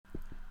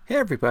Hey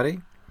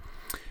everybody,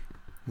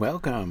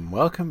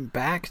 welcome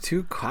back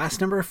to class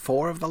number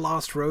 4 of the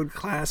Lost Road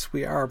class.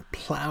 We are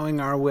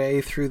plowing our way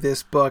through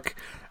this book.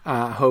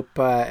 Hope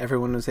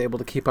everyone was able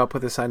to keep up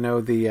with us. I know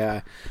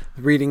the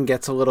reading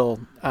gets a little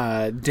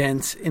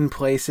dense in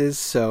places,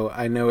 so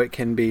I know it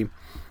can be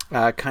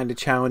kind of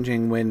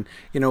challenging when,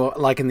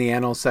 like in the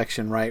annals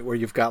section, right, where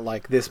you've got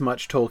like this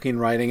much Tolkien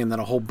writing and then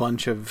a whole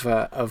bunch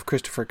of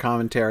Christopher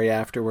commentary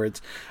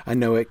afterwards. I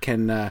know it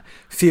can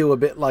feel a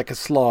bit like a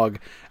slog,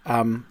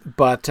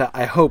 but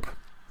I hope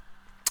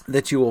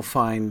that you will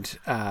find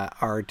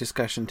our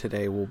discussion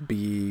today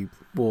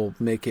will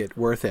make it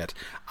worth it.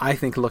 I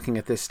think looking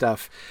at this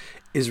stuff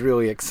is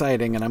really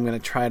exciting, and I'm going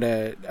to try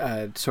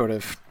to sort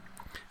of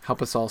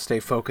help us all stay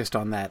focused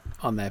on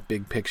that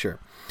big picture.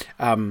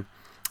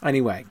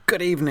 Anyway,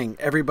 good evening,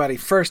 everybody.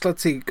 First,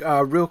 let's see,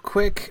 real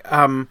quick.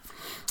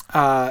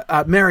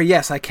 Mary,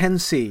 yes, I can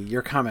see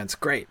your comments.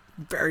 Great.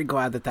 Very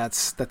glad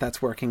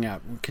that's working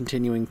out. We're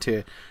continuing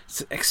to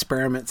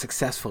experiment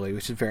successfully,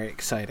 which is very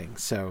exciting.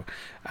 So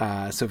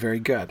very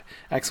good.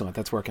 Excellent.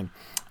 That's working.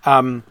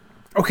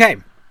 Okay.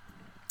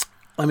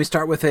 Let me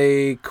start with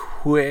a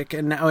quick,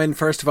 and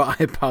first of all, I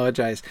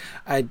apologize.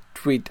 I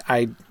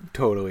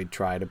totally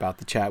tried about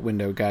the chat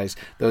window, guys.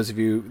 Those of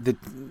you, the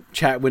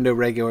chat window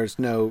regulars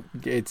know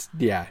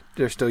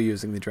they're still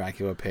using the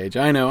Dracula page.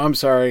 I know, I'm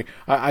sorry.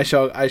 I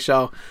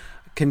shall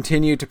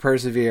continue to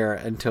persevere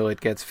until it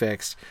gets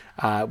fixed,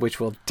 which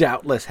will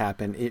doubtless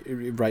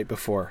happen right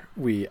before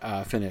we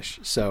finish.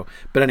 So,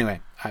 but anyway,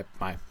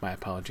 my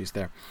apologies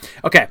there.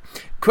 Okay,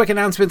 quick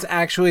announcements.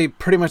 Actually,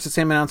 pretty much the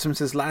same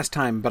announcements as last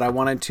time, but I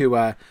wanted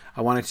to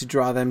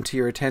draw them to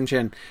your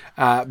attention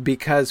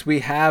because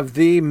we have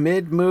the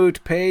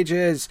mid-moot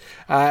pages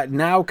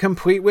now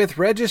complete with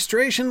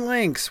registration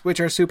links, which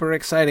are super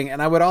exciting.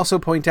 And I would also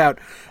point out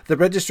the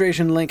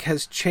registration link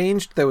has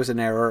changed. There was an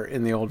error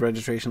in the old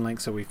registration link,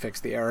 so we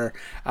fixed the error.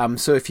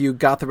 So if you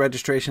got the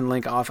registration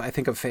link off, I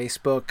think of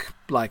Facebook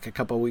like a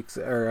couple of weeks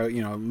or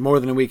more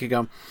than a week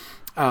ago,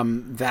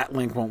 that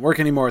link won't work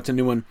anymore. It's a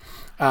new one.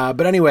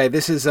 But anyway,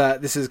 this is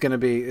going to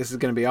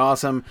be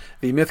awesome.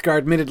 The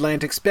Mythgard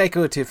Mid-Atlantic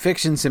Speculative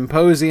Fiction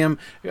Symposium,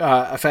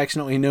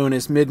 affectionately known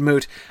as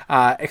Midmoot,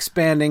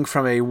 expanding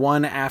from a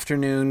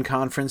one-afternoon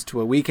conference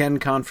to a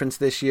weekend conference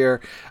this year.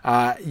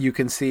 You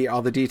can see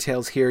all the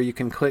details here. You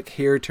can click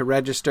here to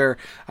register.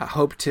 I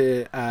hope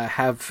to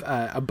have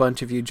a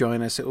bunch of you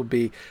join us. It'll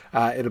be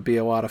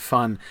a lot of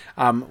fun.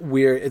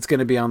 It's going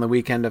to be on the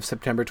weekend of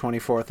September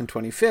 24th and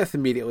 25th,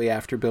 immediately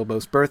after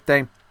Bilbo's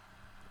birthday.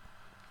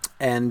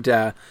 And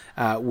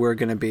we're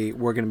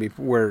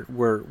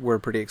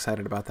pretty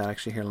excited about that.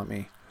 Actually, here, let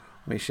me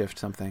shift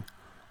something.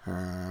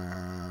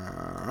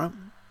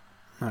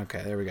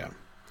 Okay, there we go.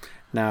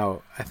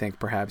 Now I think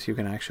perhaps you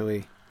can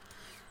actually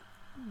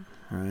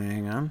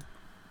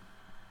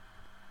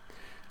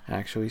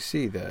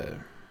see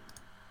there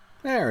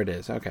it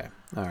is. Okay,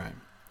 all right.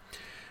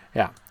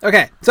 Yeah.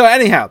 Okay. So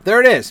anyhow,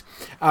 there it is.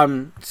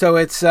 So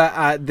it's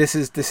this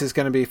is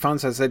going to be fun.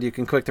 So I said you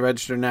can click the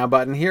register now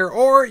button here,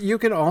 or you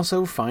can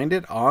also find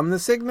it on the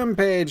Signum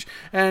page.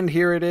 And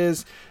here it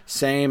is.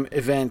 Same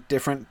event,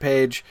 different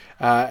page,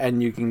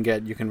 and you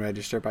can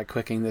register by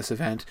clicking this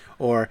event,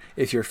 or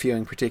if you're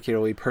feeling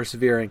particularly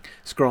persevering,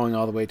 scrolling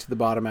all the way to the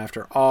bottom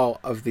after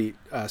all of the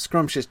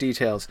scrumptious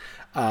details,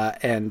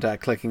 and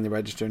clicking the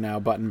register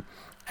now button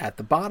at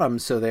the bottom.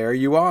 So there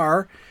you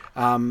are.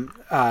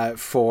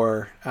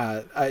 For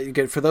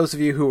those of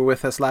you who were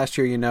with us last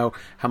year, you know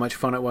how much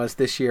fun it was.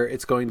 This year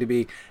it's going to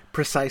be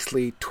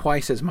precisely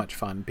twice as much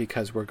fun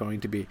because we're going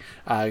to be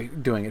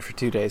doing it for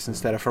 2 days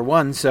instead of for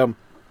one. So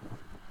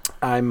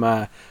I'm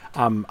glad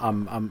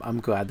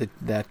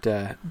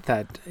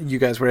that you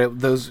guys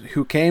those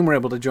who came were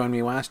able to join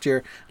me last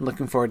year. I'm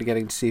looking forward to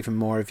getting to see even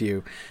more of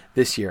you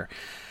this year.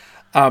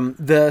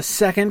 The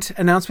second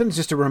announcement is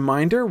just a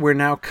reminder. We're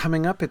now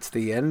coming up. It's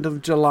the end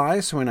of July,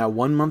 so we're now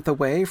 1 month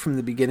away from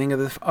the beginning of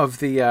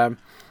the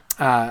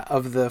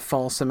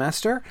fall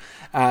semester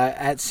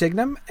at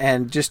Signum.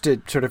 And just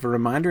sort of a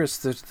reminder, it's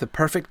the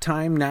perfect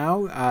time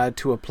now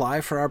to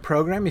apply for our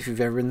program. If you've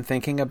ever been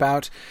thinking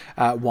about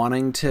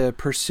wanting to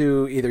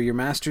pursue either your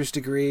master's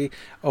degree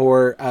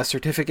or a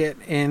certificate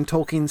in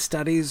Tolkien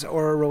studies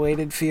or a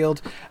related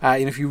field,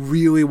 if you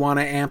really want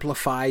to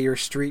amplify your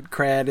street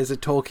cred as a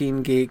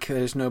Tolkien geek,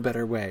 there's no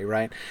better way,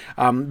 right?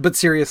 But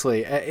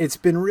seriously, it's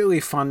been really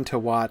fun to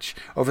watch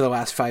over the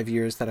last 5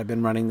 years that I've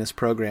been running this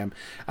program,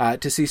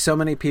 to see so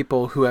many people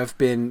who have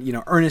been,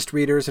 earnest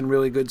readers and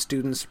really good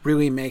students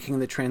really making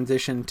the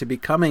transition to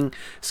becoming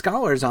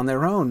scholars on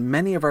their own.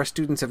 Many of our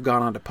students have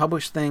gone on to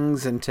publish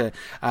things and to,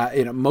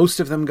 most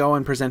of them go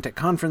and present at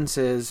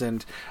conferences,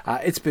 and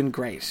it's been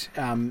great.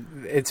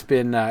 It's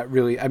been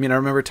really, I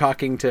remember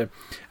talking to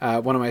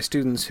one of my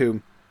students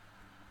who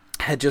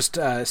had just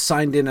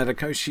signed in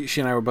at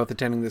she and I were both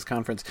attending this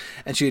conference,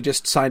 and she had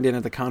just signed in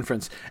at the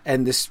conference,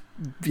 and this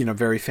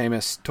very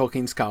famous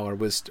Tolkien scholar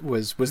was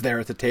there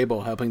at the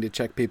table helping to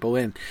check people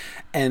in,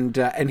 and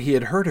he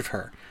had heard of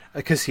her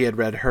because he had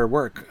read her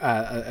work,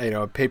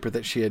 a paper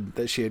that she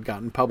had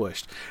gotten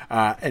published,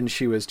 and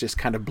she was just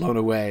kind of blown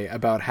away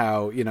about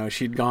how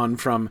she'd gone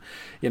from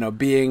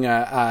being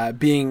a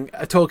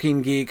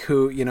Tolkien geek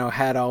who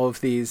had all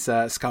of these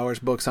scholars'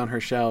 books on her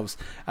shelves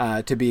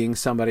to being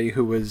somebody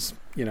who was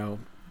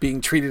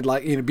being treated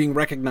like being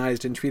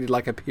recognized and treated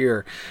like a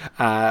peer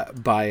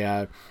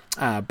by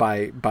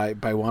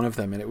one of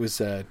them, and it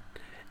was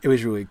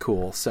really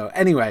cool. So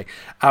anyway,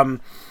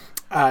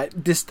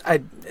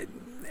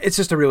 it's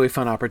just a really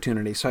fun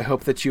opportunity. So I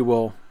hope that you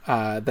will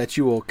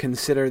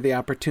consider the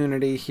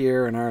opportunity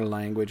here in our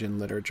language and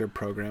literature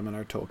program and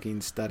our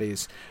Tolkien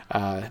studies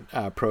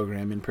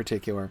program in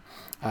particular.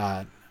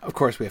 Of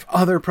course, we have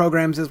other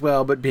programs as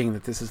well, but being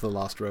that this is the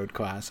Lost Road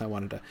class, I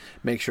wanted to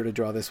make sure to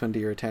draw this one to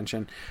your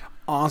attention.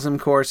 Awesome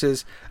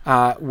courses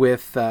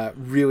with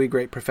really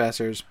great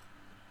professors,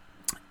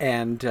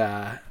 and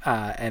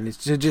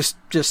it's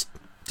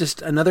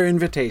just another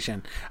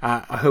invitation.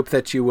 I hope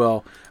that you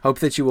will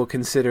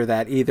consider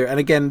that either. And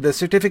again, the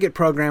certificate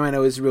program I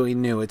know is really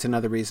new. It's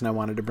another reason I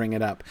wanted to bring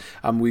it up.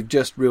 We've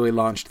just really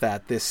launched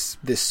that this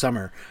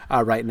summer.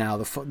 Right now,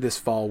 this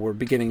fall, we're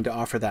beginning to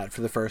offer that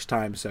for the first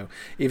time. So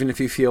even if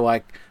you feel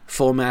like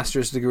full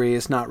master's degree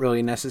is not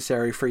really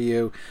necessary for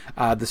you,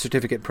 the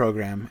certificate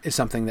program is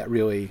something that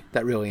really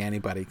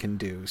anybody can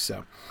do.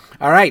 So,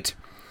 all right,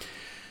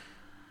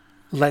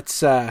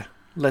 let's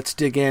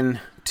dig in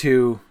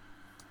to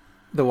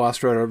the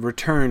Lost Road, or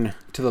return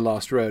to the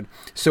Lost Road.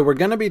 So we're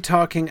going to be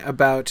talking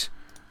about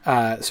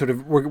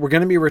we're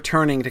going to be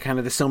returning to kind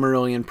of the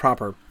Silmarillion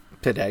proper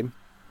today.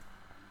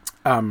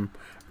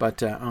 But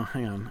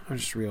hang on, I'm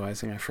just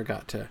realizing I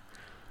forgot to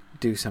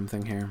do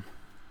something here.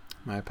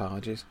 My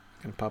apologies.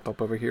 It's going to pop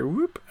up over here.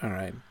 Whoop. All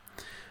right.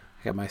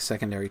 I got my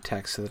secondary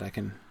text so that I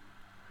can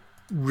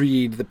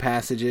read the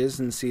passages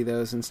and see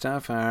those and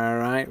stuff. All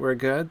right, we're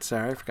good.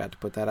 Sorry, I forgot to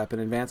put that up in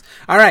advance.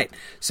 All right.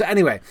 So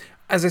anyway,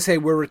 as I say,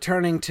 we're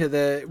returning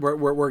to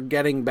we're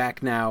getting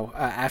back now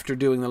after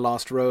doing the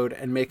Lost Road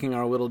and making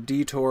our little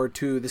detour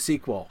to the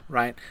sequel,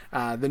 right?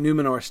 The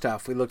Numenor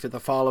stuff. We looked at the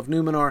fall of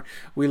Numenor.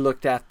 We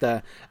looked at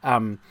the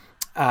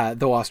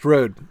Lost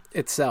Road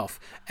itself,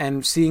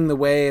 and seeing the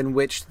way in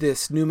which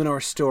this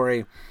Numenor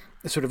story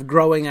sort of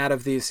growing out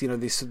of these,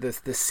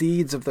 the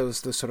seeds of those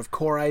sort of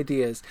core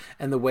ideas,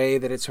 and the way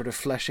that it's sort of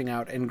fleshing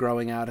out and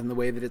growing out, and the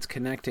way that it's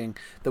connecting,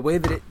 the way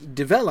that it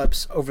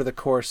develops over the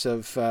course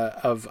of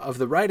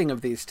the writing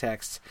of these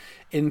texts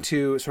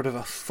into sort of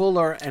a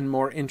fuller and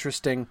more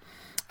interesting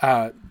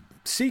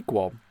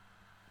sequel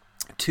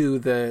to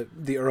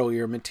the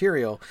earlier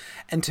material.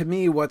 And to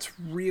me, what's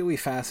really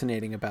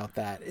fascinating about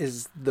that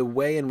is the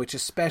way in which,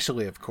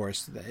 especially, of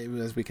course,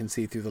 as we can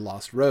see through the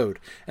Lost Road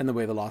and the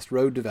way the Lost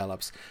Road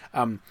develops,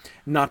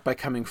 not by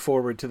coming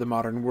forward to the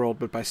modern world,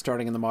 but by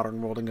starting in the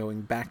modern world and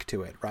going back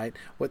to it, right?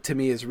 What to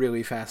me is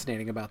really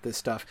fascinating about this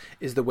stuff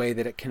is the way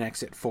that it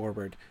connects it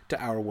forward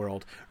to our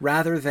world,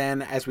 rather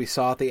than, as we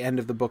saw at the end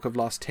of the Book of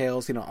Lost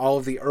Tales, all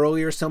of the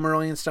earlier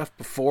Silmarillion stuff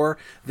before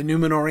the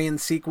Númenórean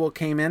sequel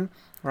came in.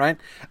 Right,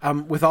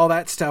 with all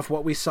that stuff,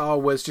 what we saw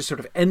was just sort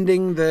of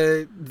ending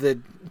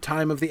the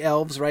time of the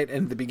elves, right,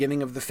 and the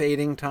beginning of the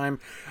fading time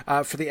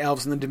for the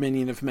elves, and the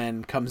dominion of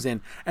men comes in.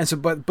 And so,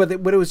 but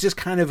it was just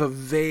kind of a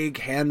vague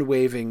hand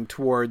waving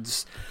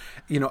towards,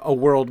 a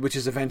world which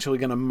is eventually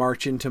going to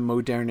march into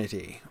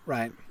modernity,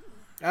 right?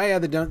 Oh yeah,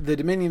 the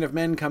dominion of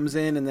men comes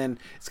in, and then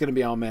it's going to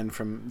be all men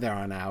from there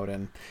on out,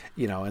 and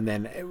and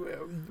then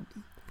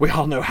we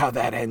all know how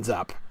that ends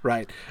up,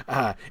 right,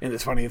 in the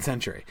 20th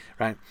century,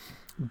 right?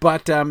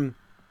 But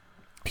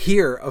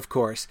here, of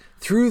course,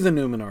 through the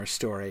Numenor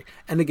story,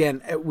 and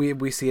again,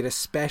 we see it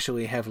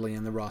especially heavily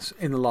in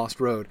the Lost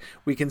Road,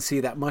 we can see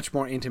that much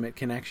more intimate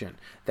connection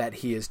that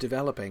he is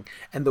developing,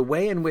 and the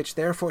way in which,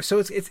 therefore, so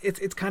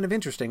it's kind of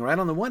interesting, right?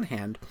 On the one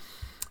hand,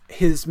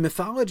 his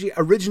mythology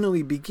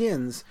originally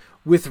begins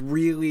with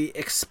really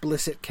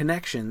explicit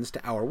connections to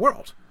our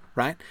world.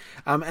 Right,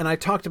 and I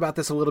talked about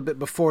this a little bit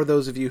before.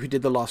 Those of you who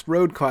did the Lost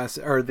Road class,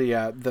 or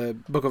the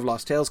Book of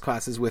Lost Tales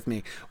classes with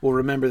me, will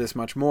remember this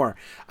much more.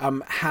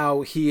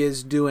 How he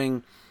is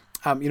doing,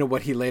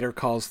 what he later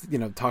calls,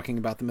 talking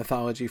about the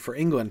mythology for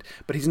England.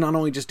 But he's not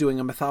only just doing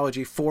a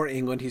mythology for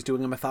England; he's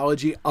doing a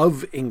mythology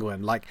of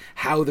England, like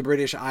how the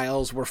British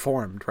Isles were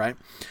formed, right?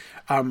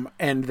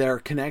 And their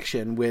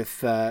connection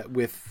with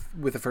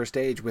the First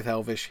Age, with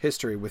Elvish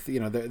history, with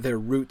their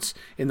roots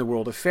in the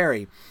world of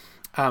fairy.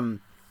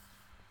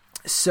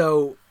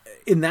 So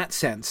in that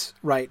sense,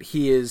 right,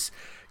 he is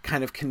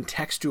kind of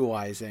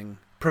contextualizing,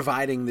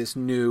 providing this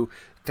new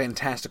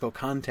fantastical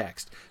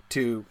context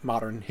to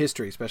modern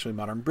history, especially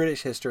modern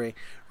British history,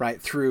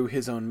 right, through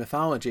his own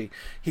mythology.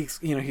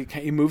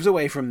 He moves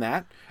away from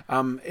that.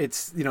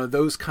 It's,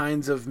 those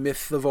kinds of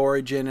myths of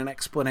origin and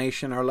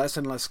explanation are less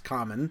and less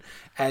common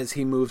as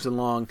he moves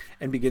along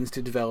and begins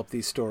to develop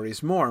these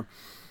stories more.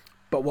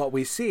 But what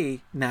we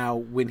see now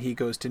when he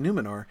goes to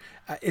Numenor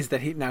is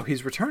that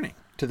he's returning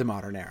to the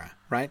modern era,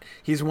 right?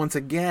 He's once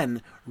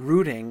again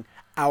rooting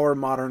our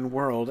modern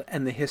world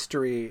and the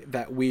history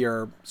that we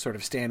are sort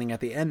of standing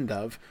at the end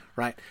of,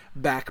 right,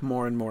 back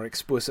more and more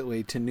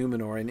explicitly to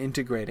Numenor and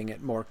integrating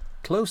it more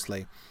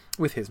closely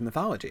with his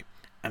mythology.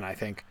 And I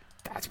think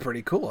that's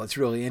pretty cool. It's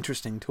really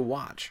interesting to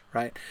watch,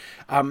 right?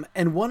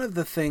 And one of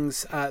the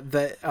things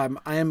that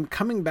I am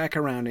coming back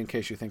around, in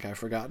case you think I've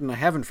forgotten, I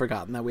haven't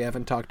forgotten that we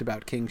haven't talked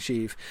about King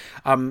Sheev.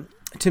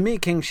 To me,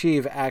 King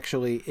Sheev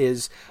actually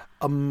is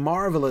a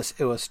marvelous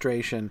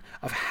illustration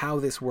of how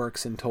this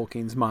works in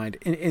Tolkien's mind.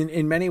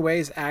 In many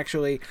ways,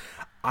 actually,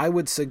 I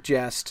would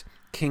suggest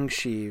King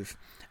Sheev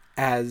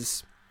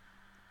as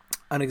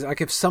an example.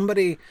 Like if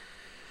somebody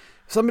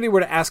were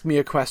to ask me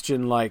a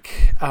question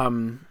like,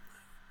 how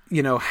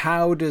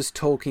does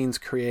Tolkien's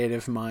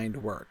creative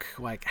mind work?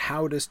 Like,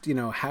 how does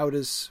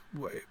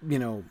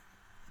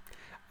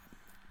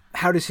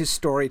his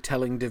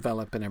storytelling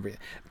develop and everything?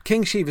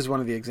 King Sheev is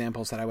one of the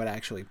examples that I would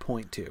actually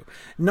point to.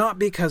 Not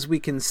because we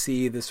can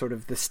see the sort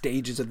of the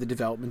stages of the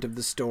development of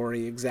the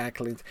story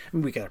exactly. I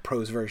mean, we get a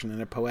prose version and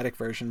a poetic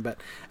version, but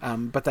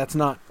that's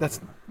not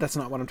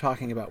what I'm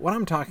talking about. What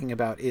I'm talking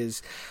about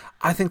is,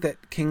 I think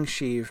that King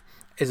Sheev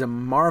is a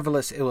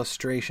marvelous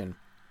illustration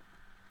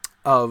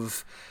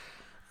of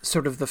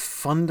sort of the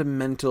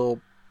fundamental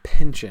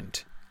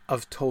penchant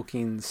of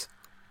Tolkien's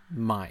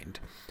mind.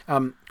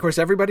 Of course,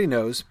 everybody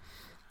knows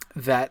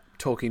that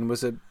Tolkien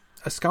was a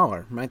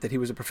scholar, right? That he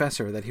was a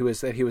professor, that he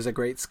was a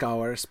great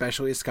scholar,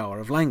 especially a scholar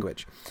of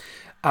language.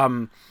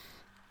 But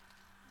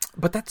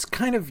that's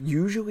kind of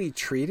usually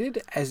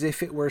treated as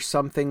if it were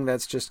something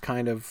that's just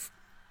kind of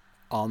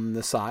on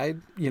the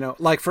side,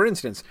 like for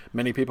instance,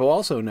 many people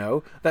also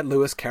know that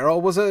Lewis Carroll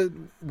was a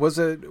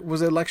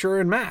lecturer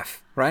in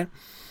math, right?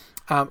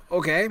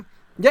 Okay.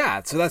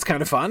 Yeah, so that's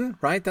kind of fun,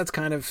 right? That's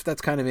kind of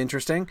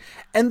interesting.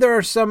 And there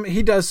are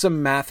he does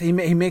some math. He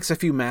makes a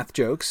few math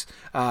jokes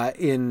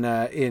in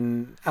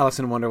Alice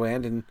in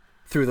Wonderland and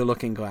Through the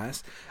Looking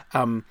Glass.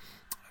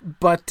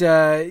 But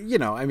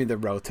they're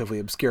relatively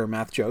obscure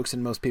math jokes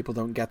and most people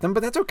don't get them,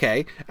 but that's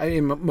okay. I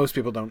mean, most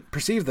people don't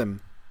perceive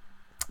them.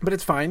 But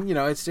it's fine.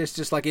 It's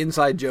just like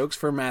inside jokes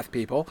for math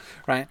people,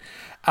 right?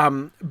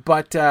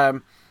 But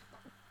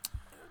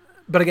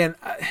again,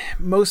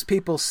 most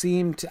people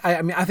seem to...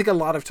 I think a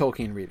lot of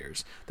Tolkien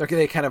readers,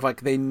 they kind of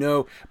like, they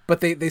know,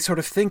 but they sort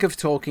of think of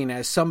Tolkien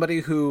as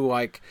somebody who,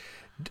 like,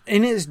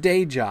 in his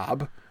day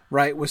job,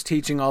 right, was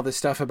teaching all this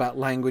stuff about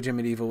language and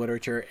medieval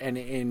literature, and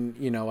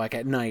like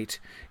at night,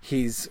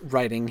 he's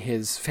writing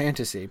his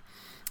fantasy.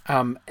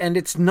 And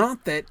it's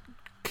not that...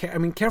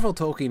 careful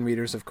Tolkien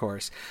readers, of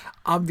course,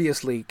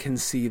 obviously can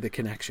see the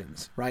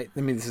connections, right? I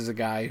mean, this is a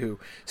guy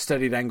who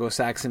studied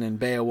Anglo-Saxon and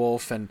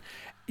Beowulf, and,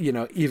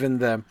 even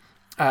the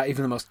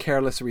most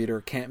careless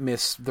reader can't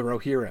miss the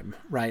Rohirrim,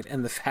 right?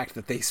 And the fact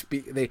that they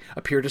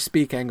appear to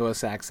speak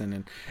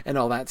Anglo-Saxon and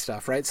all that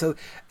stuff, right? So,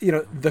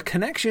 the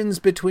connections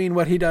between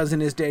what he does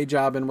in his day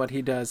job and what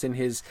he does in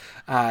his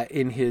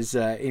nighttime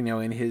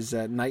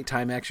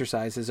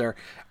exercises are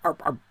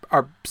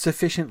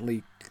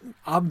sufficiently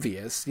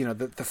obvious,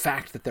 the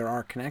fact that there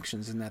are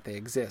connections and that they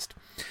exist.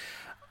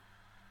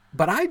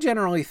 But I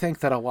generally think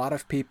that a lot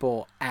of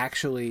people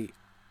actually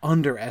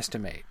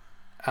underestimate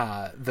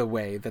the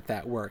way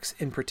that works.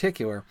 In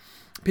particular,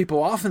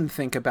 people often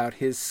think about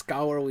his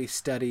scholarly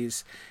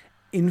studies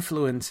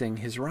influencing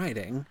his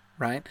writing,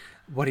 right?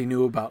 What he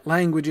knew about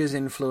languages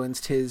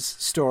influenced his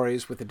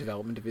stories with the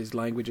development of his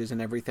languages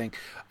and everything.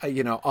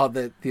 All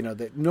the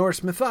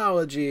Norse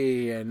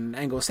mythology and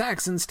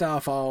Anglo-Saxon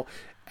stuff all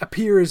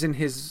appears in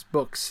his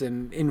books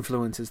and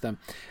influences them.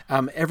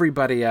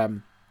 Everybody is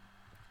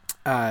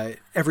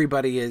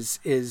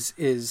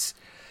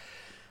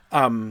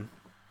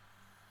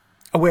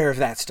aware of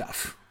that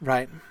stuff,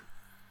 right?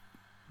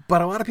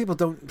 But a lot of people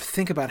don't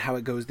think about how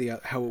it works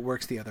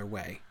the other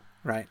way,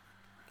 right?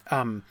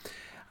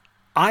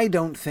 I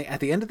don't think, at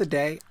the end of the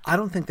day, I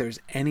don't think there's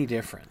any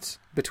difference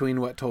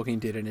between what Tolkien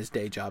did in his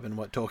day job and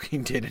what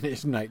Tolkien did in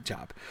his night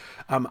job.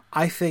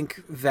 I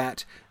think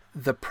that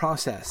the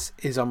process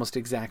is almost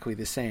exactly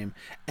the same.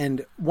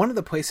 And one of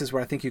the places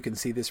where I think you can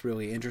see this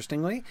really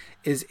interestingly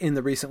is in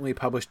the recently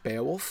published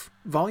Beowulf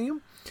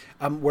volume,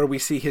 where we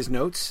see his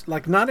notes,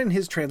 like not in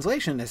his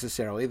translation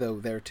necessarily, though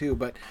there too,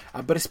 but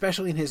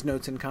especially in his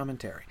notes and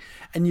commentary.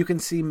 And you can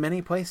see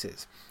many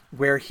places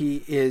where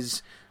he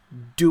is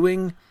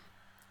doing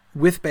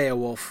with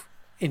Beowulf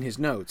in his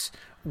notes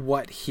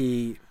what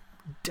he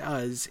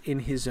does in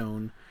his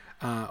own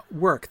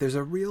work. There's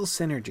a real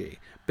synergy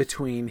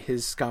between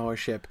his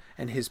scholarship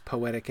and his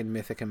poetic and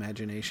mythic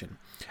imagination.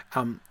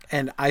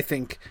 And I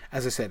think,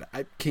 as I said,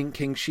 King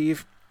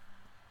Sheev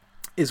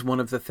is one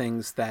of the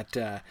things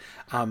that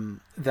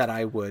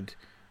I would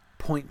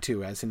point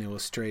to as an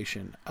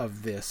illustration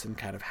of this and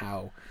kind of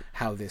how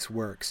this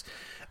works.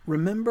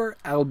 Remember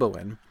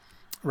Alboin,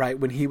 right,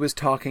 when he was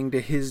talking to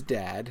his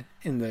dad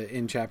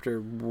in chapter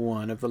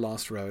 1 of The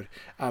Lost Road,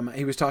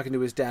 he was talking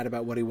to his dad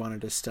about what he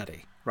wanted to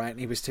study, right? And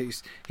he was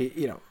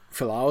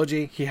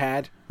philology he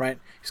had, right?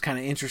 He's kind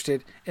of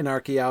interested in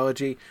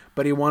archaeology,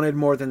 but he wanted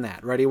more than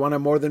that, right? He wanted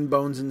more than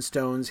bones and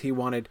stones. He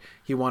wanted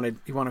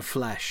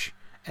flesh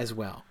as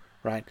well,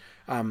 right?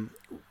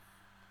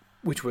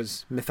 Which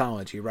was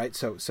mythology, right?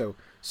 So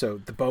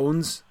the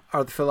bones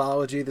are the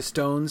philology, the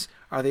stones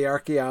are the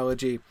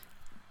archaeology,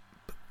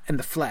 and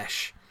the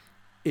flesh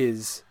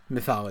is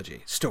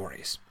mythology,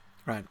 stories,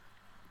 right?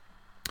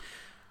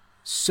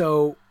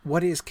 So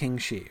what is King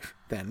Sheev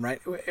then,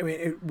 right? I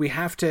mean, we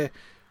have to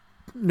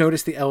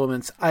notice the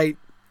elements. I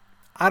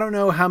don't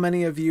know how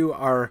many of you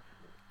are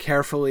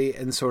carefully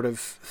and sort of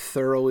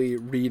thoroughly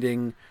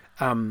reading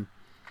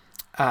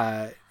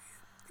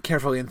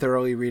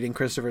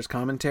Christopher's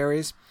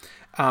commentaries,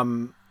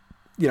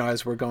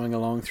 as we're going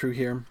along through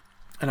here.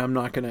 And I'm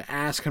not going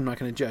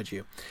to judge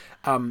you.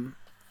 And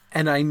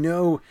I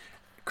know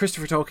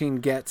Christopher Tolkien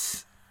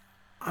gets,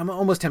 I'm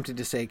almost tempted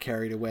to say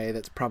carried away.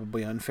 That's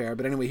probably unfair.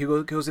 But anyway, he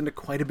goes into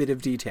quite a bit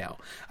of detail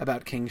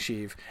about King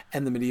Sheev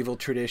and the medieval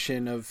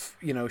tradition of,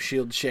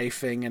 shield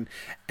chafing.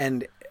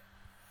 And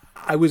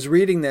I was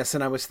reading this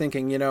and I was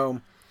thinking,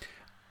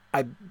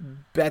 I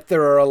bet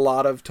there are a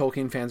lot of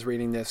Tolkien fans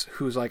reading this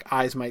whose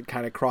eyes might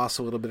kind of cross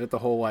a little bit at the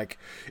whole,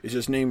 is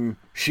his name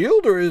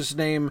shield or is his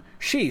name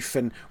sheaf?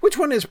 And which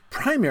one is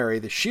primary,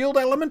 the shield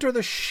element or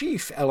the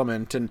sheaf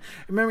element? And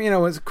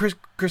remember, as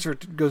Christopher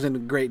goes into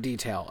great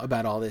detail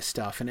about all this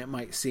stuff, and it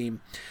might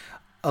seem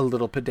a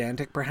little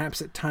pedantic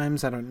perhaps at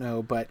times, I don't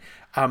know, but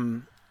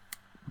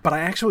I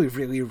actually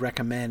really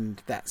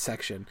recommend that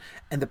section.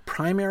 And the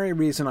primary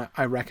reason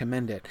I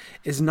recommend it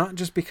is not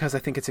just because I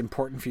think it's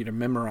important for you to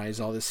memorize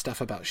all this stuff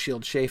about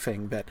shield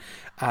chafing that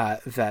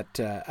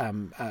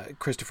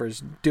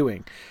Christopher's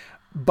doing,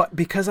 but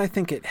because I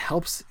think it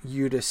helps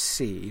you to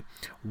see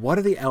what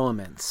are the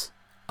elements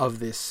of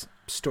this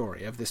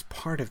story, of this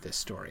part of this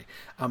story.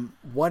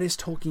 What is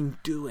Tolkien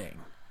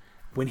doing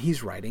when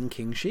he's writing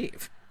King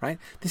Sheev, right?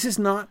 This is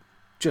not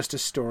just a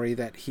story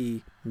that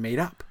he made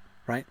up,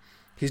 right?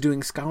 He's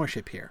doing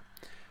scholarship here.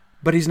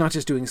 But he's not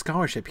just doing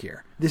scholarship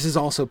here. This is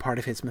also part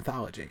of his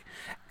mythology.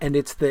 And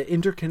it's the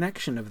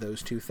interconnection of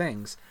those two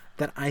things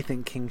that I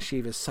think King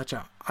Sheev is such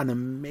an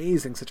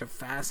amazing, such a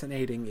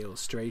fascinating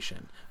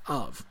illustration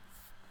of.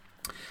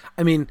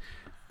 I mean,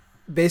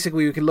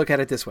 basically we could look at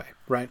it this way,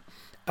 right?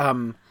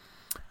 So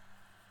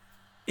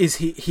is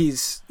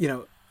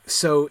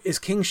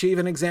King Sheev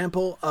an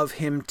example of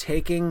him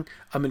taking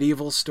a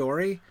medieval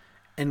story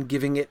and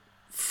giving it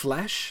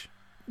flesh?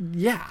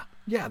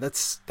 Yeah,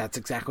 that's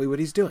exactly what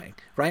he's doing,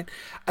 right?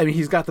 I mean,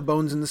 he's got the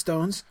bones and the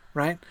stones,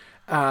 right?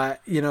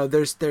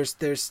 There's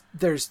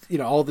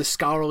all the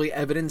scholarly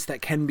evidence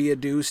that can be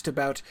adduced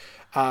about,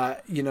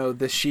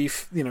 the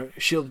sheaf,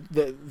 shield,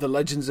 the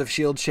legends of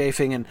shield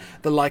chafing and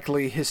the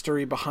likely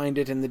history behind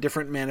it and the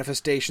different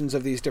manifestations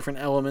of these different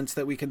elements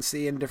that we can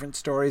see in different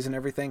stories and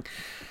everything.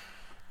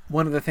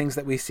 One of the things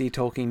that we see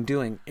Tolkien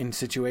doing in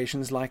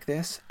situations like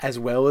this, as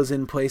well as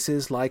in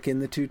places like in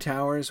The Two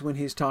Towers when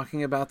he's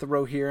talking about the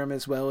Rohirrim,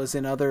 as well as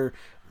in other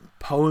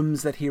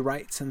poems that he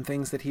writes and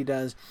things that he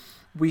does,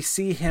 we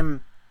see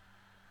him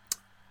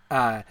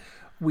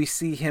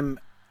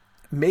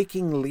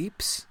making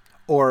leaps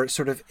or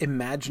sort of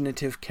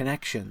imaginative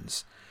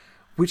connections,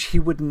 which he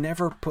would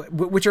never put,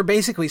 which are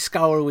basically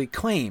scholarly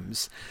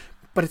claims.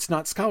 But it's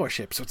not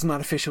scholarship, so it's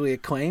not officially a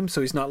claim.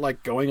 So he's not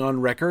going on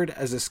record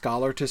as a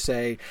scholar to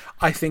say,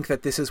 I think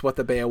that this is what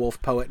the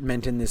Beowulf poet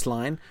meant in this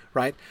line,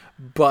 right?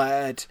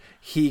 But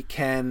he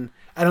can,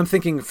 and I'm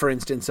thinking, for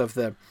instance, of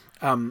the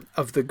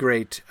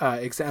great,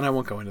 and I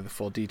won't go into the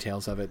full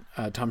details of it.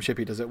 Tom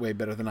Shippey does it way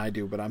better than I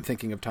do, but I'm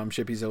thinking of Tom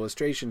Shippey's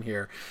illustration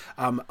here,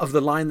 of the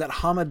line that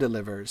Hama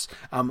delivers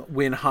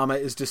when Hama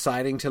is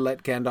deciding to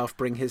let Gandalf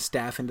bring his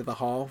staff into the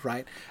hall,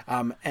 right?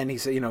 And he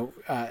said,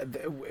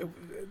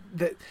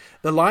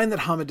 the line that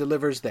Hama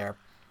delivers there,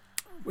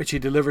 which he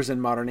delivers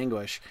in modern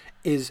English,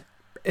 is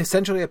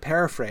essentially a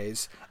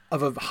paraphrase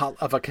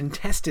of a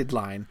contested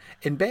line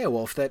in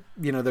Beowulf that,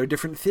 there are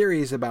different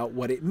theories about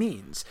what it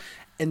means.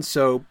 And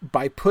so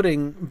by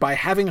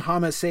having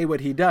Hama say what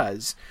he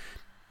does,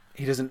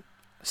 he doesn't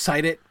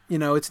cite it,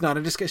 it's not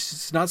a discussion,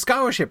 it's not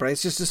scholarship, right?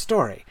 It's just a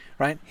story,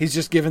 right? He's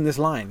just given this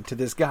line to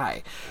this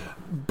guy.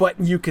 But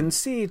you can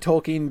see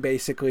Tolkien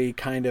basically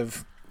kind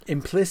of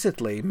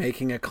implicitly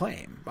making a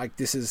claim.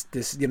 This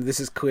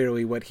is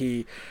clearly what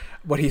he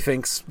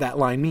thinks that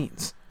line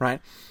means,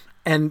 right?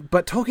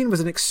 But Tolkien was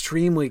an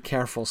extremely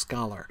careful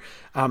scholar.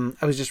 I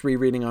was just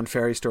rereading on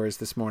fairy stories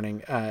this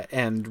morning,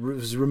 and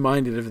was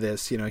reminded of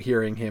this,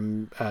 hearing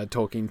him,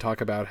 Tolkien,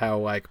 talk about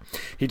how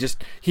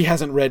he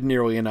hasn't read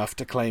nearly enough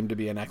to claim to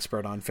be an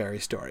expert on fairy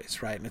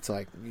stories, right? And it's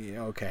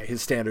okay,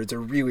 his standards are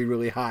really,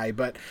 really high,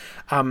 but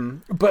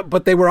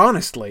they were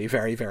honestly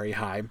very, very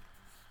high.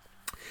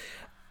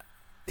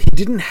 He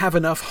didn't have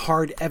enough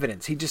hard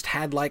evidence. He just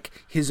had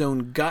his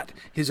own gut,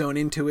 his own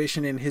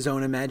intuition, and his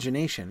own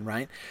imagination,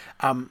 right?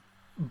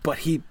 But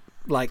he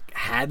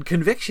had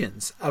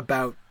convictions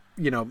about,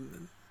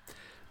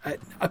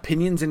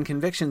 opinions and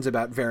convictions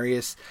about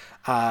various,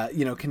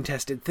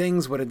 contested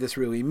things. What did this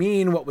really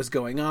mean? What was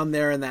going on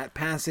there in that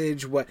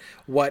passage? What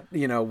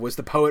was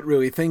the poet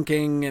really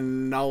thinking?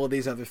 And all of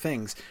these other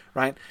things,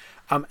 right?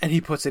 And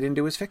he puts it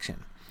into his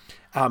fiction.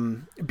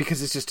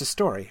 because it's just a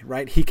story,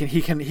 right? He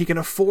can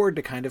afford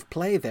to kind of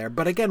play there.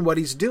 But again, what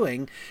he's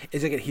doing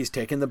is, again, he's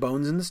taken the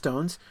bones and the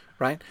stones,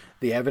 right?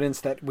 The evidence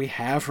that we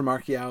have from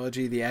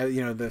archaeology,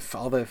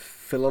 all the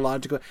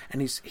philological,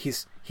 and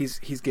he's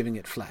giving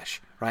it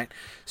flesh, right?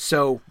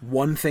 So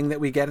one thing that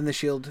we get in the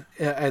Shield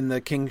and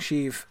the King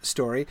Sheev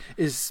story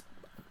is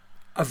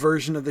a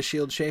version of the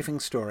Shield chafing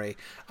story,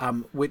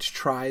 which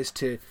tries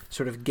to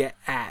sort of get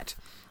at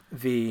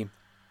the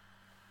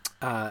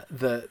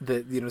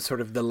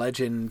sort of the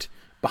legend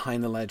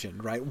behind the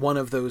legend, right? One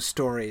of those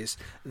stories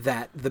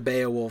that the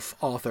Beowulf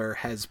author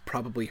has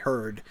probably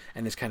heard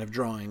and is kind of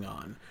drawing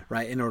on,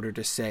 right, in order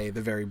to say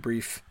the very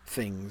brief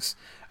things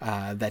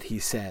that he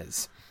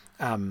says.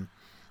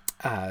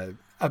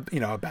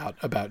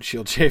 About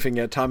shield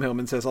chafing. Tom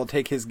Hillman says, I'll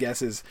take his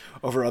guesses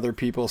over other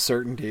people's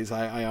certainties.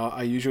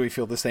 I usually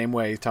feel the same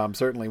way, Tom,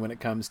 certainly when it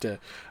comes to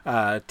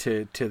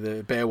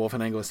the Beowulf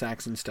and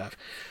Anglo-Saxon stuff.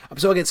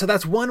 So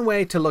that's one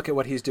way to look at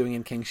what he's doing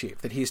in King Sheev,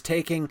 that he's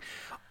taking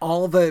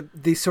all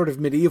these sort of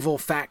medieval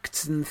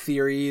facts and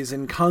theories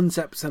and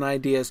concepts and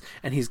ideas,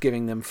 and he's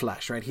giving them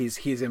flesh, right?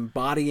 He's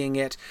embodying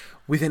it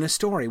within a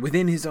story,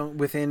 within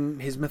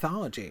his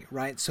mythology,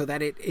 right? So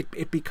that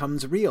it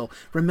becomes real.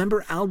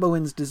 Remember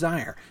Alboin's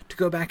desire to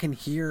go back and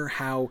hear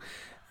how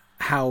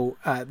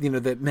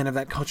the men of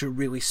that culture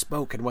really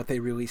spoke and what they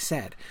really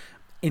said.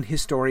 In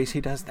his stories, he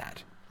does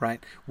that.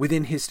 Right,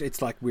 within his,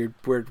 it's like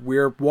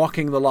we're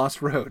walking the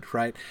lost road.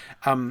 Right,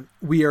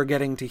 we are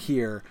getting to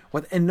hear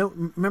what. And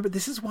remember,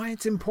 this is why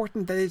it's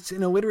important that it's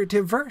in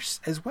alliterative verse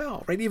as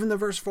well. Right, even the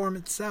verse form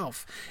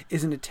itself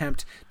is an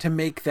attempt to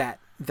make that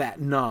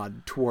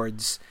nod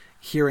towards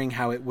hearing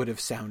how it would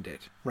have sounded.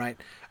 Right,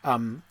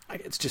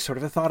 it's just sort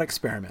of a thought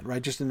experiment.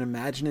 Right, just an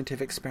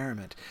imaginative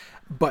experiment,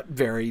 but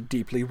very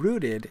deeply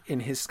rooted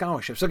in his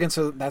scholarship. So again,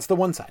 so that's the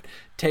one side.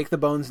 Take the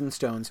bones and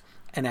stones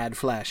and add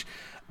flesh.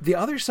 The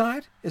other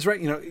side is,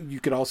 right, you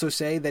could also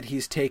say that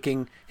he's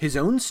taking his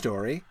own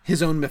story,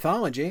 his own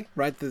mythology,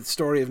 right, the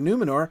story of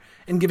Numenor,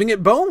 and giving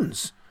it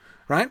bones,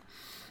 right?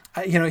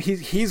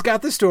 He's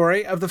got the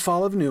story of the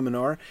fall of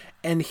Numenor,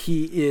 and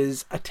he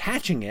is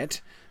attaching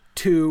it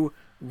to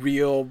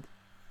real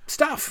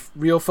stuff,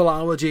 real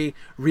philology,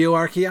 real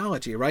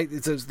archaeology, right?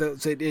 There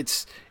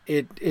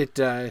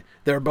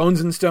are bones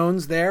and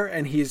stones there,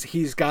 and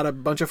he's got a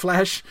bunch of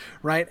flesh,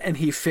 right? And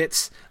he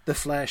fits the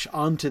flesh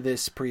onto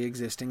this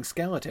pre-existing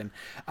skeleton.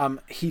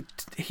 He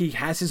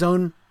has his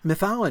own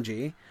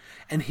mythology,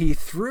 and he,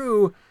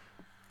 through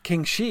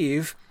King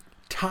Sheev,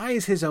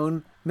 ties his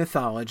own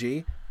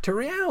mythology to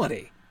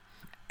reality.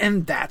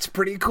 And that's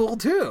pretty cool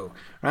too,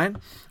 right?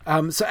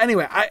 So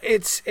anyway,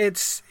 this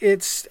is,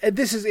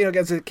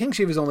 again, King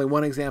Sheev is only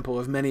one example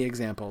of many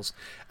examples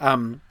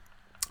of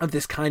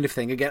this kind of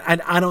thing. Again,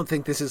 I don't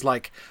think this is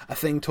like a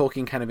thing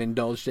Tolkien kind of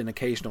indulged in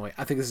occasionally.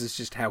 I think this is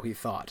just how he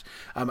thought.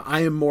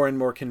 I am more and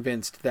more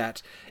convinced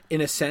that,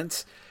 in a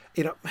sense,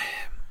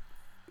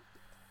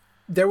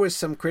 there was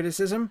some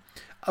criticism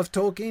of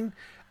Tolkien.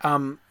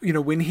 When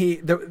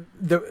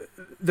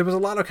there was a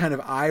lot of kind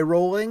of eye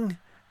rolling.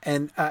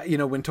 And,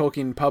 when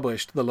Tolkien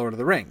published The Lord of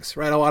the Rings,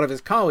 right, a lot of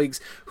his colleagues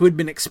who had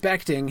been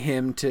expecting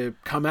him to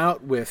come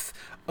out with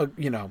a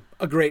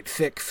great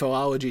thick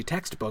philology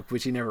textbook,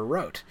 which he never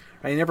wrote,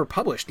 right? He never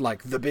published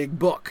like the big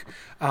book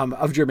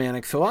of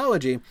Germanic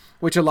philology,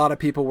 which a lot of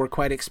people were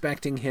quite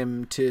expecting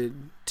him to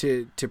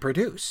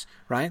produce,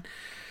 right?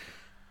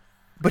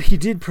 But he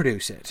did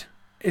produce it.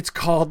 It's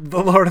called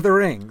The Lord of the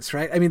Rings,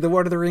 right? I mean, The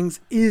Lord of the Rings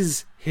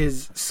is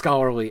his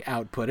scholarly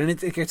output, and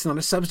it's not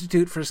a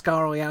substitute for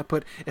scholarly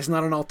output. It's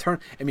not an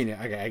alternative. I mean,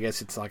 I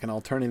guess it's like an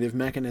alternative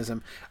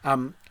mechanism,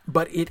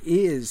 but it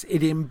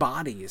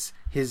embodies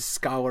his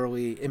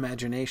scholarly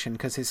imagination,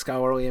 because his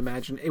scholarly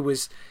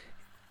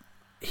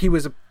he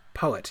was a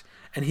poet,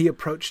 and he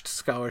approached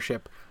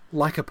scholarship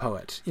like a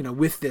poet,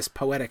 with this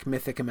poetic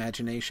mythic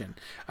imagination.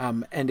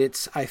 And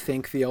it's, I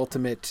think, the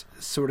ultimate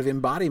sort of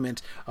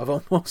embodiment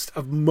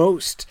of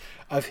most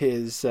of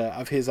his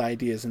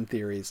ideas and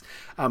theories.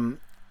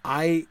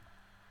 I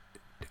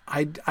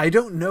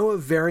don't know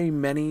of very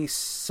many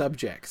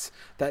subjects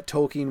that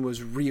Tolkien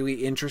was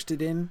really interested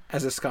in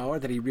as a scholar,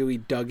 that he really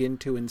dug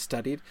into and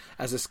studied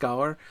as a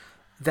scholar,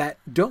 that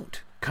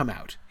don't come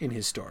out in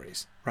his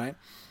stories, right?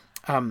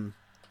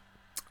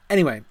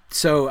 Anyway,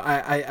 so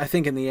I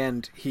think in the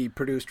end he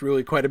produced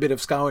really quite a bit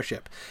of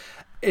scholarship.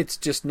 It's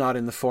just not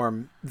in the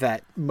form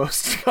that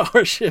most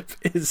scholarship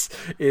is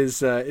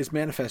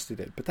manifested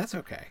in, but that's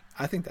okay.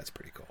 I think that's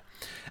pretty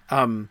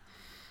cool.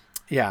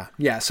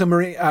 Yeah. So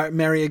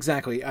Mary,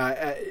 exactly.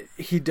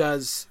 He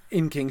does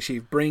in King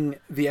Sheev bring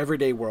the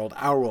everyday world,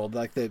 our world,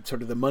 like the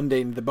sort of the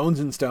mundane, the bones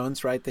and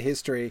stones, right, the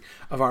history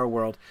of our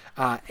world,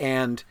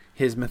 and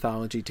his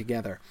mythology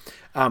together.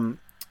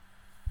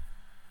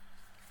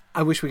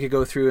 I wish we could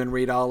go through and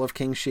read all of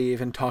King Sheev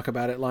and talk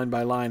about it line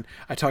by line.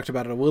 I talked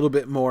about it a little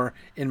bit more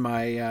in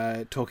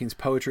my Tolkien's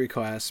poetry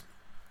class,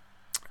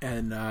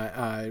 and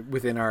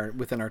within our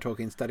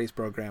Tolkien studies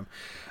program.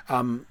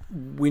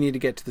 We need to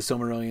get to the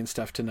Silmarillion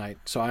stuff tonight,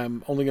 so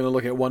I'm only going to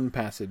look at one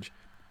passage.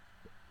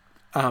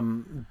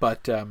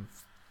 But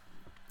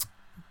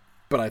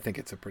but I think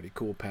it's a pretty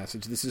cool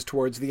passage. This is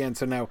towards the end.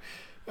 So now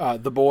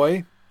the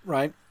boy,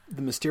 right,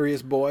 the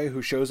mysterious boy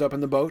who shows up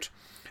in the boat,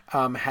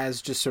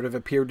 has just sort of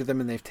appeared to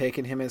them and they've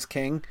taken him as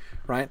king,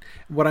 right?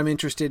 What I'm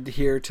interested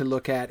here to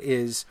look at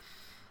is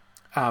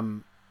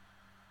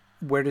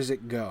where does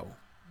it go?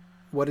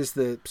 What is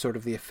the sort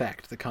of the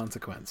effect, the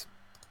consequence?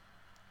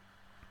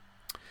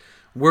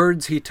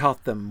 Words he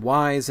taught them,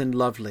 wise and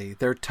lovely,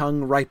 their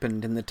tongue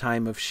ripened in the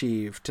time of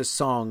sheave, to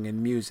song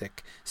and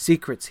music.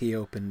 Secrets he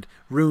opened,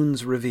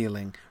 runes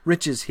revealing,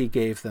 riches he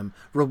gave them,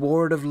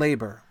 reward of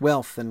labor,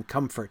 wealth and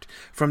comfort,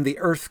 from the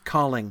earth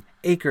calling,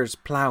 acres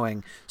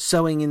ploughing,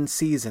 sowing in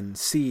season,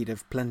 seed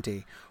of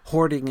plenty,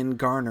 hoarding and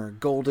garner,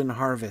 golden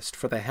harvest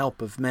for the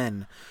help of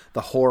men.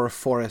 The hoar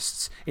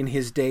forests in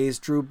his days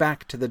drew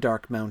back to the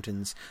dark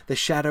mountains, the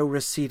shadow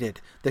receded,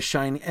 the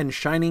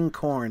shining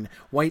corn,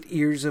 white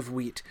ears of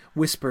wheat,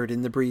 whispered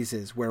in the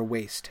breezes where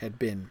waste had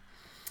been.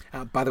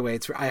 By the way,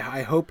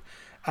 I hope,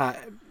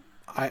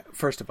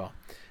 first of all,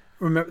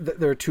 remember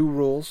there are 2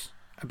 rules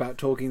about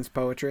Tolkien's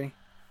poetry,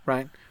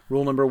 right?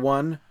 Rule number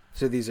 1,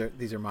 so these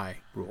are my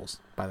rules,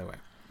 by the way,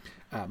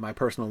 my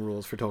personal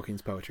rules for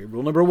Tolkien's poetry.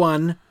 Rule number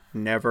 1,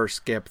 never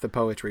skip the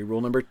poetry.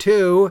 Rule number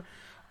 2,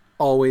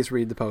 always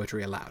read the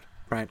poetry aloud,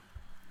 right?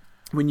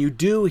 When you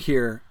do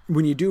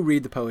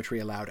read the poetry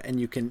aloud and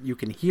you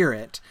can hear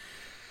it,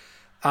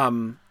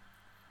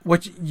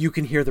 what you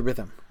can hear the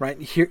rhythm,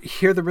 right?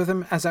 Hear the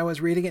rhythm as I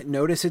was reading it.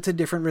 Notice it's a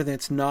different rhythm.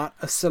 It's not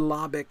a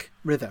syllabic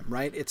rhythm,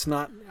 right? It's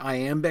not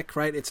iambic,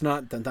 right? It's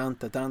not dun dun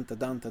dun dun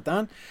dun dun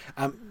dun.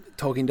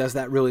 Tolkien does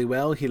that really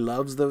well. He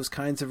loves those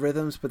kinds of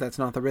rhythms, but that's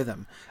not the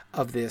rhythm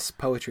of this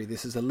poetry.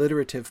 This is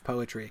alliterative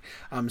poetry.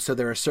 So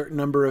there are a certain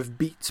number of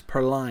beats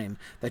per line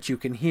that you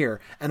can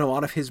hear, and a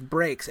lot of his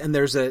breaks. And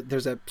there's a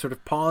sort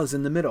of pause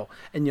in the middle,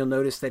 and you'll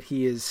notice that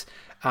he is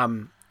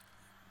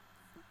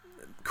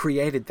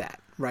created that.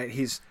 Right,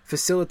 he's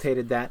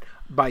facilitated that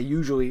by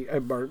usually, or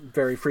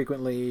very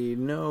frequently,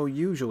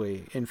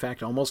 in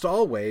fact, almost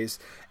always,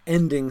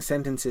 ending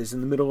sentences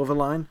in the middle of a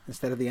line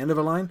instead of the end of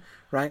a line,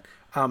 right?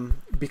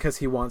 Because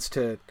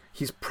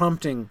he's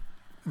prompting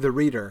the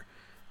reader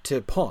to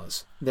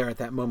pause there at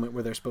that moment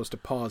where they're supposed to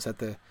pause at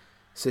the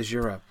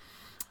caesura.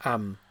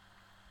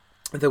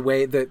 The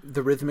way that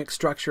the rhythmic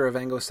structure of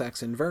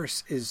Anglo-Saxon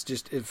verse is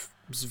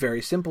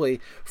very simply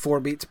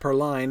 4 beats per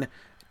line,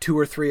 2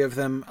 or 3 of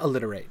them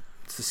alliterate.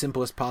 It's the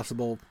simplest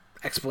possible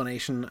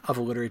explanation of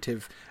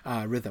alliterative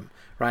rhythm,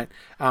 right?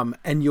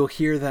 And you'll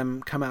hear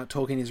them come out.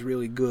 Tolkien is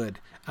really good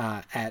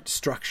at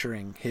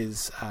structuring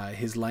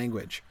his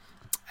language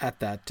at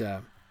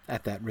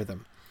that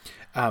rhythm.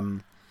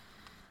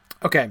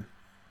 Okay,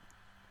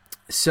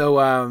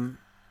 so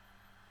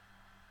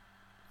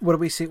what do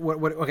we see?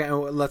 Okay,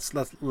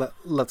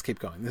 let's keep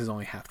going. This is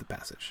only half the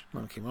passage.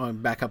 I'll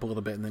back up a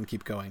little bit and then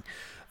keep going.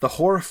 The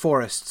hoar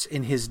forests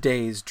in his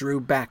days drew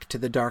back to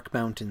the dark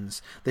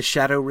mountains. The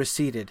shadow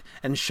receded,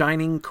 and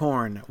shining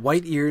corn,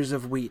 white ears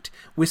of wheat,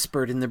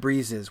 whispered in the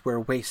breezes where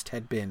waste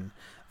had been.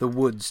 The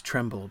woods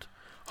trembled.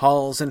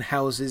 Halls and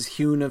houses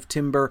hewn of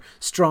timber,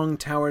 strong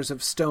towers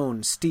of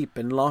stone, steep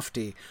and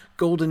lofty,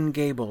 golden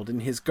gabled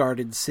in his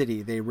guarded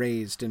city they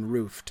raised and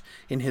roofed.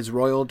 In his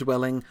royal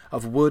dwelling,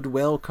 of wood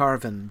well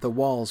carven, the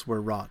walls were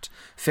wrought.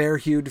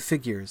 Fair-hued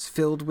figures,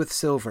 filled with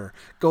silver,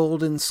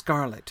 gold and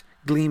scarlet,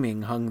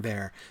 gleaming hung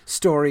there.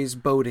 Stories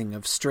boding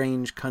of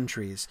strange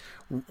countries,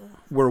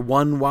 were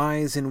one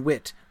wise in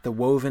wit, the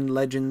woven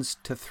legends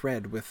to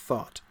thread with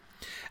thought.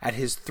 At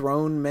his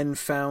throne men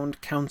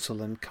found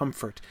counsel and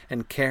comfort,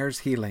 and care's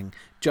healing,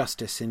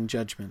 justice in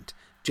judgment.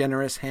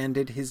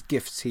 Generous-handed his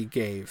gifts he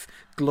gave,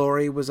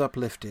 glory was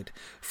uplifted.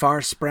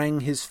 Far sprang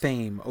his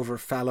fame over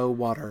fallow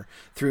water.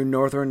 Through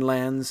northern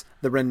lands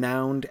the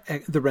renown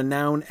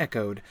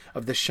echoed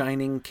of the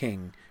shining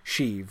king,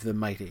 Sheev the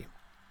mighty.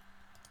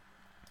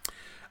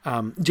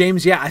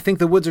 James, I think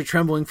the woods are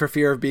trembling for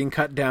fear of being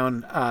cut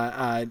down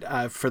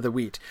for the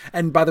wheat.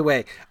 And by the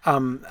way,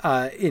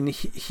 in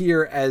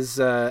here as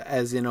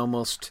in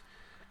almost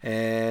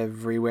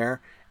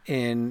everywhere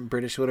in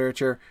British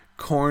literature,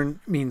 corn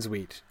means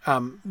wheat.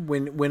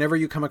 Whenever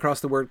you come across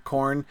the word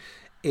corn,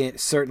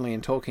 certainly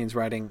in Tolkien's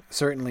writing,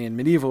 certainly in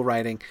medieval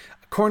writing,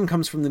 corn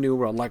comes from the New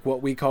World. Like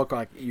what we call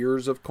like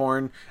ears of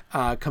corn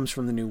comes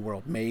from the New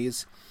World.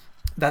 Maize,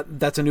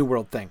 that's a New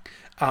World thing.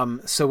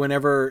 So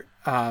whenever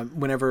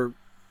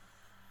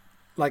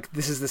like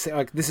this is the same,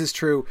 like this is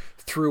true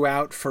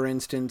throughout, for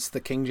instance,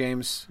 the King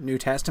James New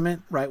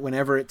Testament, right?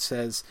 Whenever it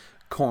says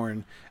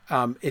corn,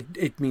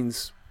 it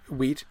means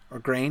wheat or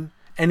grain.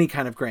 Any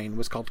kind of grain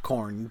was called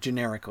corn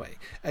generically.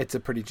 It's a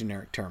pretty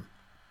generic term.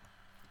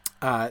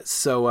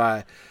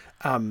 So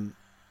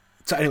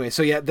anyway,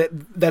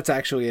 that's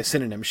actually a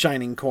synonym.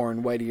 Shining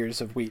corn, white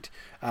ears of wheat,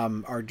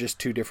 are just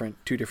two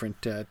different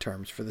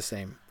terms for the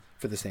same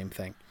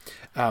thing.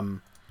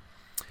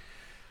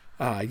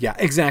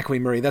 Exactly,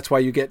 Murray. That's why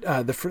you get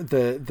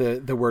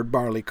the word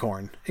barley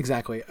corn.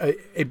 Exactly,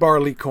 a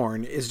barley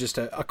corn is just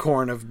a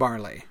corn of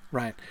barley,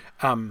 right?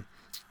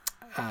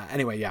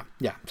 Anyway, yeah.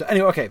 So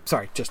anyway, okay.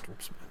 Sorry, just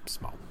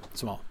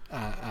small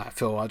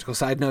philological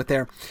side note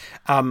there.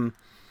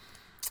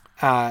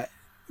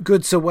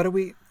 Good. So what do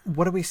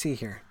we see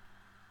here?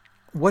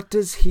 What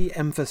does he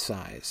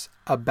emphasize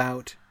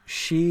about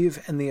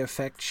Sheev and the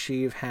effect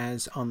Sheev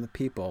has on the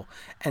people,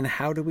 and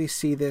how do we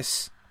see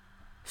this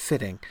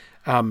fitting?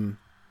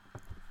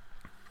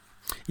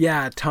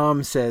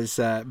 Tom says,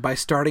 by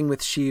starting with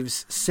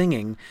Sheev's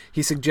singing,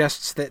 he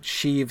suggests that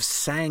Sheev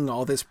sang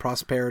all this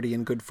prosperity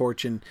and good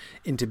fortune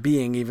into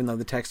being, even though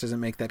the text doesn't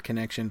make that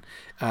connection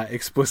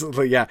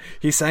explicitly. Yeah,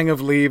 he sang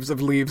of leaves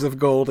of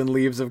gold, and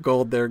leaves of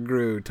gold there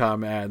grew,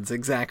 Tom adds.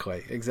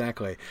 Exactly.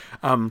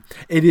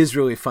 It is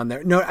really fun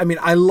there. No, I mean,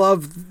 I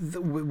love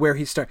where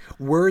he starts.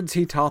 Words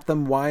he taught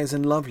them wise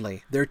and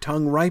lovely. Their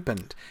tongue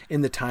ripened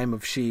in the time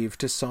of Sheev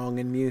to song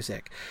and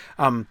music.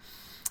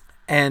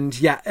 And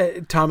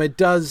Tom, it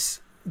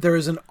does. There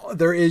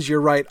is,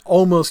 you're right,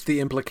 almost the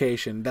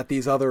implication that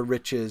these other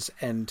riches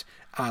and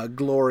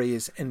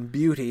glories and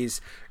beauties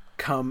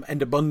come,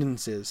 and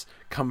abundances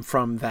come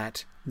from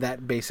that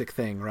basic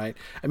thing, right?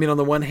 I mean, on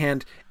the one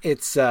hand,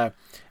 it's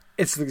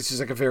just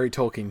like a very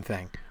Tolkien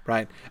thing,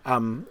 right?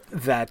 Who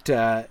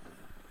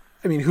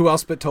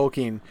else but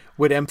Tolkien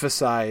would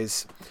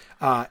emphasize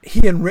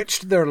he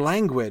enriched their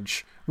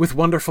language with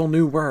wonderful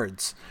new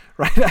words,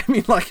 right? I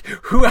mean, like,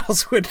 who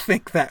else would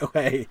think that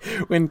way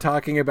when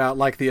talking about,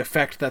 like, the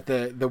effect that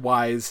the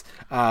wise,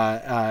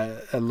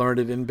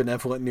 learned and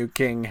benevolent new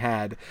king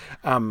had?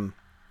 Other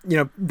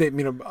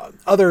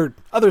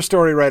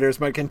story writers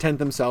might content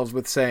themselves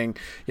with saying,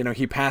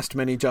 he passed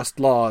many just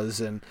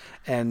laws and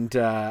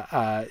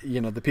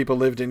the people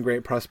lived in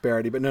great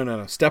prosperity. But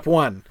no. Step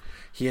one,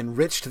 he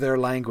enriched their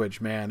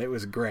language, man. It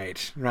was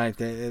great, right?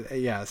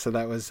 So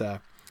that was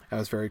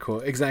very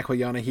cool. Exactly,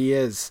 Yana. He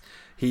is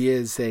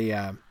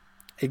a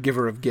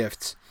giver of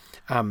gifts.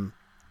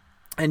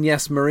 And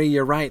yes, Marie,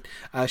 you're right.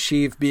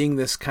 Sheev, being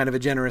this kind of a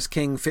generous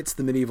king, fits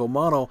the medieval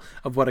model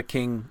of what a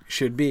king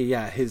should be.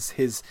 Yeah,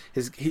 he's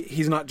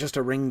not just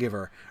a ring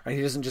giver, right?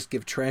 He doesn't just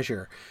give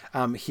treasure.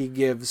 He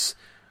gives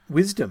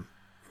wisdom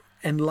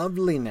and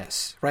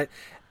loveliness, right?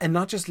 And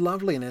not just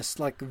loveliness,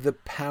 like the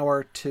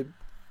power to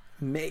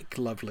make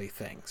lovely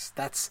things.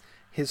 That's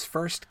his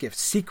first gift.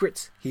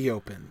 Secrets he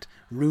opened,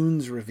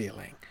 runes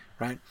revealing,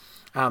 right?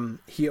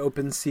 He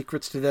opens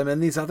secrets to them,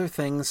 and these other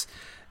things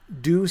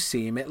do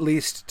seem, at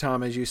least,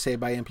 Tom, as you say,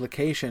 by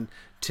implication,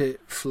 to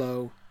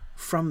flow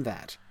from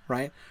that,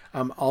 right?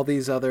 All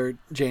these other,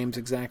 James,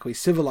 exactly,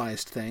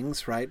 civilized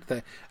things, right?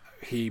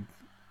 He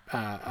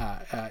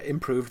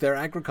improved their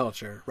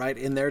agriculture, right?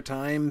 In their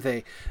time,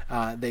 they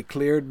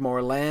cleared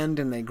more land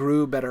and they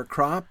grew better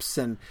crops,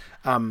 and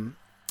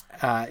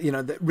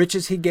the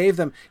riches he gave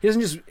them. He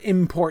doesn't just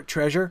import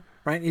treasure,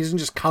 right? He doesn't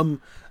just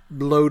come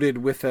loaded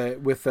with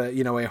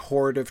a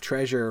hoard of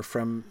treasure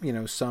from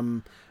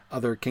some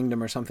other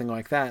kingdom or something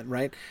like that,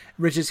 right?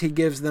 Riches he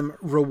gives them,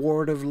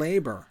 reward of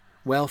labor,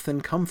 wealth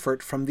and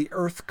comfort from the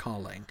earth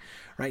calling,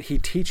 right? He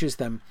teaches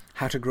them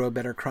how to grow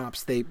better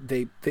crops. They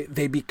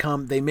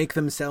make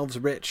themselves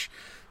rich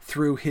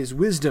through his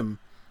wisdom,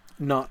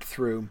 not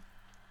through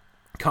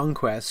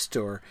conquest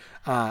or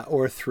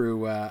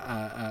through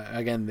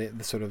again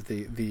the sort of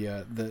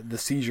the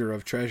seizure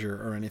of treasure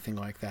or anything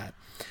like that.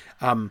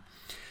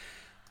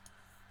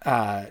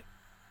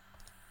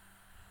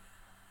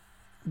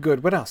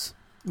 Good. What else?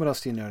 What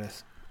else do you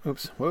notice?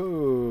 Oops.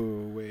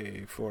 Whoa.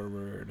 Way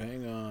forward.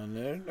 Hang on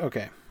there.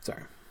 Okay.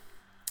 Sorry.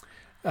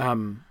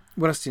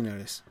 What else do you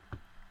notice?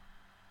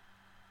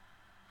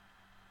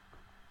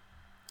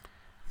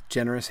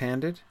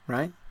 Generous-handed,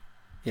 right?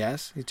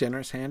 Yes, he's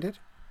generous-handed.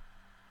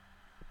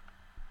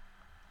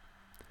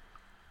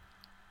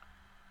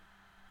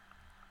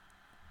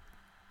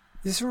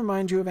 Does this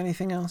remind you of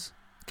anything else?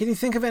 Can you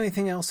think of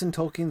anything else in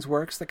Tolkien's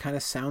works that kind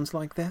of sounds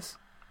like this?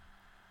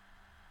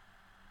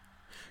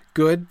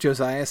 Good.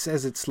 Josiah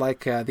says it's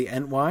like the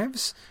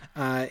Entwives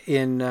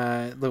in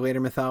the later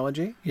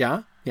mythology.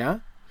 Yeah.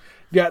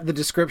 The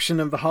description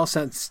of the hall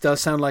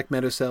does sound like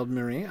Meduseld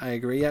Marie. I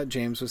agree. Yeah,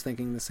 James was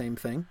thinking the same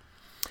thing.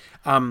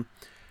 The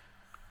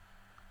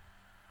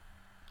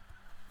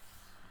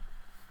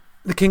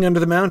King Under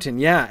the Mountain.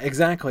 Yeah,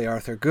 exactly,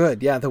 Arthur.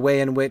 Good. Yeah, the way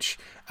in which...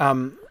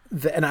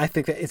 and I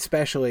think that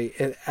especially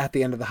at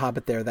the end of The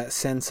Hobbit there, that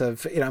sense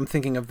of, I'm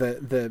thinking of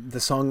the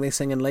song they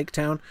sing in Lake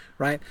Town,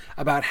 right?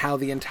 About how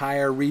the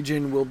entire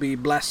region will be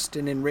blessed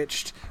and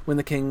enriched when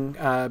the king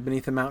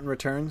beneath the mountain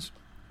returns.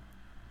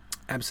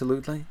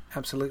 Absolutely.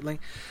 You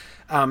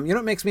know what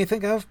it makes me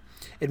think of?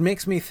 It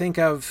makes me think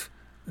of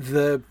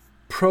the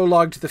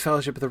prologue to the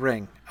Fellowship of the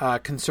Ring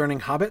concerning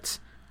hobbits,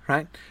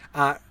 right?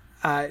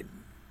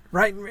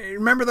 Right,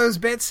 remember those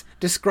bits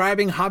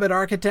describing Hobbit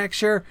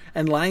architecture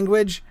and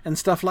language and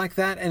stuff like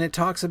that? And it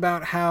talks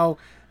about how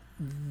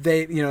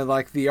they,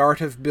 like the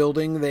art of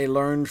building they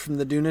learned from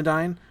the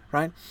Dunedain,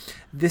 right?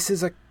 This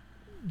is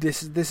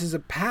a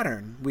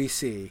pattern we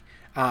see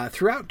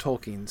throughout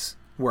Tolkien's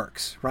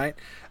works, right?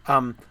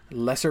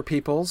 Lesser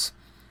peoples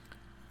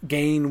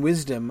gain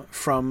wisdom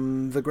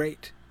from the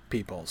great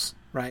peoples,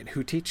 right,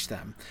 who teach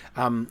them.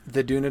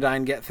 The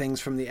Dunedain get things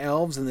from the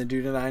elves, and the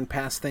Dunedain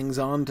pass things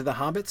on to the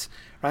hobbits,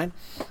 right?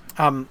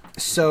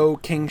 So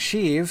King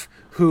Sheev,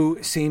 who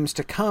seems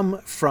to come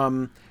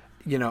from,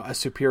 a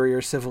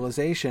superior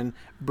civilization,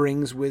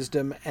 brings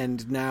wisdom,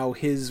 and now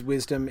his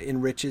wisdom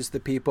enriches the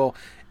people,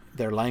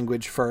 their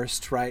language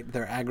first, right,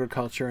 their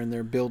agriculture and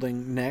their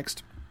building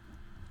next.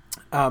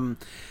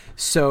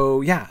 So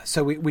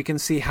we can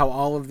see how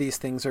all of these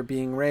things are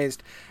being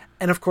raised.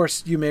 And of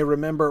course, you may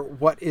remember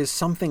what is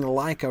something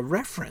like a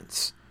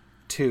reference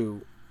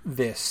to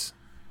this,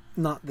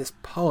 not this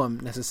poem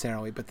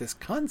necessarily, but this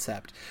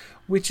concept,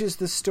 which is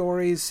the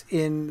stories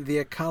in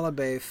the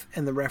Akalabaith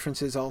and the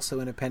references also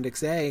in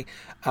Appendix A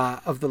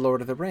of The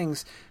Lord of the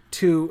Rings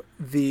to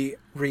the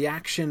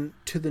reaction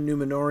to the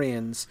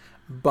Númenóreans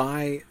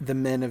by the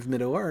men of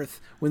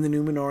Middle-earth when the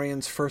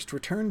Númenóreans first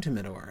return to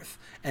Middle-earth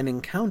and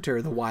encounter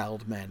the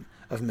wild men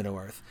of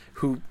Middle-earth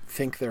who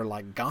think they're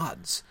like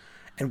gods.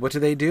 And what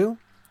do?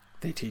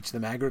 They teach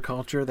them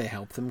agriculture. They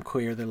help them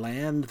clear the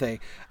land.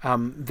 They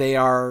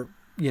are,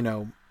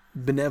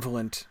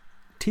 benevolent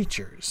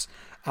teachers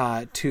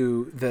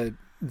to the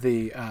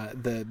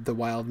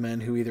wild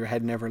men who either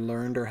had never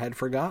learned or had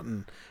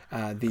forgotten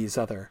these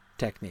other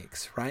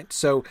techniques, right?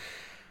 So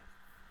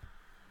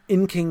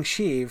in King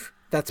Sheev,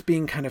 that's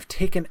being kind of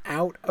taken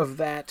out of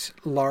that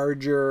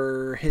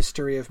larger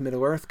history of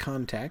Middle-earth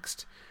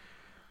context,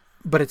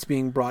 but it's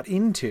being brought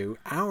into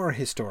our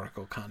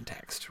historical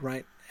context,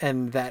 right?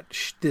 And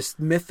that this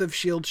myth of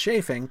shield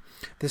chafing,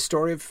 this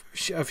story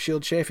of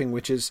shield chafing,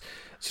 which is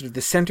sort of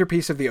the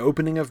centerpiece of the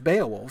opening of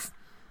Beowulf,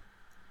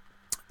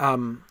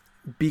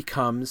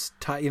 becomes,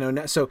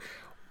 so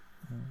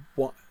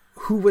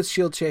who was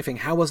shield chafing?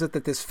 How was it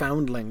that this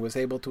foundling was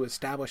able to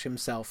establish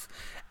himself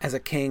as a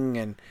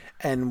king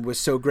and was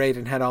so great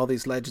and had all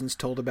these legends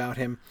told about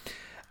him?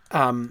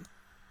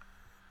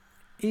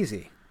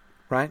 Easy,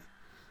 right?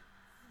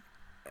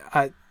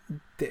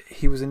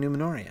 He was a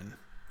Númenórean,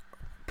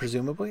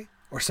 presumably,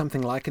 or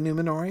something like a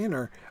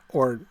Númenórean,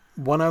 or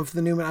one of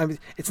the Númenóreans.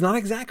 It's not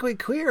exactly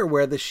clear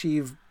where the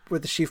sheaf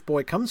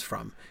boy comes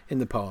from in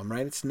the poem,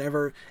 right? It's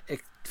never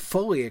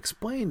fully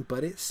explained,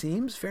 but it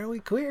seems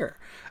fairly clear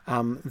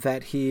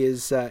that he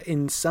is,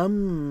 in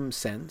some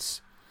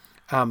sense,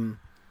 a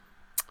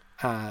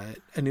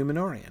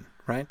Númenórean,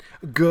 right?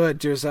 Good.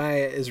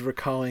 Josiah is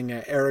recalling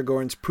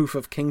Aragorn's proof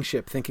of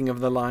kingship, thinking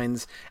of the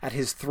lines, "At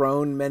his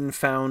throne men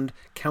found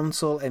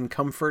counsel and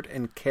comfort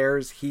and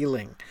care's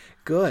healing."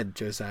 Good,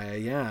 Josiah.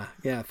 Yeah.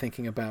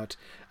 Thinking about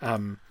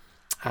the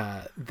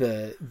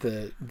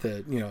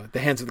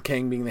hands of the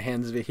king being the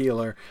hands of a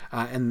healer,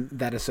 and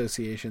that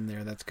association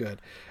there. That's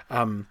good.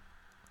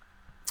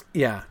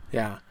 Good.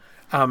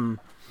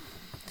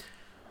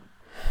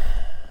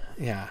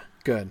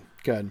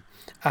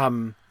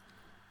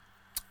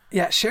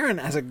 Sharon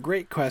has a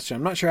great question.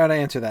 I'm not sure how to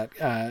answer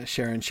that,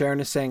 Sharon. Sharon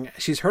is saying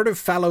she's heard of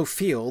fallow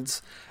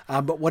fields,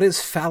 but what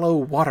is fallow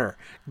water?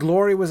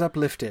 Glory was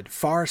uplifted.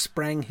 Far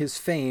sprang his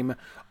fame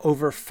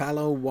over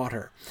fallow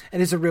water. It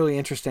is a really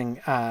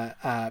interesting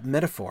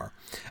metaphor.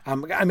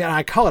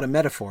 I call it a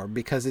metaphor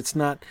because it's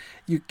not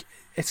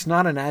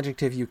an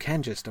adjective you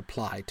can just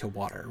apply to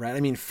water,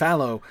 right?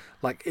 Fallow,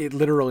 like, it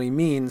literally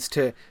means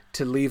to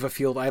leave a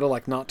field idle,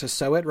 like not to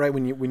sow it, right?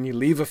 When you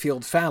leave a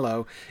field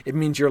fallow, it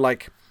means you're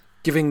like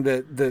giving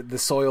the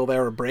soil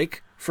there a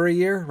break for a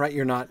year, right?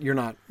 You're not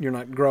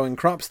growing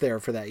crops there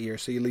for that year,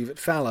 so you leave it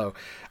fallow.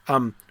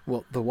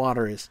 Well, the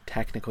water is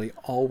technically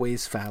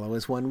always fallow,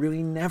 as one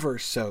really never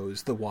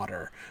sows the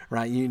water,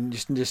 right? You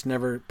just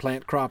never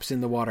plant crops in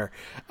the water.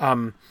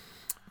 Tom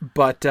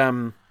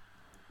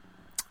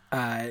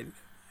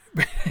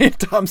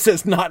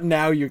says, not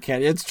now you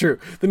can. It's true.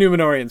 The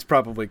Númenóreans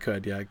probably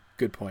could. Yeah,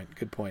 good point.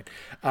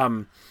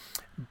 I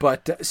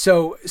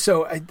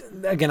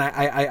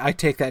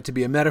take that to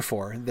be a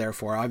metaphor.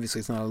 Therefore, obviously,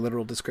 it's not a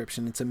literal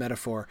description; it's a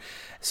metaphor.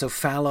 So,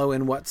 fallow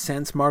in what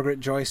sense? Margaret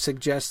Joyce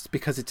suggests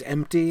because it's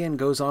empty and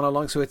goes on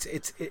along. So it's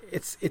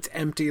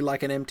empty,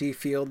 like an empty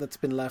field that's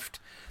been left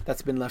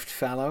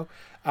fallow.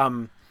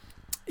 And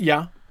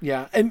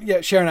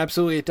Sharon,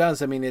 absolutely, it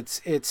does.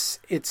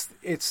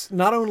 It's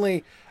not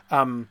only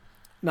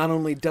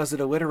does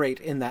it alliterate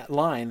in that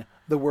line.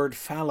 The word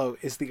fallow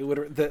is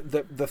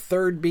the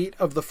third beat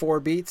of the four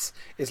beats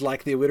is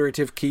like the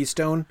alliterative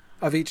keystone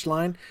of each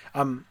line.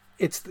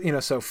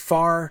 So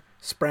far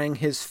sprang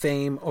his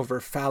fame over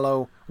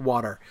fallow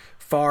water.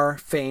 Far,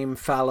 fame,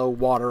 fallow,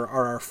 water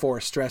are our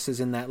four stresses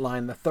in that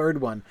line. The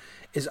third one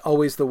is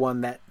always the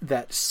one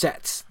that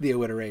sets the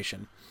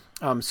alliteration.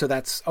 So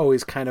that's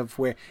always kind of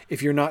where,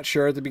 if you're not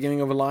sure at the beginning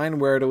of a line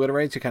where it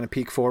alliterates, you kind of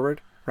peek forward.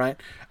 Right?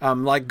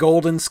 Like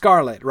gold and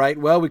scarlet, right?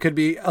 Well, we could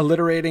be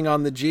alliterating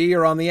on the G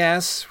or on the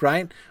S,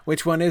 right?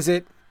 Which one is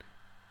it?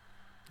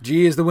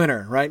 G is the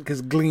winner, right?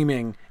 Because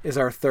gleaming is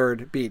our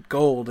third beat.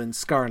 Gold and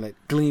scarlet,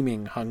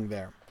 gleaming hung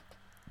there.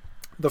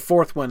 The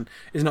fourth one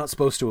is not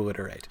supposed to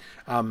alliterate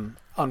on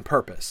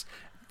purpose.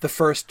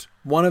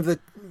 One of the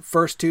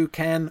first two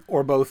can,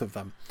 or both of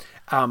them.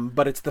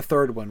 But it's the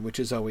third one, which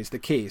is always the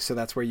key. So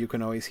that's where you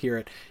can always hear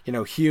it,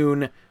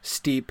 hewn,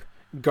 steep,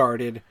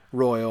 guarded,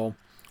 royal,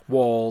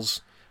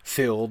 walls,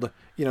 filled.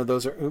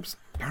 Those are, oops,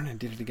 darn, I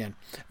did it again.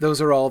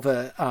 Those are all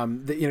the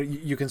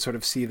you can sort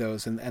of see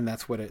those, and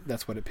that's what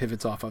it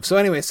pivots off of. So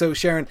anyway, so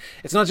Sharon,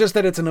 it's not just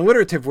that it's an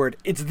alliterative word;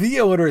 it's the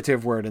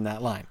alliterative word in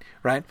that line,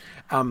 right?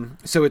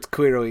 So it's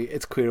clearly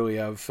of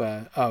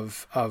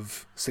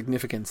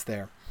significance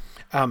there.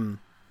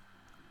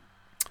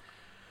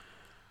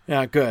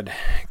 Yeah, good.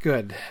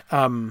 Good.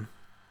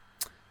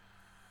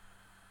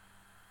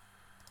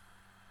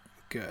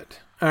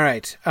 All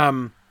right.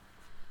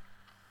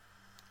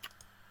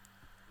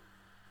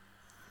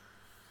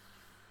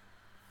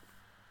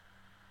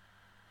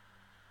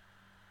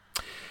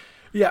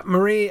 Yeah,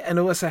 Marie and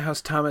Alyssa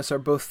House Thomas are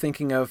both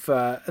thinking of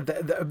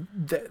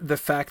the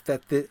fact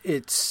that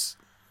it's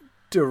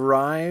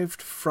derived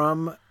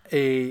from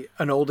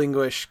an Old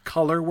English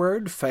color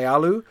word,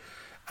 fealu,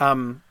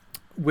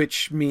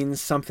 which means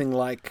something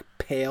like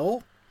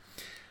pale.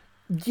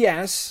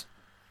 Yes,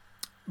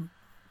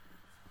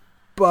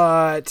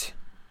 but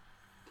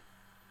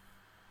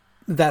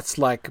that's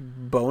like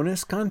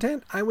bonus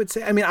content, I would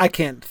say. I mean, I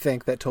can't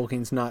think that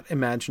Tolkien's not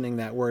imagining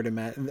that word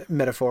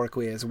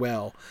metaphorically as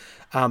well.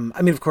 I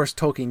mean, of course,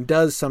 Tolkien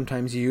does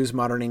sometimes use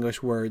modern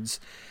English words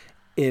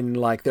in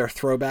like their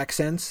throwback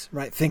sense,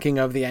 right? Thinking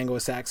of the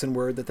Anglo-Saxon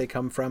word that they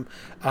come from.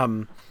 I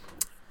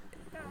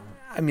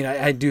mean,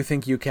 I do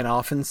think you can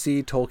often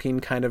see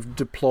Tolkien kind of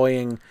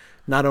deploying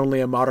not only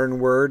a modern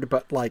word,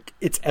 but like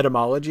its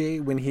etymology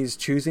when he's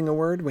choosing a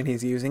word, when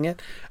he's using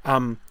it.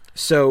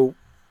 So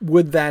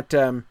would that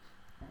have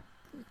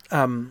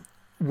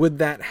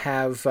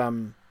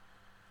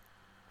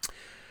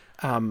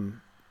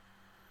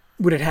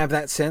would it have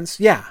that sense?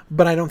 Yeah,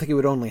 but I don't think it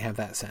would only have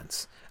that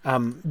sense.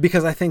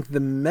 Because I think the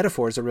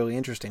metaphor is a really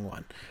interesting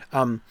one.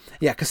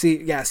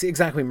 See,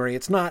 exactly, Marie.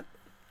 It's not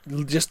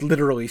just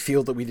literally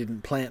field that we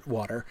didn't plant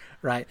water,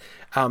 right?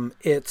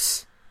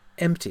 It's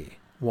empty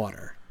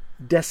water,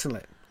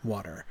 desolate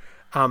water.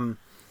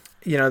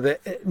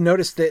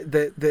 Notice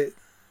the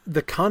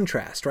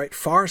contrast, right?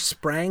 Far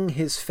sprang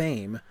his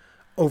fame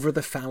over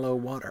the fallow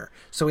water.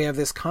 So we have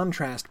this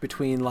contrast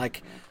between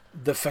like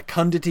the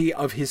fecundity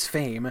of his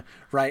fame,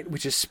 right,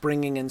 which is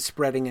springing and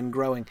spreading and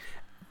growing,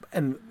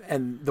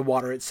 and the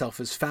water itself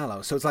is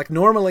fallow. So it's like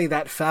normally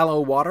that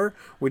fallow water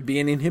would be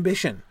an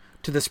inhibition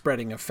to the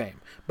spreading of fame.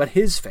 But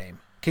his fame,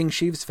 King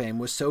Sheev's fame,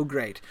 was so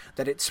great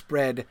that it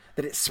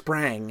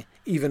sprang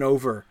even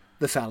over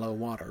the fallow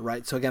water,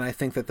 right? So again, I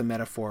think that the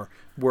metaphor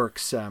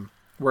works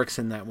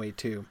in that way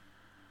too.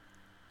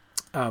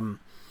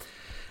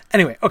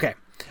 Anyway, okay.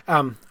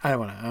 I don't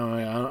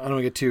want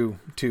to get too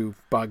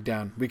bogged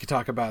down. We could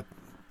talk about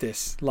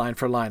this line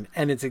for line,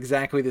 and it's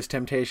exactly this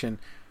temptation.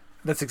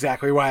 That's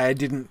exactly why I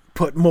didn't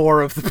put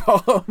more of the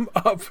poem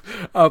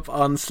up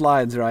on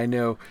slides, or I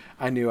knew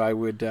I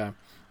would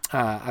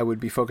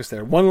be focused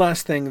there. One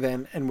last thing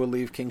then, and we'll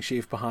leave King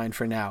Sheev behind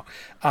for now.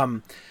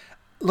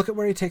 Look at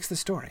where he takes the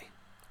story,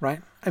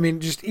 right? I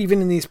mean, just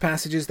even in these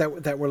passages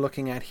that we're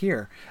looking at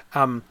here.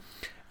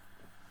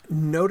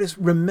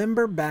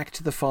 Remember back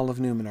to the fall of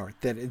Numenor,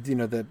 that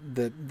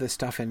the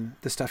stuff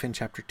in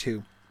chapter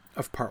 2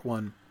 of part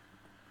 1.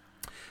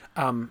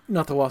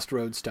 Not the Lost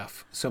Road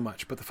stuff so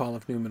much, but the fall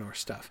of Numenor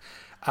stuff.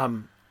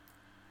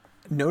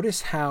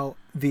 Notice how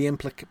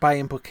by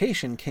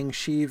implication King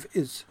Sheev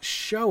is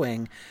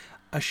showing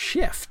a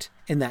shift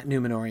in that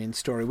Numenorian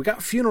story. We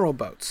got funeral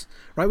boats,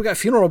 right? We got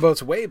funeral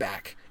boats way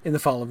back in the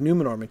fall of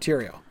Numenor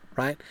material,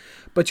 right?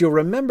 But you'll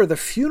remember the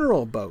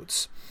funeral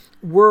boats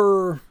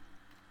were,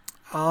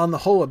 on the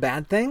whole, a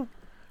bad thing,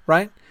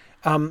 right?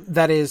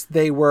 That is,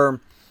 they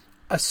were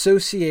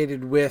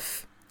associated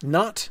with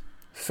not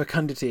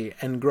fecundity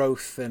and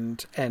growth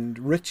and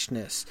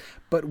richness,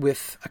 but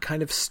with a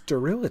kind of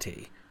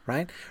sterility,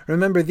 right?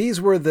 Remember,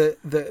 these were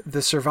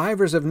the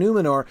survivors of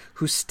Numenor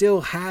who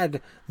still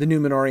had the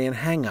Numenorian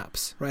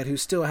hang-ups, right? Who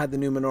still had the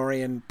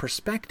Numenorian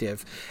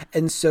perspective.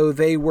 And so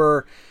they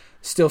were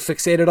still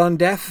fixated on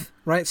death,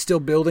 right? Still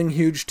building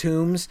huge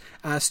tombs,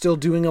 still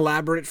doing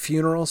elaborate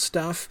funeral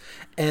stuff,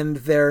 and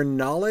their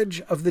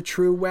knowledge of the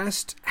true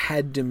West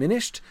had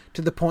diminished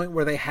to the point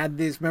where they had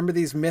these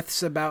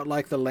myths about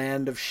like the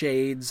land of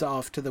shades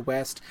off to the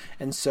west,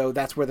 and so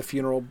that's where the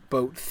funeral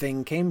boat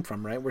thing came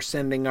from, right? We're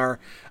sending our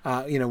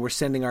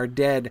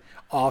dead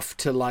off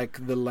to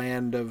like the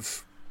land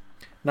of,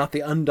 not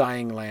the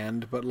undying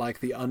land, but like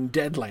the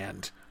undead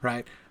land,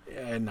 right?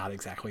 Not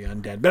exactly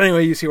undead, but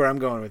anyway, you see where I'm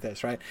going with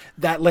this, right?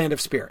 That land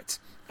of spirits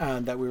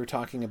that we were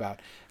talking about.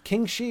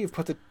 King Sheev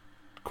puts a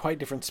quite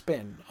different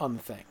spin on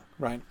the thing,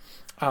 right?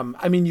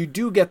 I mean, you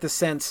do get the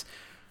sense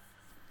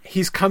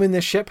he's come in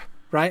this ship,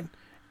 right?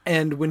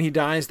 And when he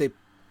dies, they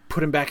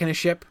put him back in a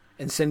ship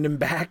and send him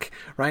back,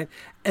 right?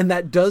 And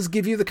that does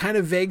give you the kind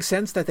of vague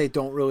sense that they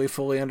don't really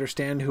fully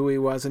understand who he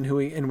was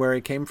and where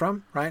he came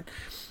from, right?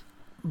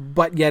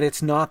 But yet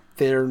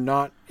they're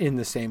not in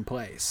the same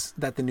place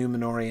that the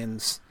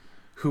Numenorians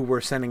who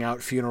were sending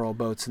out funeral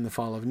boats in the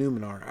fall of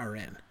Numenor are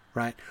in,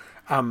 right?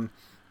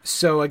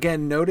 So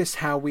again, notice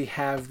how we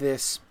have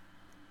this,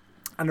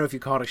 I don't know if you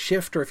call it a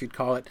shift or if you'd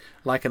call it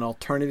like an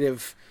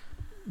alternative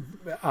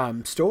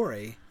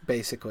story,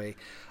 basically,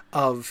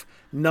 of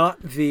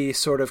not the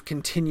sort of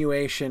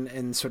continuation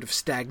and sort of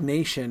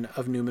stagnation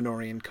of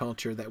Númenórean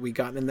culture that we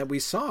got and that we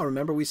saw.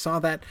 Remember, we saw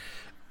that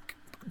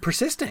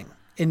persisting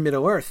in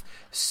Middle-earth,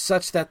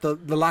 such that the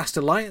Last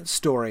Alliance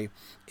story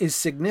is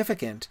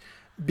significant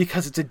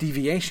because it's a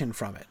deviation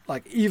from it.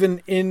 Like,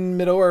 even in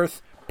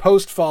Middle-earth,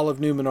 post-fall of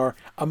Númenor,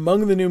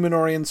 among the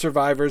Númenórean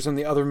survivors and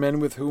the other men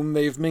with whom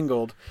they've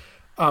mingled,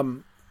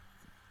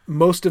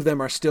 most of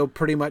them are still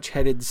pretty much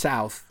headed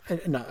south.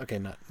 Not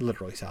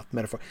literally south,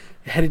 metaphor.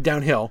 Headed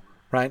downhill,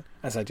 right?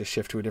 As I just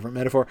shift to a different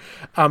metaphor.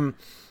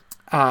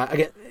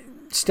 Again,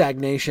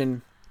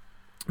 stagnation,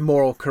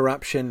 moral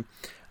corruption,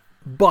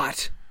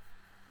 but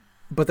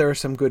there are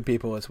some good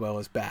people as well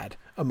as bad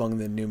among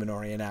the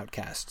Númenórean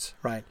outcasts,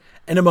 right?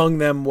 And among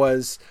them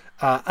was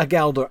Emroth,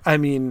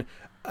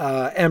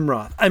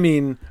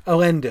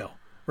 Elendil,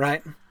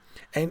 right?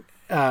 And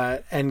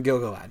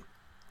Gilgalad.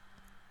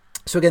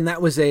 So again,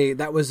 that was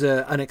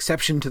an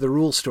exception to the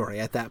rule story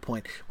at that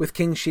point. With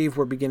King Sheev,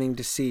 we're beginning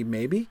to see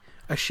maybe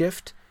a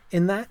shift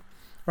in that,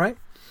 right?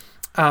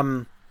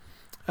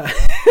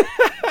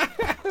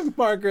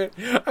 Margaret,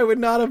 I would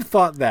not have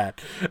thought that.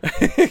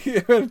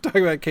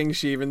 Talking about King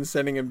Sheev and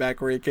sending him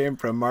back where he came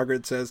from,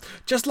 Margaret says,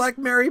 just like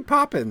Mary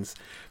Poppins.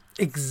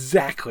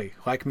 Exactly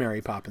like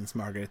Mary Poppins,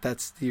 Margaret.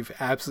 You've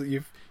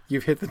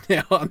hit the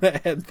nail on the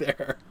head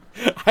there.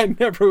 I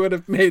never would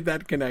have made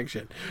that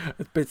connection.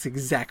 But it's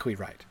exactly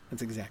right.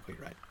 That's exactly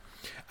right.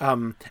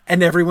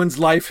 And everyone's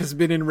life has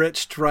been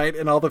enriched, right?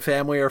 And all the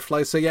family are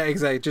fly. So yeah,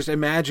 exactly. Just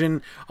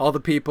imagine all the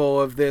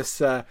people of this,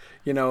 of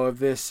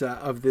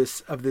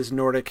this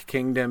Nordic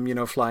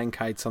kingdom, flying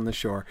kites on the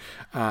shore,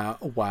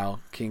 while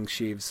King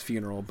Sheev's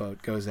funeral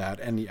boat goes out.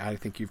 And I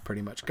think you've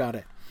pretty much got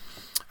it.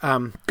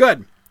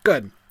 Good.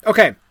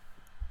 Okay.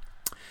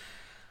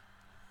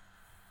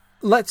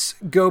 Let's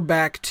go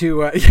back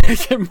to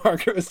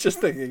Margaret was just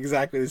thinking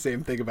exactly the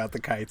same thing about the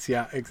kites.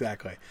 Yeah,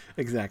 exactly.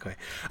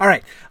 All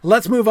right,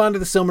 let's move on to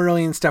the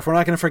Silmarillion stuff. We're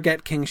not going to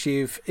forget King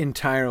Sheev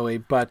entirely,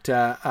 but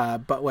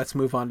let's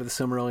move on to the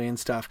Silmarillion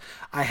stuff.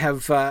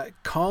 I've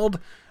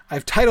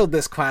titled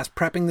this class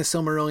 "Prepping the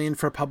Silmarillion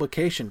for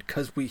Publication"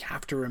 because we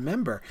have to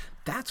remember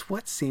that's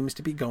what seems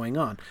to be going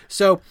on.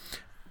 So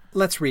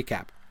let's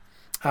recap.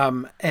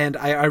 And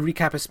I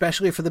recap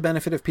especially for the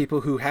benefit of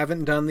people who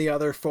haven't done the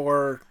other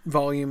 4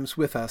 volumes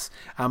with us,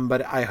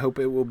 but I hope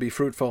it will be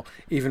fruitful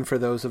even for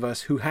those of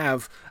us who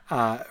have,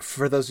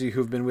 for those of you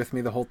who've been with me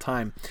the whole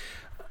time.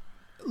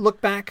 Look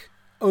back,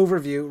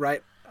 overview,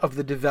 right, of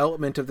the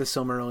development of the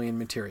Silmarillion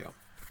material.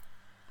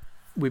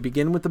 We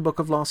begin with the Book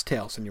of Lost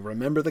Tales, and you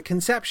remember the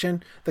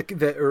conception,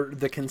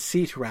 the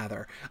conceit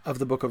rather, of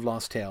the Book of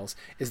Lost Tales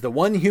is the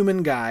one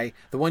human guy,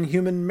 the one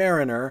human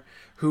mariner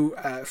who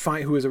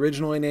was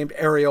originally named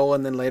Ariel,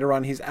 and then later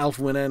on he's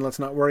Alfwine, and let's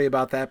not worry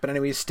about that. But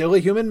anyway, he's still a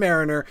human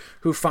mariner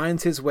who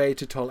finds his way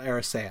to Tol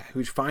Eressëa,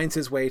 who finds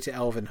his way to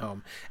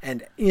Elvenhome,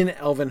 and in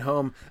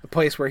Elvenhome, a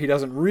place where he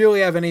doesn't really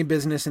have any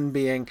business in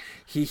being,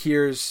 he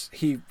hears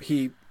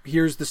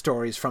the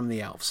stories from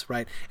the elves,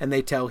 right? And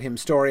they tell him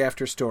story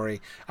after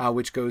story,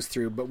 which goes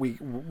through. But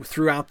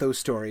throughout those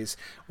stories,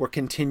 we're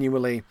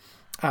continually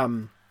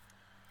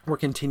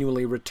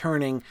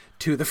returning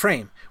to the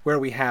frame where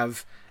we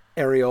have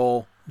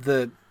Ariel,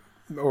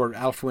 or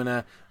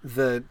Alfwine,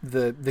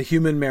 the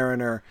human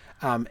mariner,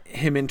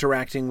 him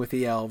interacting with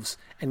the elves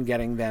and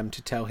getting them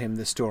to tell him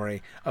the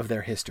story of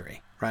their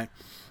history, right?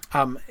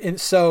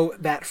 And so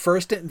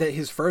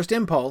his first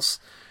impulse.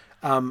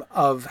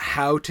 Of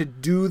how to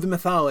do the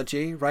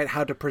mythology, right?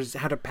 How to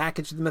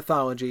package the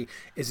mythology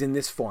is in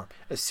this form.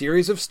 A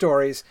series of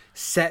stories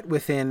set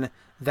within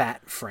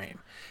that frame.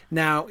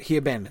 Now, he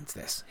abandons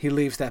this. He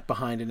leaves that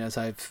behind, and as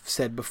I've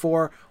said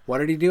before, what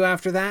did he do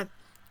after that?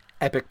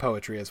 Epic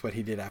poetry is what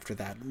he did after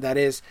that. That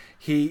is,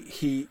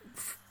 he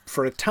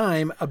for a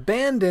time,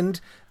 abandoned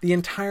the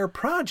entire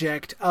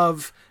project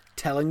of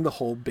telling the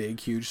whole big,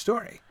 huge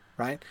story,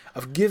 right?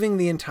 Of giving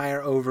the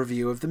entire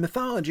overview of the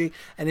mythology,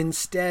 and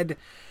instead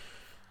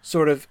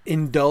sort of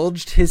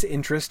indulged his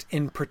interest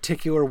in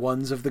particular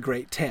ones of the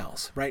great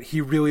tales, right?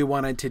 He really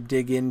wanted to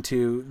dig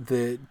into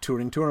the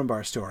Turin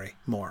Turambar story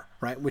more,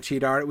 right? Which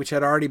had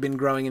already been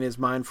growing in his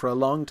mind for a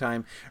long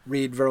time.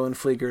 Read Verlin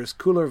Flieger's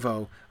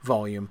Kullervo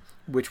volume,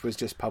 which was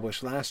just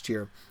published last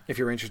year, if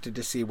you're interested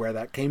to see where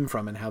that came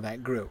from and how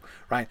that grew,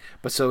 right?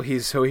 But so he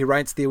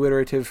writes the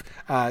alliterative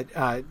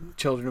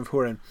Children of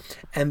Húrin,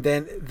 and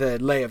then the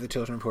lay of the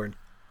Children of Húrin.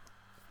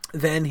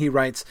 Then he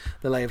writes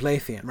the Lay of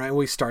Leithian, right? Well,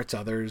 he starts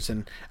others,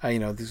 and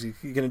he's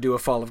going to do a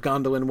Fall of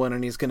Gondolin one,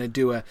 and he's going to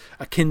do a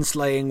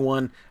kinslaying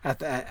one at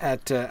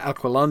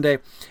Alqualonde,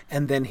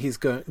 and then he's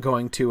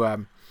going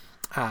to,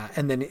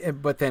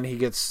 but then he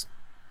gets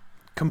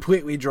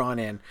completely drawn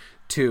in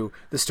to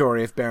the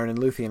story of Beren and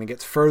Luthien and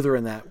gets further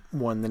in that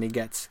one than he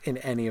gets in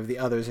any of the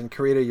others. And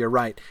Karita, you're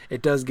right.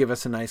 It does give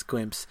us a nice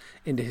glimpse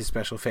into his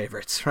special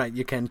favorites, right?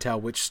 You can tell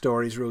which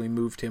stories really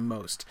moved him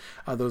most.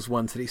 Those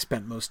ones that he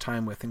spent most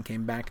time with and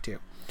came back to.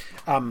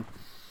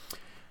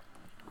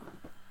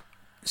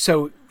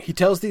 So he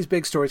tells these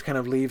big stories, kind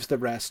of leaves the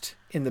rest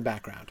in the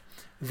background.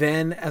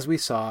 Then, as we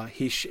saw,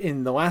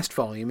 in the last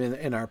volume,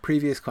 in our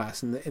previous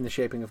class, in the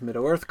Shaping of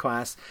Middle-earth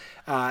class,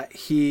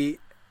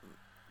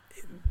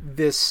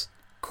 this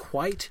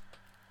quite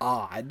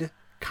odd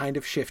kind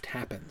of shift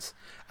happens.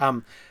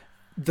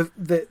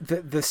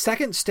 The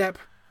second step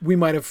we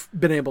might have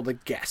been able to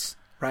guess,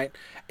 right?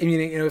 I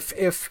mean,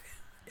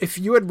 if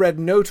you had read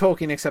no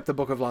Tolkien except the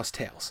Book of Lost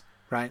Tales,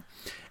 right,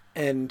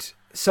 and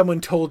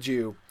someone told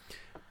you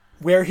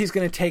where he's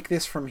going to take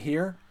this from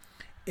here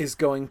is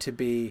going to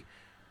be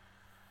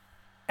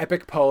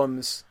epic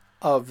poems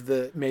of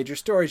the major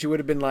stories, you would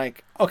have been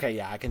like, okay,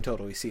 yeah, I can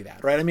totally see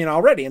that, right? I mean,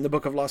 already in the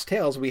Book of Lost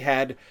Tales, we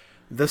had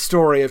the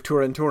story of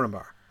Turin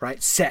Turambar,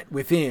 right, set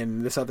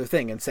within this other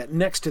thing and set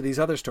next to these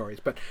other stories.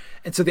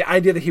 And so the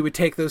idea that he would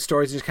take those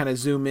stories and just kind of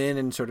zoom in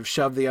and sort of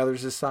shove the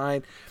others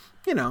aside,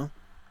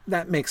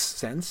 that makes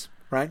sense,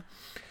 right?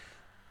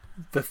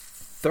 The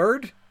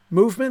third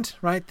movement,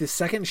 right, the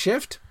second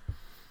shift,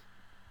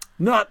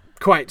 not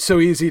quite so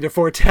easy to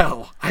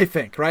foretell, I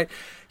think, right?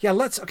 Yeah,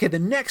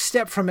 the next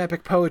step from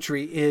epic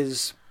poetry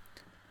is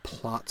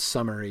plot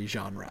summary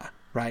genre,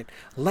 right?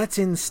 Let's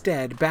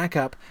instead back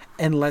up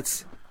and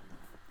let's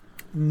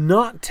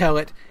not tell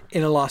it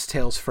in a Lost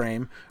Tales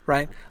frame,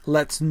 right?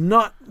 Let's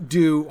not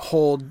do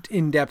whole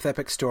in-depth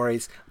epic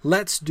stories.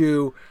 Let's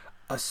do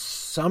a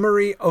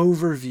summary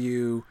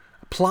overview,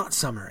 plot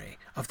summary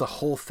of the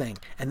whole thing.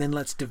 And then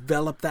let's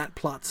develop that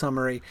plot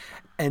summary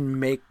and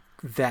make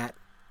that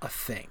a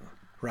thing,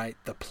 right?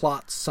 The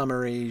plot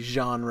summary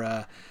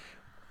genre,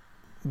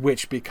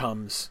 which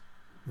becomes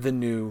the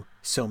new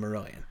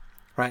Silmarillion,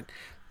 right?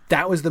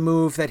 That was the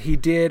move that he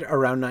did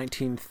around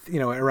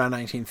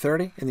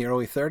 1930, in the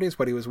early 30s,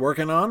 what he was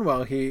working on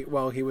while he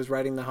was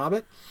writing The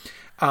Hobbit.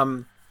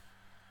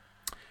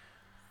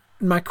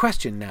 My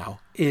question now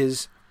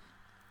is,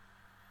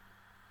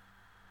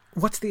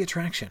 what's the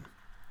attraction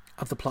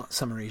of the plot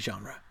summary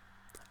genre?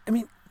 I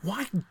mean,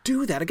 why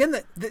do that? Again,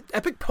 the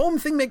epic poem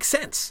thing makes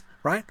sense,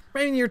 right?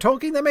 I mean, you're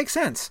Tolkien, that makes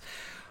sense.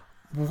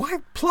 Why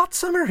plot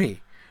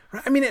summary?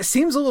 I mean, it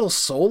seems a little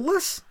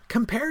soulless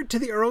compared to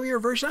the earlier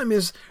version. I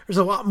mean, there's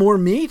a lot more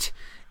meat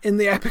in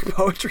the epic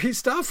poetry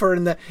stuff, or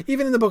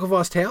even in the Book of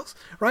Lost Tales,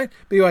 right?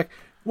 But you're like,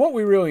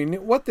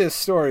 what this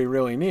story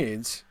really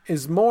needs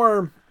is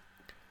more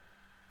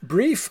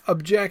brief,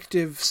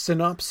 objective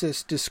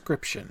synopsis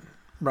description,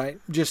 right?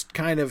 Just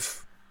kind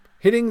of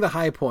hitting the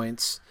high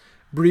points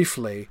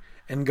briefly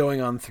and going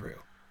on through,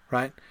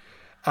 right?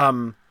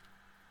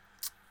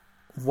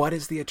 What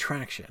is the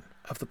attraction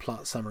of the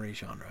plot summary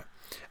genre?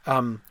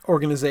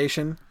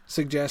 Organization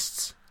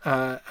suggests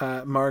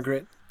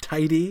Margaret.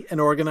 Tidy and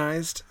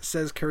organized,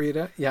 says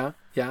Karita. Yeah.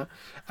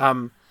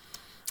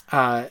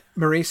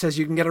 Marie says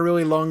you can get a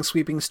really long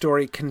sweeping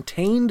story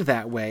contained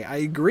that way. I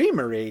agree,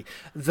 Marie.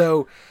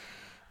 Though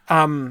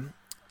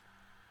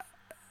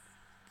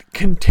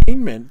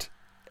containment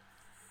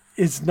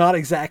is not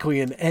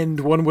exactly an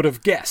end one would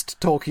have guessed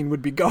Tolkien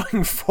would be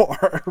going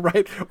for,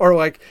 right? Or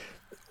like,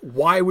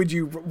 why would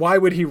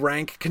he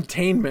rank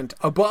containment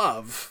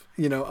above,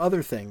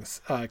 other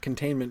things?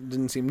 Containment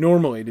didn't seem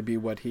normally to be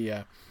what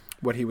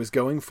he was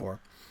going for.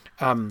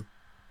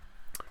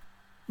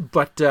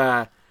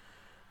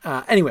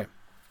 Anyway,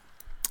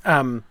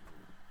 we'll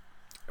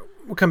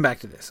come back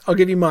to this. I'll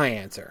give you my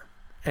answer.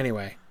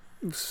 Anyway,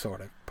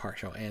 sort of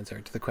partial answer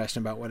to the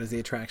question about what is the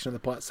attraction of the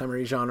plot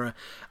summary genre.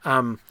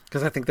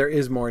 Because I think there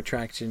is more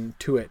attraction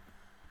to it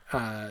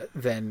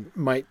than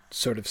might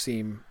sort of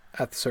seem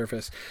at the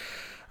surface.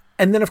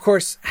 And then, of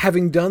course,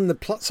 having done the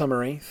plot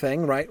summary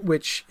thing, right,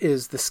 which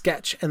is the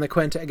sketch and the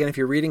quenta. Again, if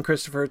you're reading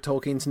Christopher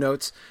Tolkien's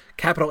notes,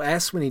 capital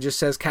S, when he just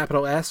says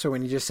capital S, or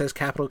when he just says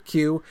capital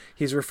Q,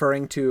 he's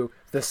referring to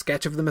the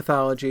sketch of the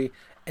mythology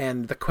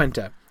and the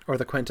quenta, or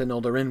the Quenta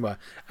Nulda Rinwa,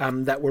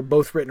 that were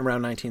both written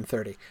around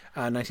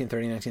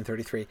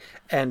 1933.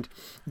 And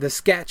the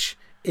sketch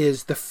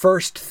is the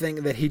first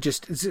thing that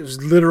it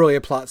was literally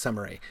a plot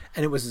summary.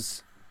 And it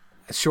was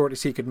as short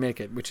as he could make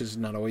it, which is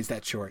not always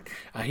that short.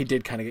 He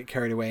did kind of get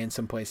carried away in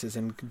some places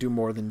and do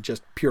more than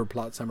just pure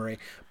plot summary,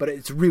 but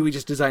it's really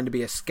just designed to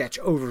be a sketch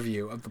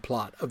overview of the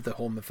plot of the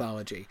whole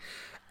mythology.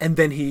 And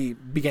then he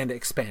began to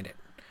expand it,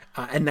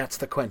 and that's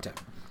the Quenta.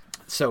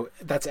 So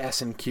that's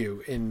S and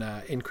Q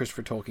in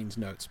Christopher Tolkien's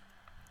notes.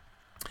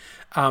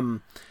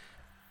 And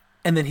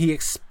then he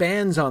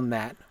expands on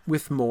that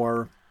with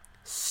more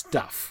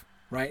stuff.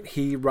 Right,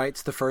 he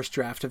writes the first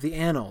draft of the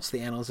Annals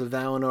of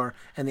Valinor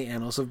and the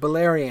Annals of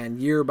Beleriand,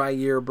 year by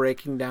year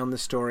breaking down the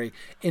story,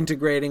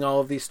 integrating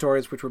all of these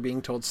stories which were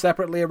being told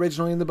separately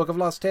originally in the Book of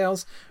Lost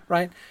Tales,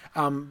 right?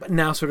 But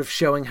now sort of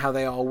showing how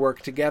they all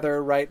work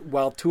together, right?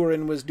 While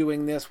Turin was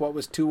doing this, what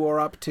was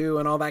Tuor up to,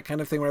 and all that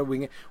kind of thing,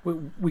 right?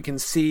 We can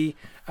see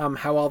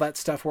how all that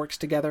stuff works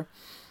together.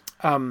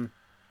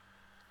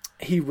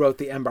 He wrote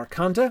the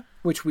Embarcanta,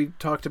 which we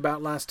talked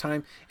about last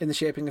time in the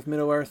Shaping of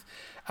Middle-earth.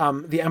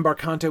 The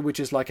Embarcanta, which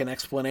is like an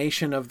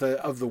explanation of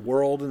the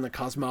world and the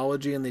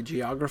cosmology and the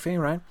geography,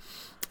 right?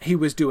 He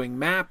was doing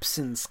maps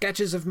and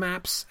sketches of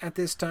maps at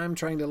this time,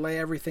 trying to lay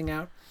everything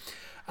out.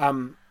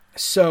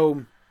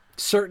 So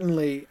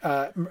certainly,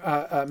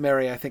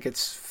 Mary, I think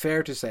it's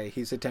fair to say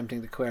he's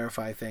attempting to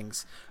clarify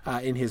things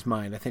in his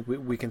mind. I think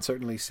we can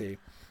certainly see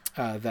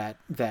that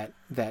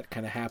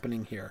kind of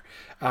happening here.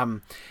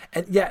 And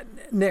yeah,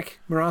 Nick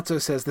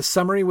Marazzo says the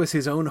summary was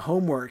his own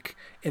homework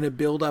in a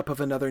build-up of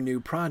another new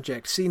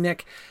project. See,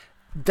 Nick,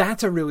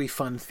 that's a really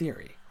fun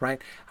theory,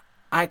 right?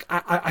 I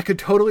could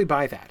totally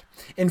buy that.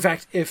 In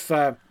fact, if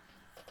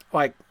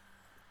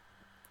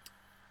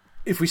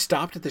we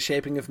stopped at the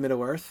shaping of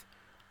Middle-earth,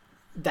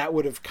 that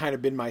would have kind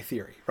of been my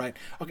theory, right?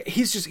 Okay,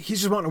 he's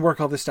just wanting to work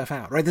all this stuff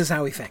out, right? This is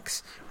how he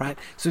thinks, right?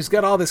 So he's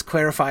got all this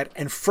clarified,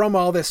 and from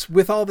all this,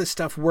 with all this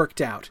stuff worked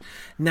out,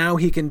 now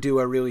he can do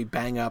a really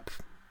bang up,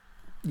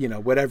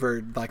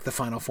 whatever like the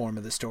final form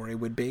of the story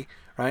would be,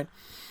 right?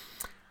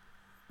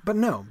 But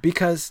no,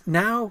 because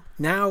now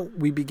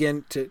we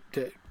begin to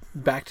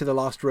back to the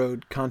Lost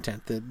Road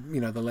content, the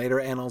later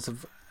annals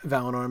of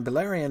Valinor and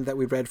Beleriand that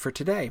we read for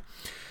today.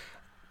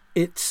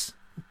 It's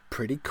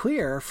pretty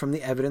clear from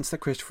the evidence that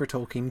Christopher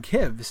Tolkien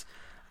gives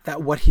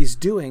that what he's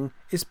doing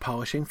is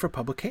polishing for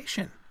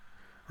publication,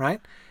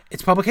 right?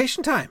 It's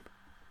publication time.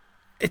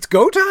 It's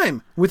go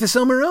time with the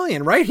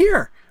Silmarillion right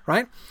here,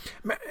 right?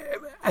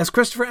 As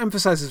Christopher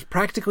emphasizes,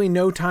 practically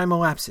no time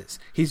elapses.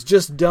 He's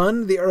just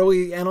done the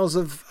early annals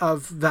of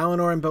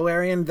Valinor and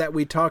Beleriand that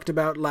we talked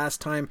about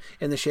last time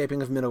in the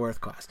Shaping of Middle-earth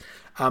class.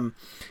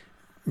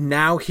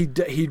 Now he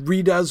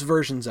redoes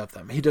versions of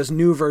them. He does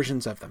new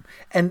versions of them.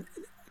 And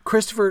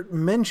Christopher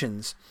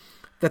mentions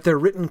that they're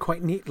written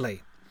quite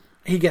neatly.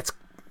 He gets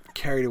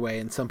carried away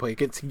in some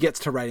places. He gets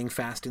to writing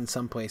fast in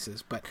some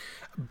places, but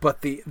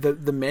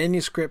the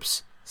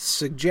manuscripts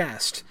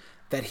suggest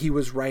that he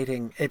was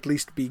writing, at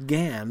least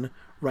began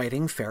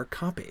writing, fair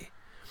copy.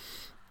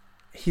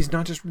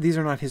 These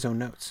are not his own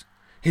notes.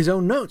 His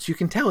own notes, you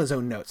can tell his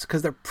own notes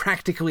because they're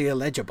practically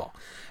illegible.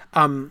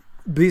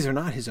 These are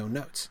not his own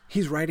notes.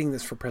 He's writing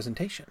this for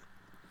presentation.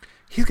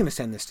 He's going to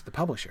send this to the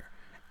publisher.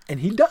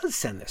 And he does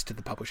send this to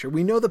the publisher.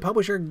 We know the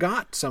publisher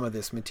got some of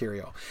this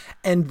material.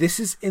 And this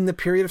is in the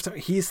period of time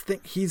he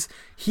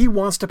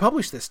wants to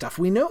publish this stuff.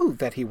 We know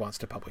that he wants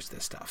to publish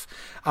this stuff.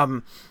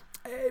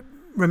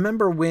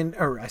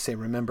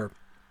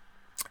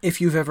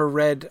 If you've ever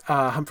read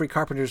Humphrey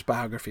Carpenter's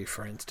biography,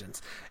 for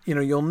instance,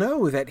 you'll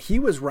know that he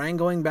was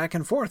wrangling back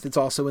and forth. It's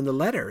also in the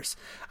letters.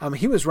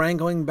 He was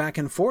wrangling back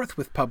and forth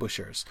with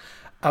publishers,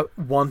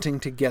 wanting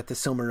to get the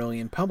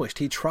Silmarillion published.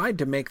 He tried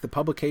to make the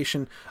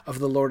publication of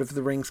The Lord of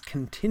the Rings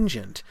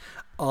contingent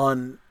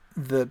on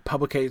the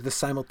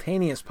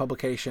simultaneous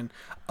publication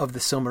of the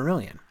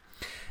Silmarillion.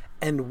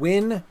 And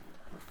when,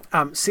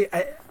 I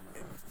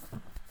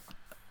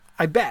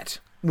bet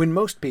when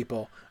most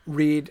people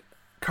read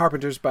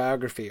Carpenter's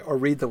biography or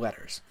read the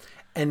letters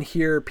and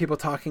hear people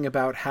talking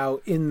about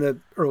how in the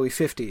early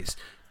 50s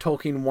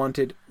Tolkien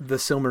wanted the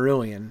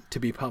Silmarillion to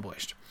be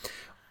published.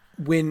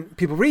 When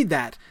people read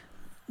that,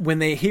 when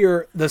they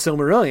hear the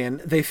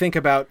Silmarillion, they think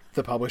about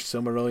the published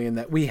Silmarillion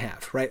that we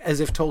have, right?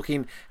 As if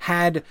Tolkien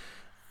had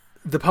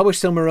the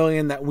published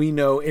Silmarillion that we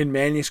know in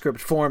manuscript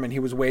form and he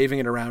was waving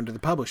it around to the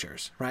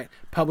publishers, right?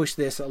 Publish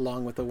this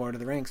along with The Lord of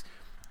the Rings.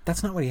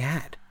 That's not what he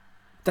had.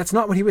 That's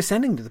not what he was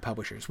sending to the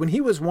publishers. When he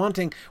was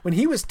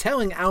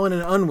telling Alan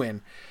and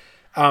Unwin,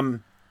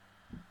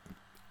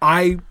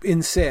 I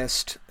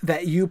insist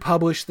that you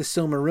publish the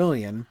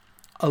Silmarillion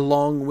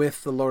along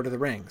with The Lord of the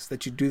Rings,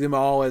 that you do them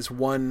all as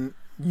one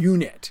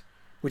unit,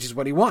 which is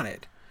what he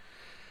wanted.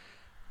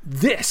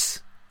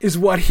 This is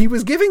what he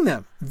was giving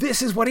them.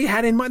 This is what he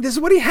had in mind. This is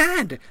what he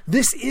had.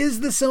 This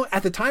is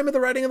at the time of the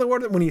writing of the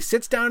Lord, when he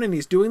sits down and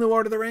he's doing The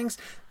Lord of the Rings,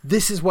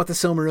 this is what the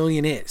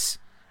Silmarillion is.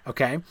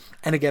 Okay?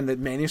 And again, the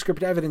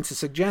manuscript evidence is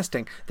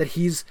suggesting that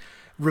he's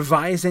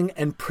revising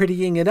and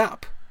prettying it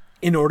up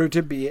in order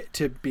to be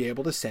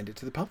able to send it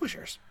to the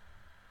publishers.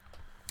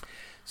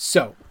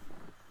 So,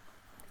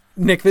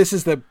 Nick, this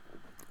is the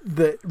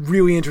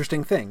really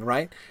interesting thing,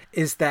 right?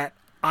 Is that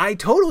I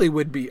totally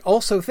would be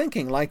also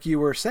thinking, like you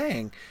were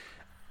saying,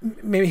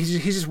 maybe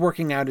he's just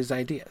working out his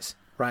ideas,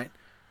 right?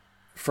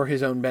 For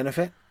his own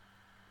benefit.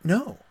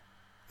 No,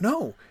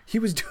 he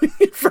was doing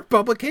it for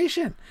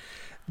publication.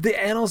 The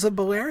Annals of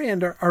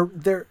Beleriand are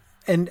there,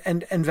 and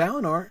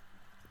Valinor.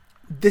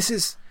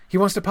 He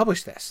wants to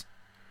publish this.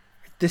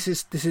 This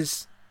is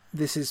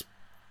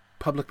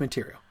public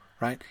material,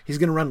 right? He's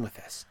going to run with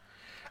this.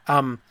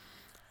 So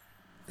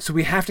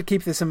we have to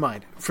keep this in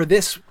mind for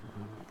this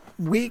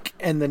week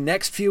and the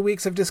next few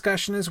weeks of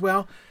discussion as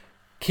well.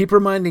 Keep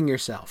reminding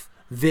yourself,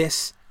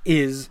 this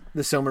is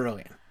the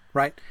Silmarillion,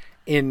 right?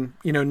 In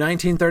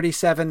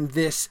 1937,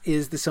 this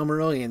is the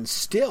Silmarillion.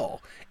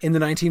 Still, in the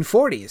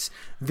 1940s,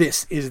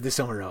 this is the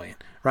Silmarillion,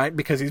 right?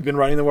 Because he's been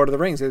writing The Lord of the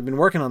Rings. He's been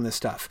working on this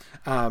stuff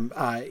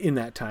in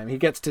that time. He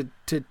gets to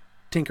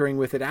tinkering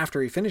with it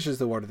after he finishes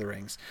The Lord of the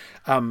Rings.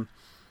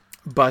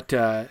 But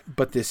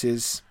this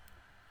is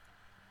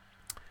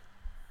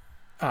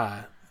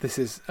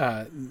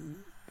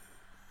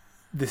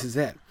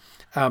it.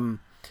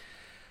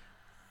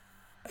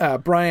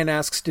 Brian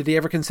asks, did he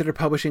ever consider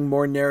publishing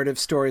more narrative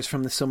stories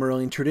from the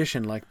Silmarillion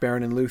tradition, like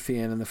Beren and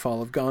Luthien and the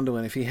Fall of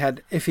Gondolin?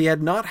 If he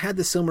had not had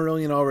the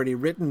Silmarillion already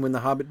written when The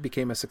Hobbit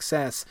became a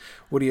success,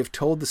 would he have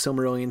told the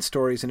Silmarillion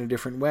stories in a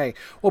different way?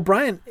 Well,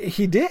 Brian,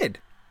 he did,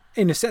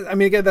 in a sense. I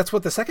mean, again, that's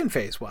what the second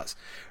phase was.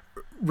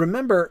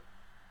 Remember,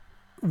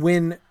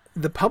 when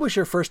the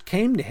publisher first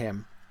came to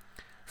him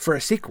for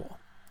a sequel,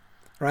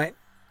 right?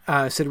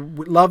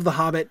 Said, love The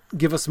Hobbit,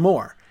 give us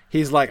more.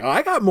 He's like, oh,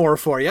 I got more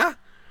for you.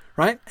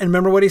 Right? And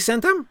remember what he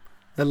sent them?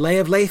 The Lay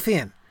of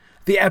Leithian,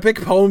 the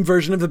epic poem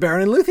version of the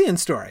Beren and Luthien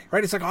story,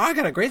 right? It's like, oh, I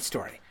got a great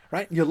story,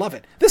 right? You'll love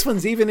it. This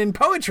one's even in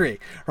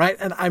poetry, right?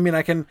 And I mean,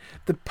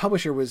 the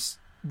publisher was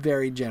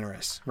very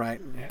generous,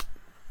 right?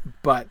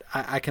 But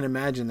I can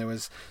imagine there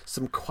was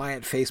some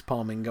quiet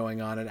face-palming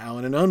going on at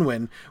Alan and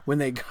Unwin when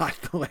they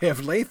got the Lay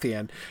of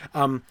Leithian.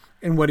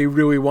 And what he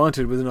really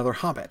wanted was another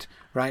Hobbit,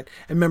 right?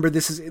 And remember,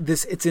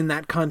 it's in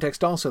that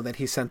context also that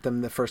he sent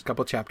them the first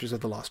couple chapters of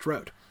The Lost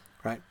Road,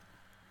 right?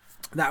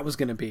 That was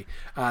going to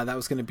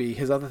be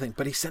his other thing,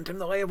 but he sent him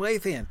the Lay of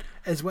Leithian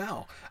as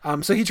well.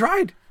 So he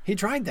tried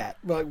that,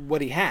 well,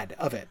 what he had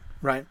of it,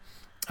 right?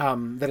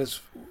 That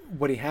is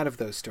what he had of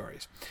those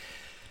stories.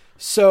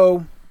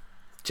 So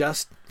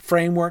just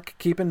framework,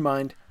 keep in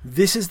mind,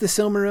 this is the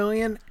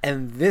Silmarillion,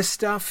 and this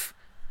stuff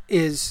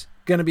is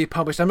going to be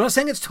published. I'm not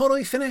saying it's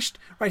totally finished,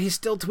 right? He's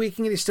still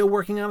tweaking it. He's still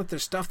working on it.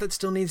 There's stuff that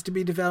still needs to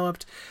be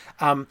developed.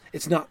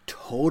 It's not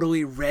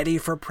totally ready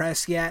for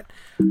press yet.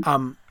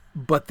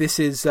 But this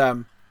is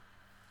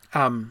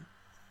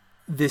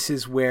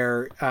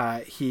where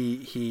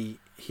he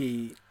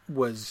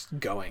was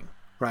going,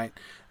 right?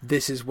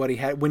 This is what he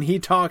had when he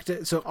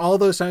talked. So all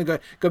those times,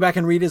 go back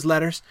and read his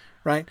letters,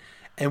 right?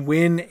 And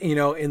when,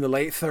 in the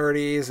late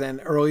 30s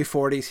and early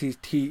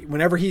 40s, he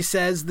whenever he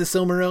says the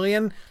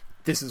Silmarillion,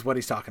 this is what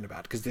he's talking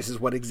about, because this is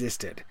what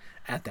existed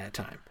at that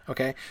time.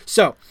 Okay,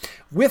 so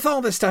with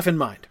all this stuff in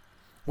mind,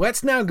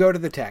 let's now go to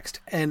the text,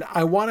 and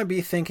I want to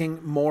be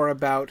thinking more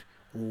about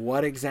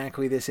what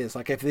exactly this is.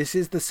 Like, if this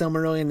is the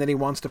Silmarillion that he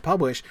wants to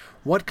publish,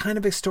 what kind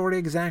of a story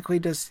exactly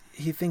does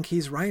he think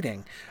he's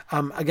writing?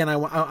 Again, I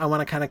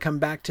want to kind of come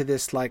back to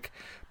this, like,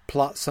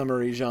 plot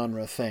summary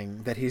genre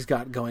thing that he's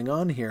got going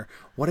on here.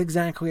 What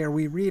exactly are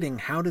we reading?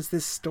 How does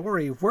this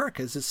story work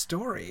as a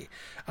story?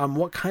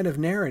 What kind of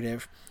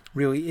narrative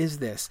really is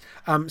this?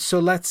 So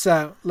let's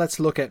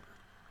look at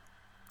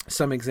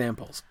some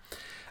examples.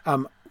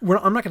 I'm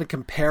not going to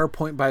compare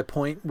point by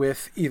point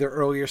with either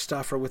earlier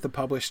stuff or with the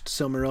published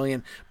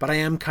Silmarillion, but I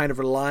am kind of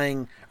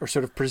relying or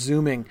sort of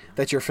presuming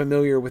that you're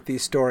familiar with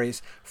these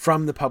stories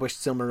from the published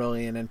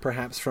Silmarillion and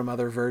perhaps from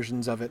other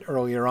versions of it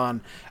earlier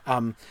on.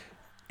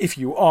 If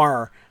you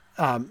are,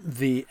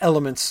 the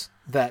elements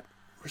that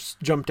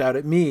jumped out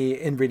at me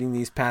in reading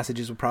these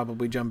passages will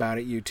probably jump out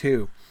at you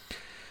too.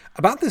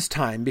 About this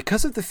time,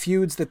 because of the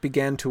feuds that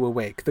began to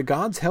awake, the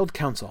gods held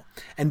council,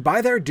 and by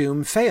their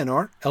doom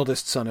Feanor,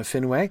 eldest son of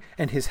Finwë,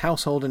 and his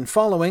household and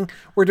following,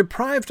 were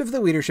deprived of the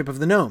leadership of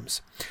the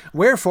gnomes.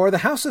 Wherefore the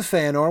house of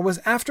Feanor was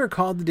after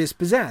called the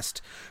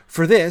Dispossessed,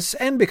 for this,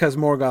 and because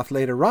Morgoth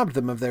later robbed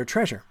them of their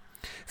treasure.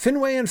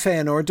 Finwë and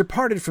Feanor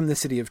departed from the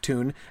city of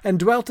Tune, and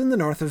dwelt in the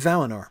north of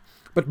Valinor.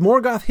 But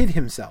Morgoth hid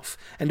himself,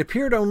 and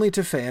appeared only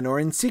to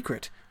Feanor in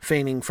secret,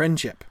 feigning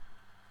friendship.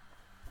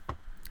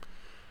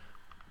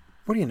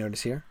 What do you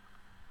notice here?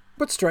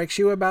 What strikes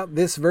you about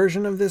this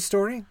version of this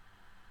story?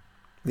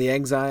 The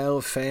exile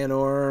of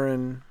Feanor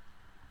and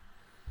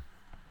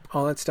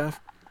all that stuff?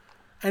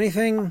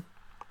 Anything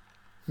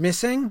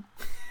missing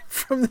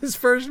from this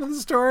version of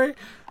the story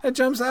that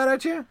jumps out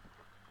at you?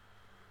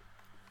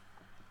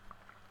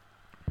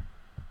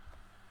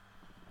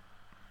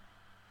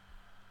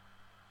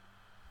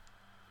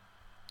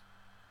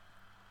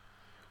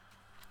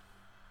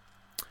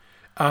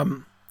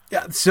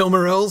 Yeah,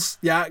 Silmarils.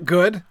 Yeah,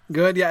 good.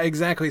 Yeah,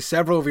 exactly.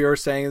 Several of you are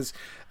saying is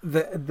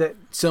that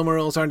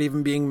Silmarils aren't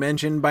even being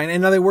mentioned by,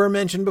 and now they were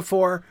mentioned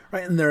before,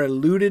 right? And they're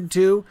alluded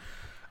to,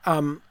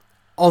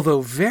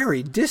 although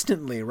very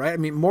distantly, right? I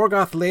mean,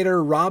 Morgoth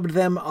later robbed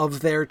them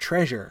of their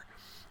treasure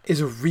is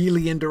a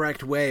really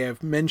indirect way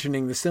of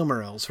mentioning the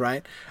Silmarils,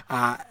 right?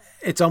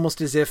 It's almost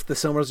as if the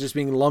Silmarils are just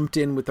being lumped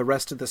in with the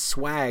rest of the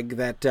swag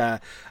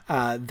that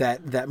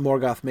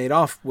Morgoth made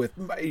off with,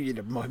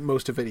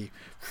 most of it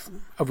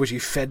of which he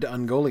fed to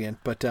Ungoliant.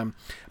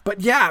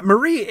 But yeah,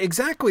 Marie,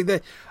 exactly.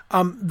 The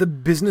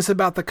business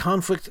about the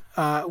conflict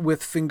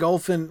with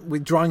Fingolfin,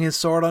 with drawing his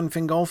sword on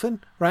Fingolfin,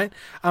 right?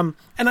 And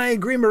I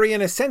agree, Marie,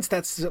 in a sense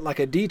that's like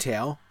a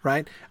detail,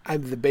 right?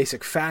 The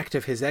basic fact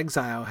of his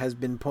exile has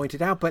been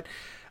pointed out, but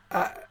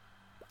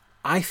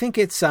I think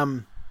it's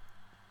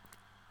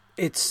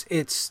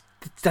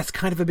that's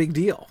kind of a big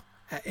deal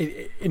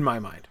in my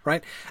mind,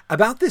 right?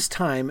 About this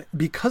time,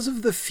 because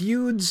of the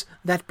feuds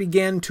that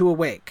began to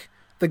awake,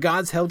 the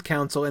gods held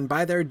council, and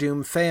by their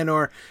doom,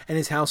 Feanor and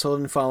his household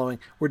and following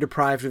were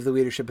deprived of the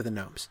leadership of the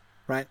gnomes,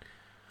 right?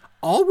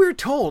 All we're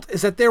told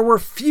is that there were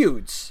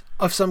feuds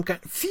of some kind,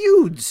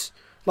 feuds,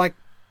 like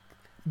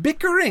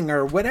bickering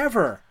or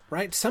whatever,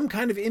 right? Some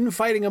kind of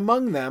infighting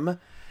among them.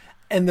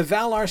 And the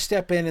Valar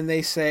step in and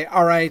they say,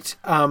 all right,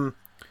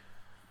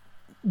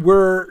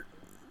 we're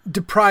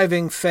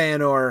depriving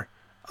Feanor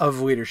of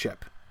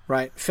leadership,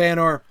 right?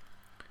 Feanor,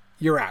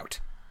 you're out.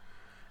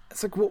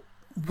 It's like, well,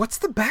 what's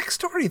the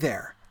backstory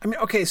there? I mean,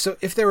 okay, so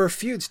if there were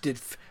feuds,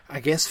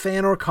 I guess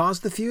Feanor cause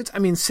the feuds? I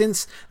mean,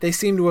 since they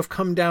seem to have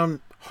come down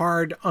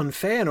hard on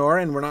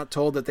Feanor and we're not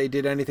told that they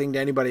did anything to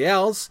anybody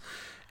else,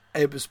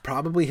 it was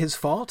probably his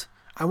fault.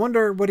 I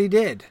wonder what he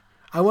did.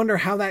 I wonder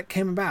how that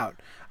came about.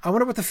 I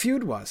wonder what the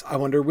feud was. I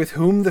wonder with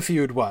whom the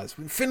feud was.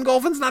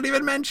 Fingolfin's not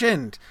even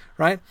mentioned,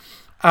 right?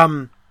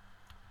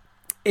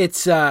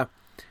 It's a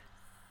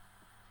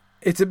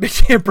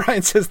bit.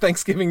 Brian says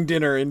Thanksgiving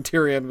dinner in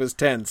Tyrion was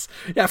tense.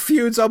 Yeah,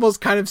 feuds almost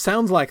kind of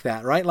sounds like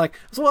that, right? Like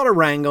there's a lot of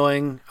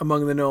wrangling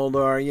among the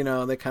Noldor. You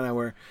know, they kind of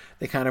were.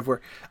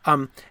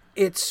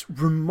 It's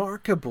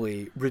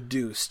remarkably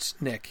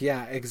reduced, Nick.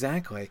 Yeah,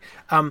 exactly.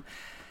 And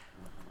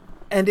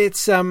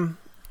it's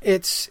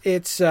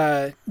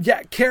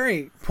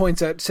Carrie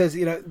points out, says,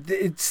 you know,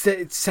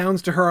 it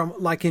sounds to her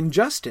like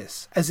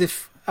injustice, as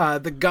if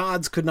the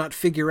gods could not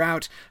figure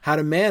out how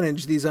to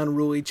manage these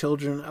unruly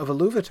children of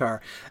Iluvatar.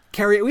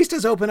 Carrie at least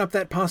does open up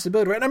that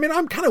possibility, right? I mean,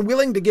 I'm kind of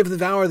willing to give the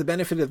Valar the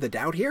benefit of the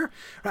doubt here.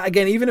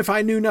 Again, even if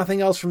I knew nothing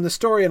else from the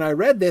story and I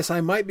read this,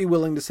 I might be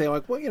willing to say,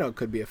 like, well, you know, it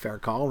could be a fair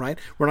call, right?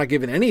 We're not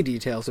given any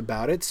details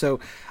about it, so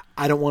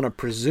I don't want to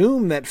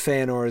presume that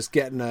Feanor is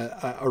getting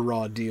a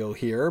raw deal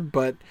here,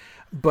 but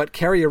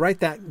Carrie, you're right,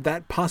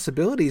 that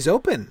possibility is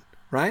open,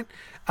 right?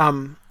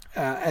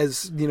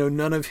 As you know,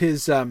 none of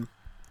his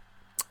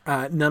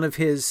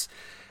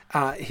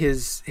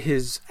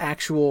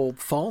actual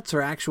faults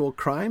or actual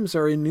crimes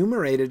are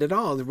enumerated at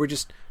all. We're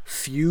just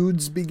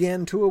feuds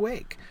began to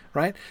awake,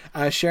 right?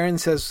 Sharon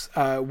says,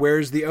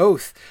 where's the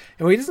oath?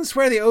 And he doesn't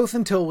swear the oath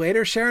until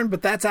later, Sharon,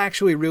 but that's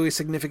actually really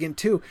significant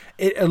too.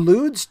 It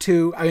alludes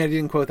to, I mean, I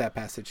didn't quote that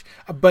passage,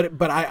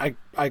 but I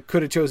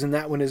could have chosen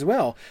that one as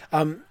well.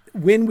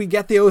 When we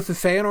get the oath of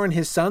Feanor and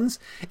his sons,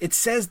 it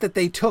says that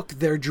they took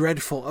their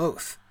dreadful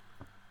oath.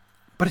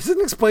 But it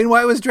doesn't explain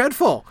why it was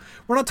dreadful.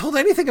 We're not told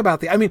anything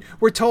about I mean,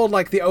 we're told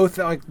like the oath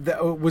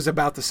was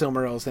about the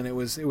Silmarils, and it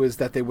was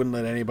that they wouldn't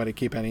let anybody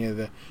keep any of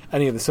the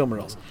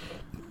Silmarils.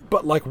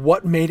 But like,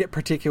 what made it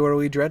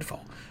particularly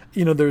dreadful?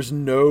 You know, there's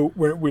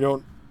we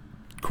don't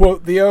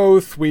quote the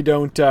oath. We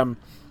don't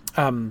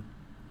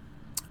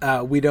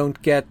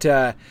get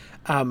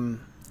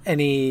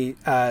any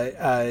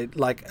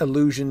like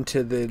allusion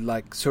to the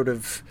like sort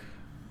of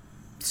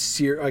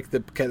like the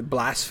kind of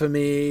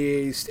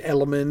blasphemy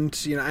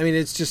element, you know. I mean,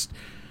 it's just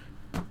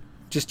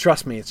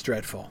trust me, it's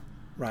dreadful,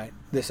 right?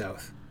 This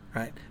oath,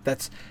 right?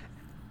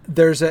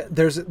 There's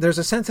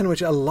a sense in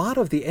which a lot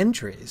of the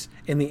entries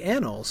in the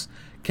annals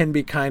can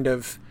be kind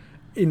of,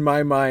 in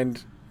my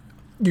mind,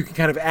 you can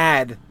kind of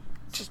add,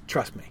 just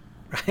trust me,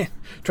 right?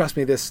 Trust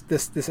me, this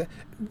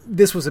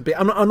was a big.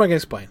 I'm not going to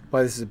explain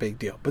why this is a big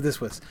deal, but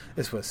this was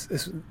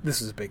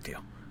a big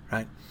deal,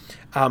 right?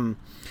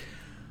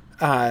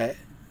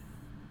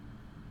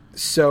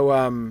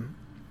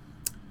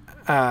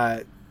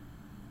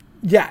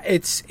 Yeah,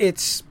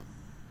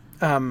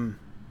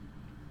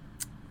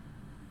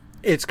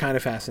 it's kind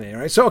of fascinating,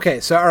 right? So, okay.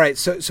 So, all right.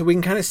 So we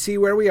can kind of see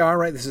where we are,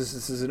 right? This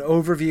is an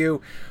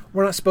overview.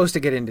 We're not supposed to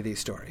get into these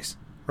stories,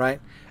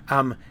 right?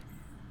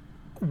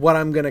 What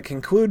I'm going to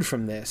conclude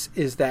from this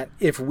is that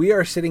if we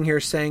are sitting here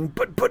saying,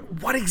 but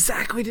what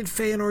exactly did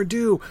Feanor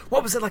do?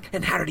 What was it like?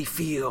 And how did he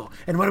feel?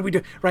 And what did we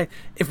do? Right?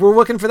 If we're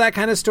looking for that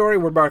kind of story,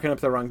 we're barking up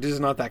the wrong. This is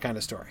not that kind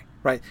of story,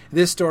 right?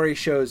 This story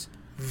shows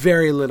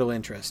very little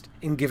interest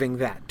in giving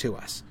that to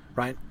us,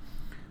 right?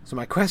 So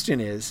my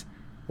question is,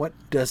 what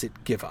does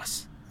it give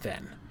us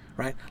then,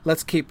 right?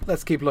 Let's keep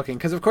looking,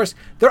 because of course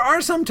there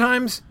are some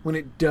times when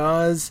it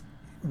does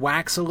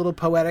wax a little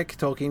poetic.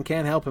 Tolkien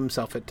can't help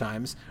himself at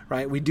times,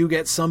 right? We do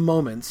get some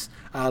moments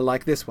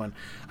like this one.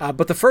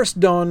 But the first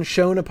dawn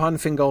shone upon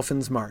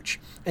Fingolfin's march,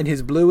 and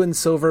his blue and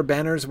silver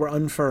banners were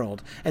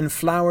unfurled, and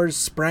flowers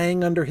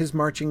sprang under his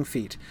marching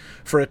feet.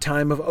 For a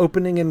time of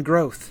opening and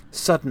growth,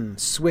 sudden,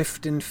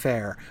 swift, and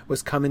fair,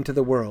 was come into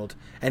the world,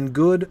 and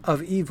good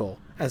of evil,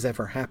 as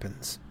ever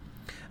happens.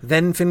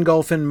 Then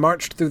Fingolfin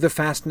marched through the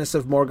fastness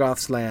of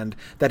Morgoth's land,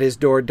 that is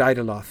Dor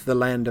Daidaloth, the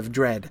land of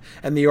dread,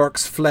 and the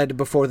orcs fled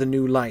before the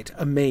new light,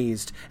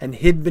 amazed, and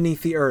hid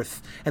beneath the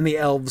earth, and the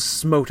elves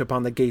smote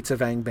upon the gates of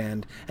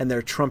Angband, and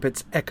their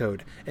trumpets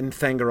echoed in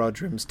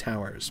Thangorodrim's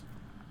towers.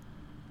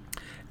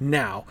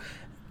 Now,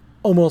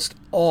 almost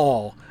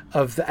all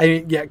of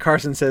the...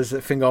 Carson says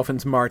that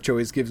Fingolfin's march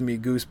always gives me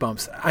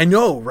goosebumps. I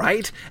know,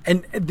 right?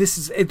 And this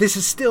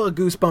is still a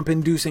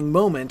goosebump-inducing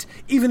moment,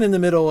 even in the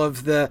middle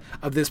of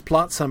this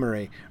plot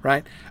summary,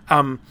 right?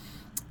 There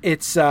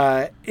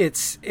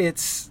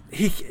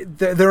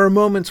are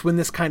moments when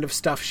this kind of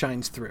stuff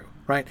shines through,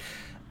 right?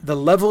 The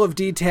level of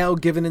detail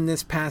given in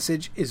this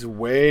passage is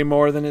way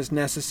more than is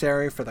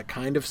necessary for the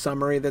kind of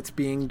summary that's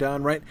being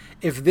done, right?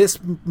 If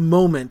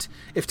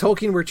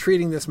Tolkien were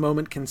treating this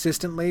moment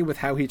consistently with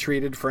how he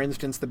treated, for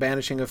instance, the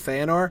banishing of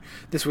Feanor,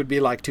 this would be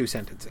like 2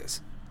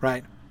 sentences,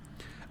 right?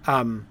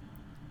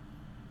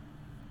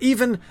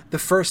 even the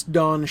first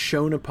dawn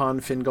shone upon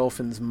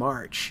Fingolfin's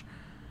march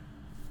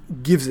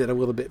gives it a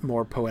little bit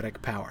more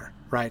poetic power,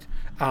 right?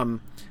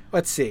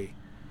 Let's see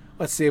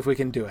if we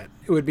can do it.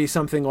 It would be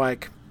something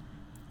like,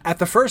 at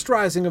the first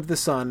rising of the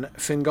sun,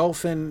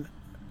 Fingolfin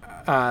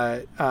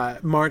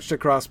marched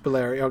across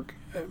Beleriand.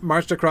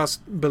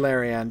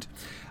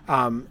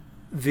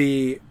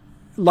 The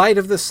light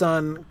of the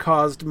sun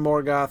caused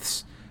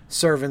Morgoth's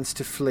servants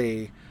to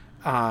flee,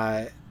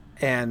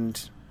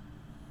 and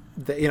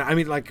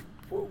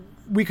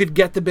we could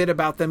get the bit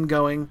about them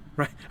going,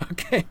 right?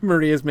 Okay,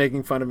 Maria's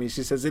making fun of me.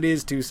 She says it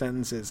is 2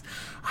 sentences.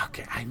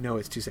 Okay, I know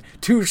it's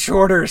 2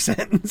 shorter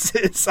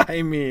sentences.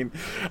 I mean,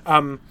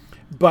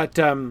 but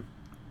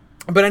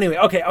anyway,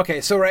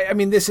 okay. So right, I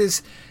mean,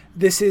 this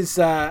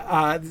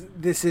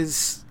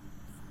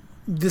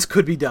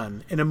could be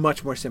done in a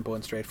much more simple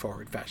and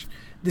straightforward fashion.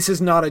 This is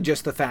not a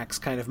just the facts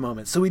kind of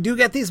moment. So we do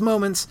get these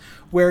moments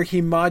where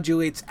he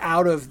modulates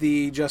out of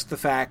the just the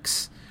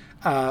facts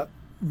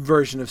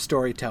version of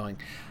storytelling.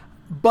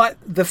 But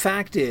the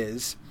fact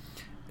is,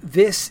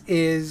 this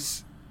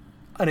is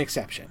an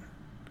exception,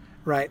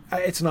 right?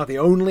 It's not the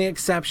only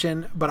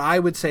exception, but I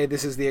would say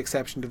this is the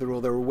exception to the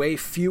rule. There are way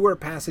fewer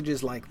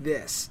passages like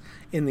this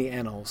in the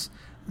Annals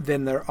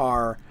than there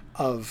are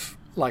of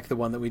like the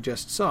one that we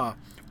just saw.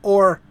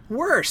 Or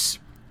worse,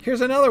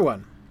 here's another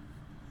one.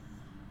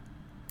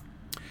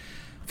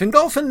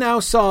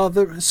 Fingolfin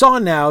saw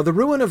now the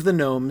ruin of the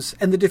gnomes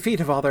and the defeat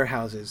of all their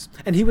houses,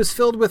 and he was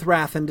filled with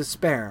wrath and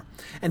despair.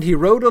 And he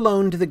rode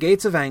alone to the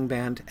gates of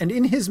Angband, and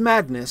in his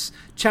madness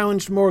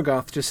challenged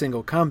Morgoth to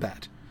single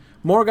combat.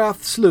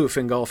 Morgoth slew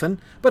Fingolfin,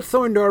 but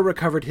Thorndor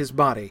recovered his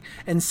body,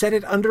 and set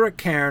it under a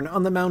cairn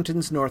on the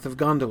mountains north of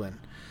Gondolin.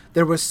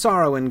 There was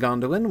sorrow in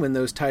Gondolin when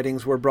those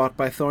tidings were brought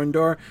by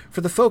Thorndor,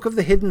 for the folk of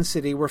the hidden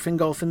city were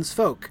Fingolfin's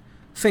folk.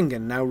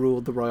 Fingon now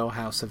ruled the royal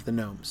house of the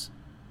gnomes.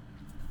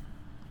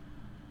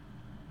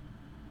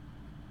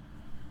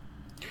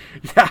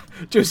 Yeah,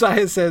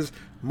 Josiah says,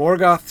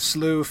 Morgoth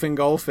slew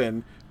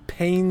Fingolfin,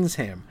 pains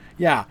him.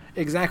 Yeah,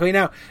 exactly.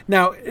 Now,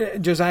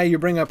 Josiah, you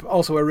bring up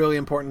also a really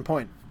important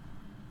point.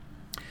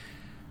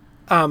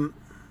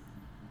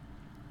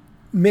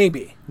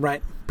 Maybe,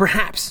 right?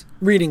 Perhaps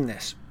reading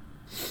this,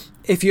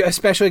 if you,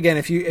 especially again,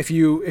 if you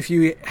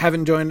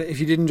didn't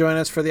join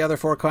us for the other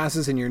 4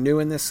 classes and you're new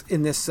in this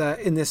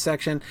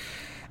section,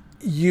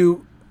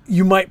 you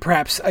might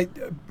perhaps,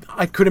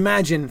 I could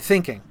imagine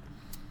thinking,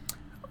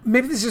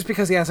 maybe this is just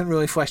because he hasn't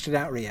really fleshed it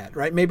out yet,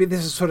 right? Maybe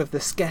this is sort of the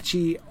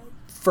sketchy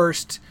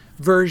first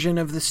version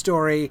of the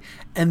story,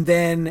 and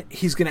then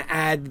he's going to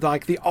add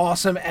like the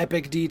awesome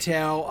epic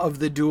detail of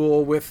the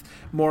duel with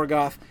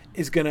Morgoth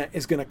is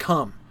gonna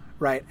come,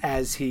 right,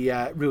 as he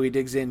really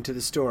digs into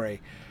the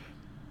story.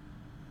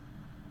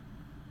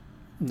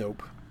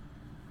 Nope.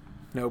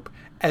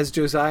 As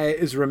Josiah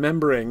is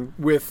remembering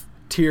with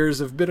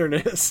tears of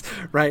bitterness,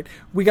 right?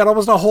 We got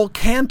almost a whole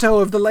canto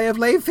of the Lay of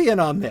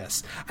Leithian on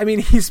this. I mean,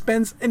 he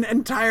spends an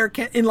entire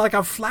in like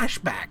a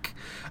flashback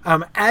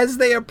as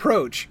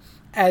Beren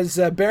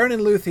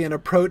and Luthien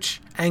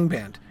approach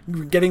Angband,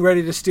 getting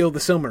ready to steal the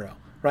Silmaril,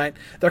 right?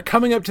 They're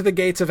coming up to the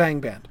gates of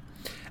Angband.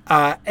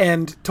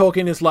 And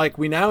Tolkien is like,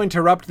 we now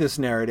interrupt this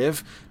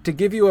narrative to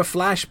give you a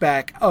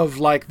flashback of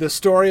like the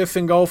story of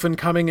Fingolfin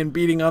coming and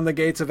beating on the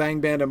gates of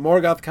Angband and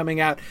Morgoth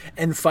coming out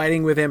and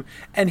fighting with him.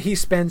 And he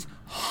spends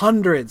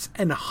hundreds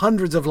and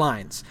hundreds of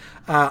lines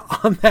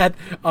on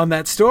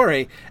that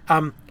story.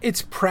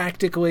 It's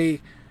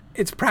practically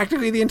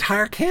the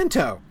entire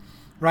canto,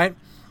 right?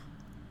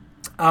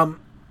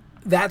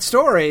 That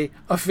story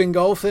of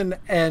Fingolfin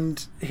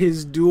and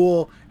his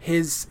duel,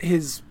 his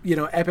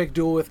epic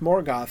duel with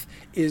Morgoth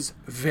is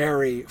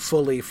very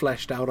fully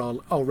fleshed out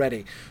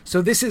already.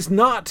 So this is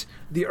not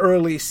the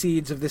early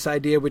seeds of this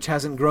idea which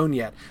hasn't grown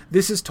yet.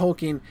 This is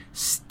Tolkien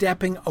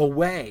stepping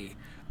away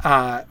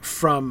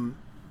from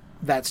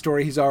that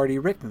story he's already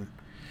written.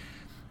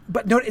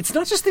 But no, it's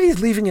not just that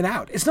he's leaving it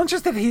out. It's not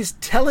just that he's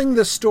telling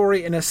the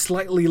story in a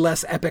slightly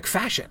less epic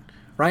fashion,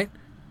 right?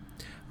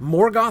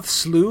 Morgoth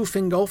slew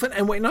Fingolfin,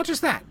 and wait, not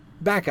just that.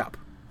 Back up.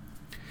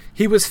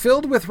 He was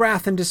filled with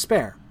wrath and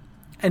despair,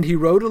 and he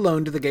rode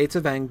alone to the gates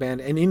of Angband,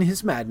 and in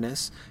his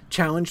madness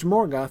challenged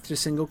Morgoth to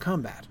single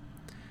combat.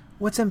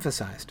 What's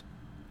emphasized?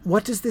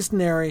 What does this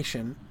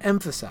narration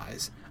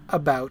emphasize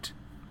about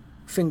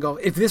Fingolfin?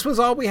 If this was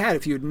all we had,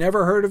 if you'd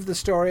never heard of the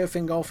story of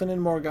Fingolfin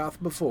and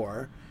Morgoth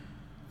before,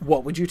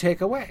 what would you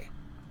take away?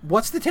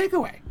 What's the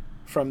takeaway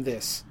from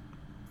this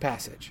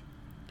passage?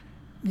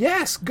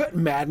 Yes, good.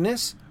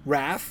 Madness,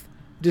 wrath,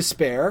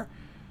 despair.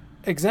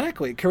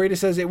 Exactly. Carita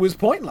says it was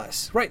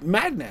pointless. Right,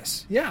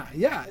 madness. Yeah,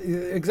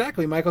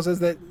 exactly. Michael says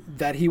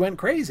that he went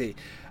crazy.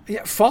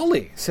 Yeah,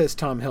 folly, says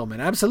Tom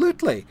Hillman.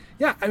 Absolutely.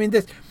 Yeah, I mean,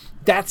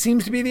 that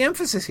seems to be the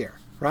emphasis here,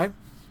 right?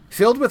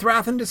 Filled with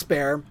wrath and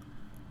despair,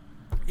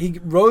 he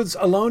rodes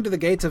alone to the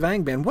gates of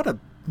Angband. What a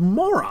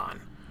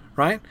moron,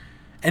 right?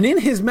 And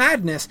in his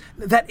madness,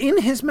 I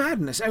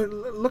mean,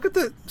 look at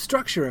the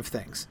structure of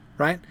things,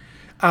 right?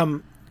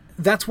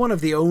 That's one of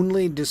the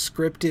only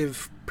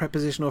descriptive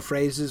prepositional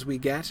phrases we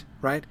get,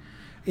 right?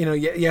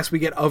 yes, we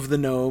get of the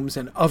gnomes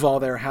and of all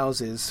their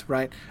houses,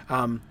 right?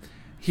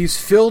 He's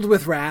filled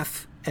with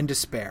wrath and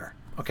despair.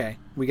 Okay,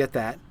 we get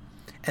that.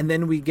 And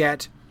then we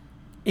get,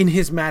 in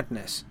his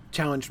madness,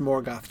 challenged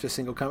Morgoth to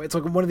single combat. It's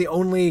like one of the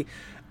only,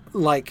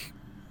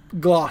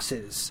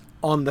 glosses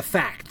on the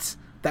facts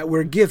that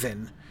we're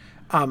given.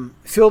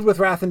 Filled with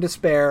wrath and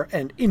despair,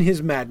 and in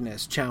his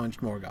madness,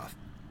 challenged Morgoth.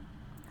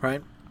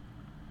 Right?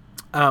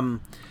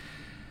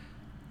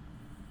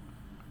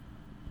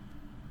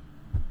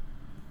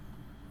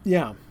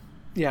 Yeah.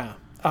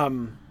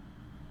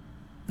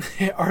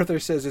 Arthur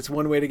says it's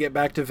one way to get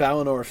back to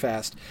Valinor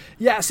fast.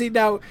 Yeah, see,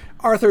 now,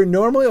 Arthur,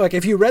 normally,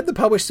 if you read the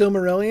published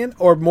Silmarillion,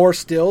 or more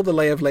still, the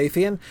Lay of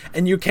Lathian,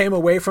 and you came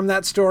away from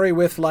that story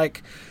with,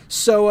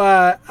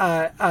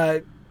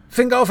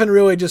 Fingolfin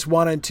really just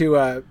wanted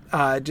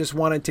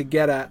to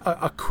get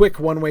a quick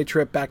one-way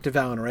trip back to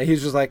Valinor, right?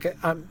 He's just like,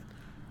 I'm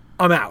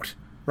out,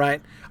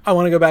 right? I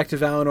want to go back to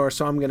Valinor,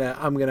 so I'm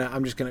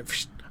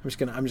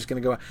just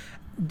gonna go.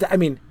 I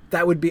mean,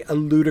 that would be a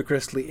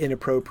ludicrously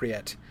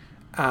inappropriate.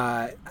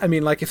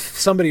 If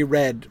somebody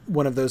read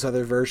one of those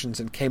other versions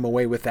and came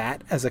away with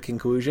that as a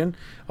conclusion,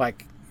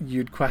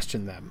 you'd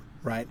question them,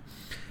 right?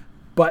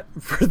 But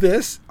for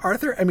this,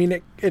 Arthur,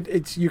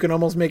 it's you can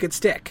almost make it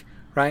stick,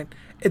 right?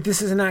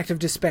 This is an act of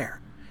despair.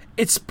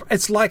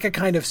 It's like a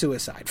kind of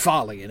suicide,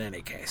 folly in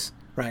any case,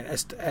 right?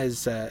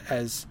 As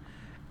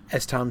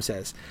Tom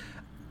says,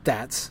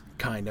 that's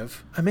kind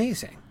of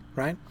amazing,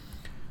 right?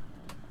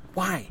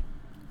 Why?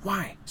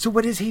 So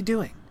what is he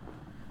doing?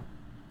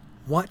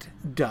 What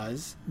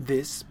does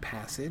this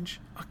passage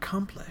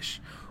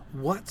accomplish?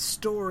 What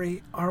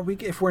story are we,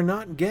 if we're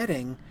not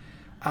getting,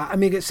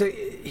 so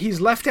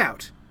he's left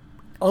out,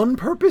 on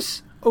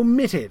purpose,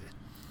 omitted,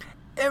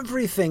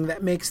 everything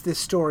that makes this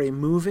story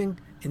moving,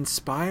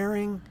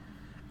 inspiring.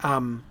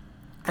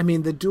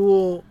 The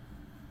duel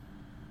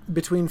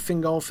between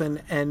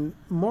Fingolfin and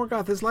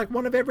Morgoth is like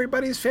one of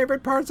everybody's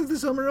favorite parts of the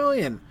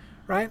Silmarillion,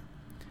 right?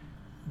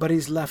 But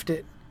he's left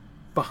it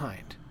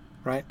behind,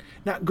 right?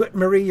 Now, good,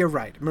 Marie, you're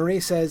right. Marie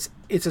says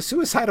it's a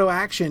suicidal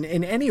action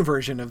in any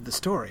version of the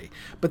story,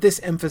 but this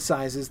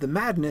emphasizes the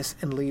madness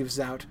and leaves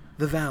out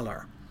the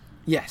valor.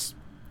 Yes.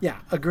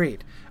 Yeah,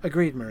 agreed,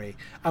 Marie.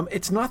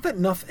 It's not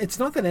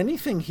that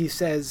anything he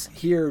says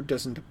here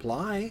doesn't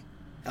apply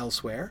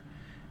elsewhere.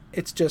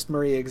 It's just,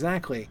 Marie,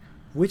 exactly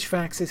which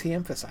facts is he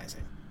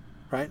emphasizing,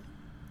 right?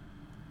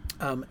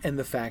 And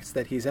the facts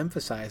that he's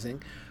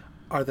emphasizing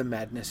are the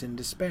madness and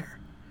despair.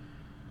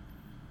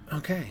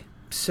 Okay,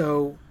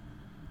 so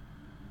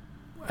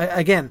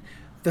again,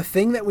 the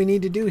thing that we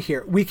need to do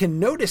here, we can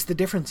notice the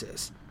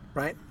differences,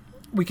 right?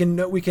 We can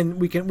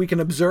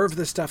observe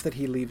the stuff that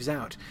he leaves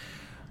out.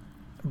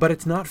 But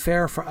it's not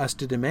fair for us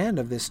to demand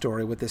of this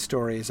story what this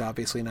story is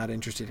obviously not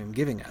interested in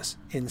giving us.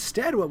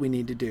 Instead, what we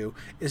need to do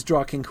is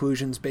draw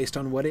conclusions based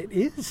on what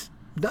it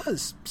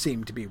does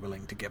seem to be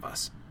willing to give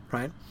us,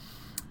 right?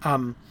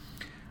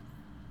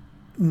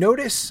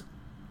 Notice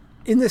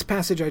in this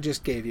passage I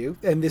just gave you,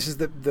 and this is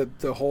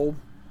the whole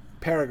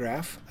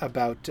paragraph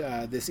about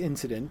this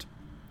incident,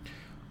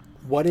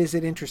 what is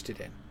it interested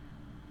in?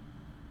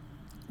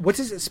 What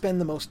does it spend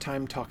the most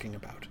time talking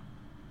about?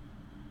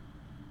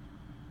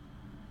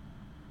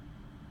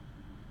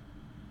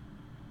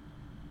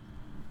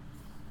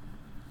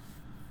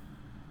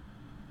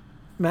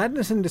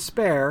 Madness and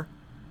despair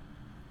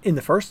in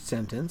the first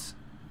sentence,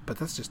 but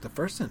that's just the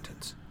first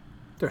sentence.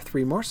 There are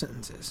 3 more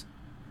sentences,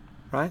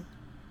 right?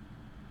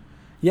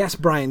 Yes,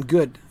 Brian,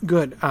 good.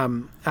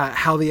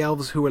 How the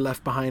elves who were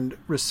left behind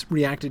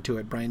reacted to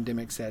it, Brian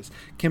Dimmick says.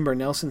 Kimber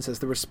Nelson says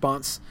the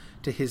response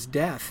to his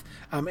death.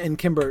 And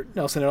Kimber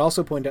Nelson had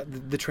also pointed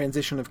out the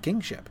transition of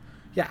kingship.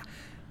 Yeah,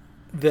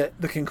 the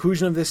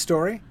conclusion of this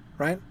story,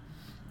 right,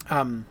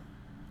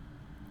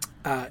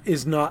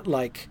 is not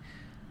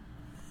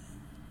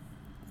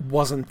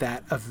wasn't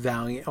that a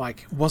valiant,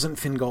 wasn't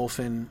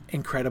Fingolfin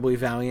incredibly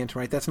valiant,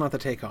 right? That's not the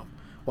take-home.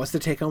 What's the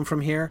take-home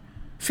from here?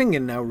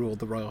 Fingin now ruled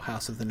the royal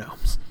house of the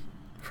gnomes,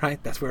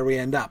 right? That's where we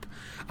end up.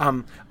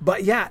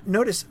 But yeah,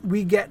 notice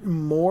we get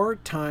more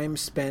time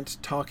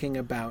spent talking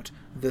about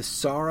the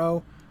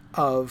sorrow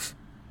of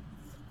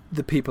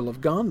the people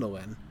of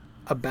Gondolin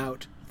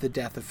about the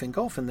death of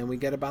Fingolfin than we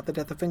get about the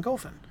death of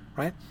Fingolfin,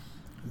 right?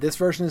 This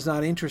version is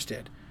not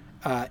interested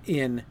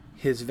in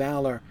his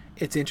valor.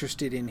 It's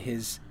interested in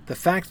the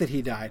fact that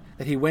he died,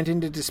 that he went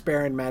into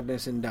despair and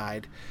madness and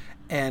died,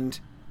 and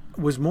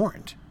was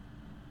mourned.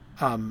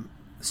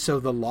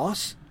 So the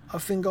loss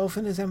of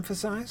Fingolfin is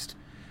emphasized.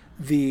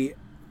 The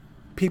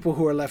people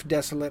who are left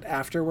desolate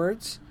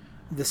afterwards,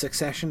 the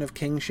succession of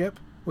kingship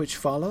which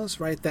follows,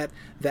 right?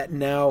 That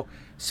now,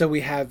 so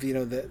we have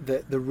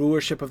the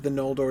rulership of the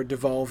Noldor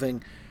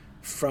devolving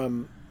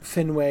from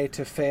Finwë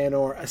to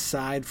Feanor,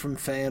 aside from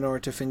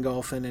Feanor to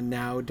Fingolfin, and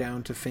now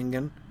down to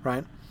Fingon,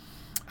 right?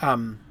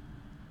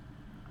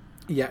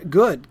 Yeah,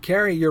 good.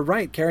 Carrie, you're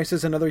right. Carrie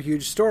says another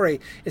huge story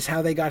is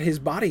how they got his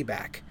body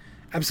back.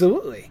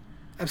 Absolutely.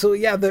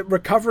 Yeah, the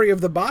recovery of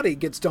the body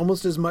gets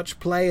almost as much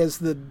play as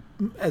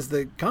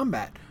the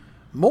combat.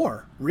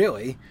 More,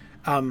 really.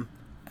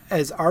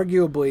 as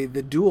arguably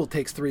the duel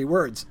takes 3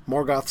 words.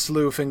 Morgoth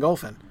slew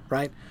Fingolfin,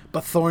 right?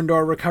 But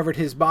Thorndor recovered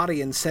his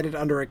body and set it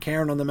under a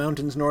cairn on the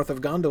mountains north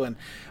of Gondolin.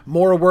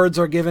 More words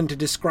are given to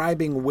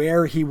describing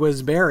where he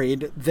was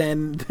buried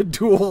than the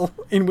duel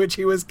in which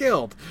he was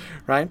killed,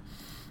 right?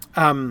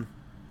 Tom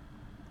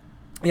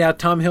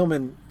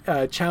Hillman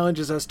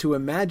challenges us to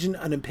imagine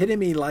an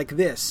epitome like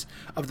this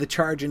of the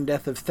charge and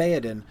death of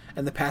Theoden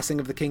and the passing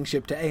of the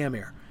kingship to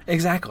Eomer.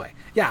 Exactly.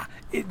 Yeah,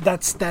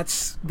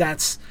 that's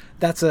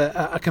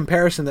a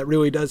comparison that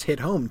really does hit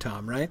home,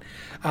 Tom, right?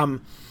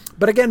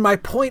 But again, my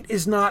point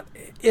is not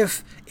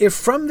if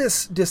from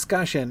this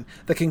discussion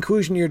the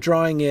conclusion you're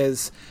drawing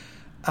is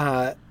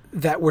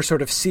that we're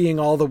sort of seeing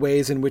all the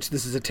ways in which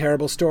this is a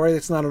terrible story.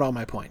 That's not at all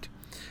my point.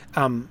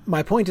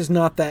 My point is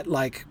not that,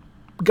 like,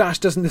 gosh,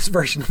 doesn't this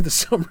version of the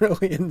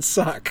Silmarillion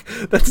suck?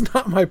 That's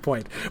not my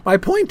point. My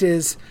point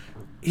is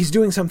he's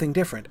doing something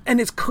different.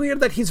 And it's clear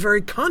that he's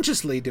very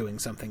consciously doing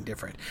something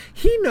different.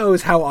 He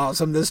knows how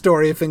awesome the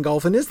story of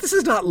Fingolfin is. This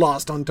is not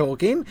lost on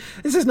Tolkien.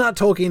 This is not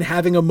Tolkien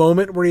having a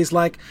moment where he's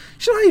like,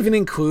 should I even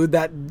include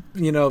that,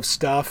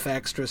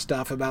 extra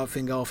stuff about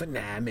Fingolfin?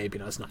 Nah, maybe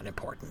no, it's not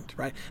important,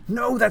 right?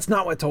 No, that's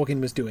not what Tolkien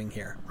was doing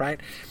here, right?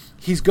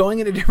 He's going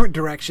in a different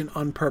direction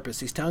on purpose.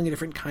 He's telling a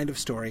different kind of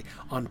story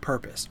on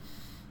purpose.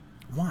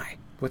 Why?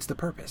 What's the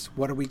purpose?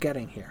 What are we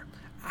getting here?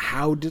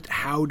 How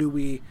do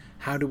we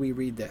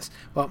read this?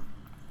 Well,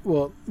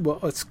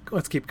 let's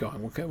keep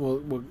going.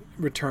 We'll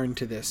return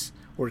to this.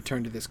 We'll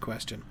return to this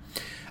question.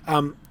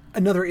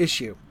 Another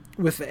issue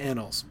with the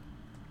Annals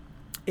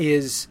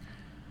is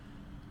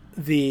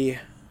the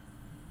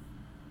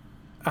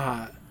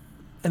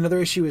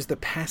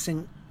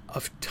passing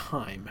of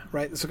time,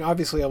 right? So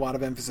obviously a lot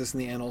of emphasis in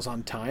the Annals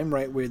on time,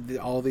 right? Where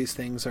all these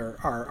things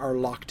are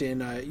locked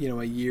in a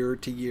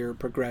year-to-year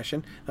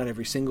progression, not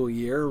every single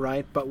year,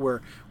 right? But we're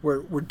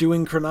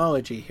doing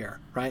chronology here,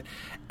 right?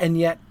 And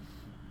yet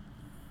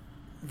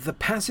the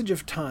passage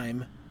of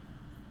time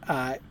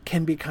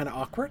can be kind of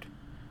awkward,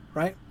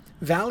 right?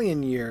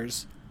 Valyrian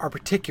years are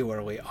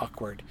particularly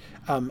awkward.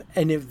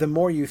 And if the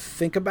more you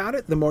think about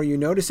it, the more you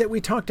notice it.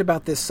 We talked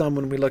about this some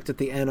when we looked at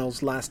the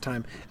Annals last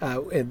time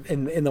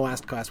in the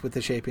last class with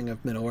the shaping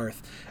of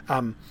Middle-earth.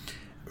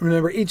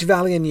 Remember, each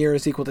Valyrian year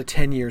is equal to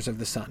 10 years of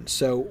the sun.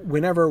 So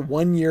whenever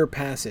 1 year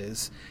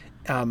passes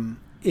in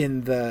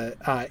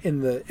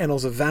the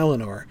Annals of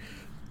Valinor,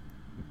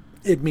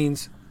 it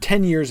means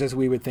 10 years as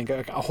we would think,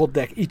 a whole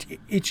decade.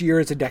 Each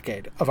year is a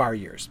decade of our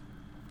years.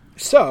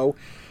 So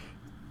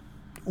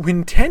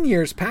when 10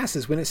 years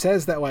passes, when it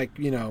says that,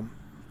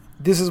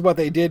 this is what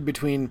they did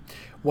between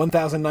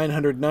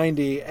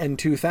 1990 and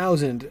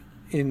 2000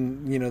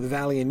 in, the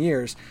Valyrian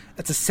years,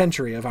 that's a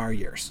century of our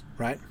years,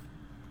 right?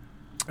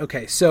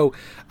 Okay, so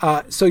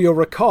you'll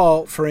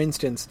recall, for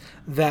instance,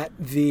 that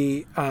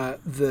the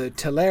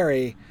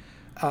Teleri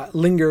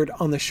lingered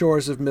on the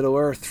shores of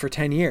Middle-earth for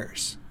 10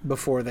 years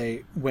before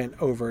they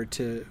went over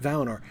to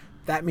Valinor.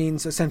 That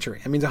means a century.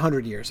 That means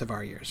 100 years of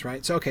our years,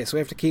 right? So, okay, so we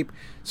have to keep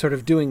sort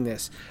of doing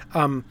this.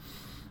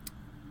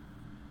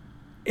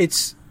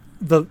 It's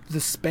the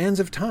spans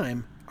of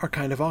time are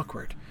kind of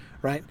awkward,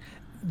 right?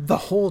 The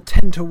whole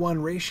 10-to-1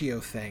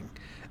 ratio thing.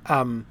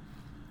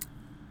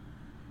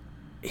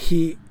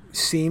 It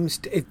seems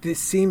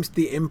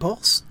the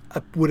impulse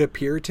would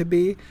appear to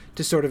be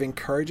to sort of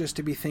encourage us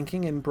to be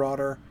thinking in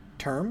broader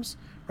terms.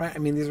 Right? I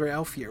mean, these are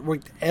elf years.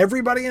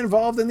 Everybody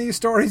involved in these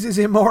stories is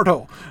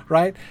immortal,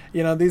 right?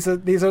 This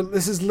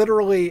is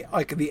literally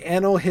like the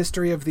annal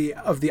history of the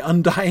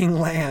undying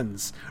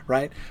lands,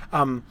 right?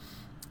 The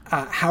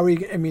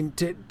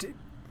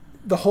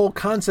whole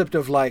concept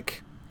of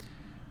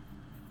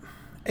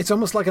it's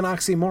almost like an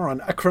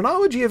oxymoron, a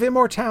chronology of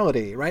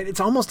immortality, right? It's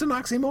almost an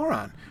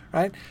oxymoron,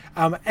 right?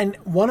 And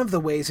one of the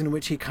ways in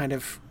which he kind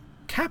of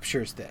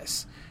captures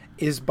this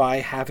is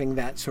by having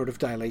that sort of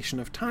dilation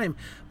of time.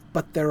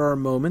 But there are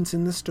moments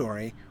in the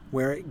story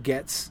where it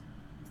gets,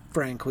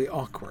 frankly,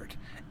 awkward,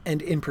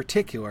 and in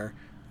particular,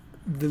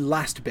 the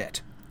last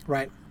bit,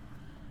 right?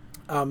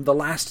 The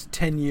last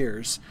 10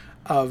 years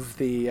of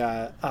the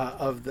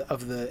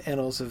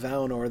Annals of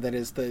Valinor, that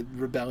is the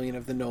rebellion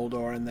of the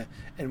Noldor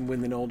and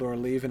when the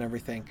Noldor leave and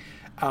everything.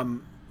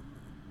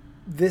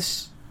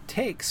 This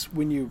takes,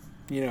 when you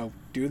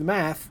do the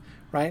math,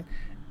 right?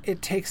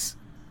 It takes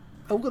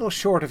a little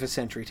short of a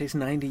century. It takes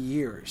 90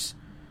 years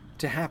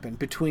to happen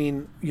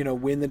between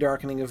when the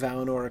darkening of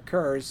Valinor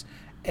occurs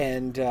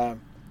and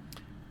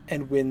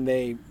when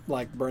they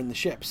burn the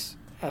ships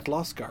at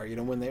Lothgar,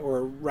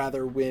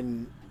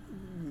 when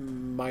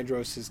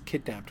Maedhros is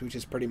kidnapped, which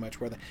is pretty much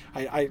where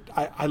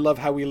I love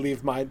how we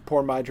leave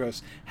poor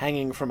Maedhros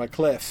hanging from a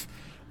cliff.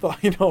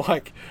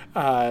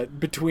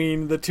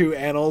 Between the two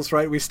annals,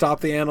 right? We stop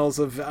the annals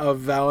of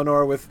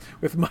Valinor with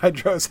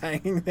Maedhros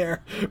hanging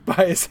there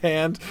by his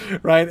hand,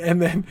 right?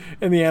 And then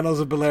in the annals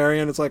of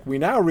Beleriand, it's like we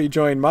now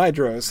rejoin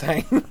Maedhros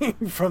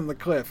hanging from the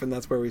cliff, and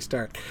that's where we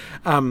start.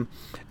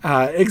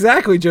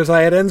 Exactly,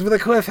 Josiah. It ends with a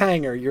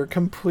cliffhanger. You're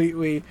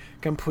completely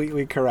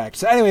correct.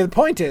 So anyway, the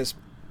point is,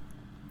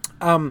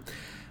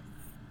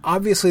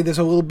 obviously, there's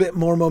a little bit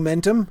more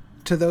momentum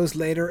to those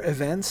later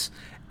events.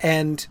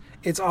 And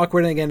it's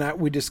awkward. And again,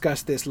 we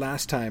discussed this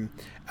last time.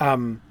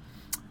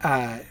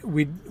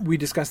 We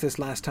discussed this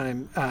last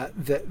time,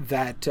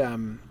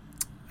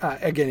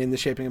 again, in the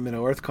Shaping of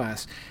Middle-earth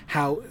class,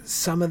 how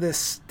some of this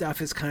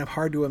stuff is kind of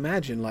hard to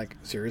imagine. Like,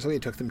 seriously,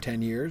 it took them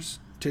 10 years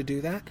to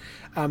do that.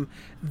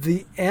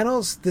 The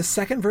Annals, the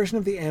second version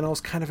of the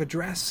Annals, kind of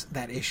address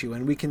that issue,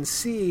 and we can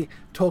see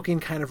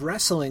Tolkien kind of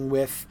wrestling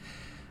with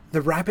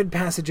the rapid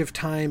passage of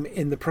time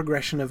in the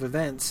progression of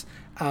events,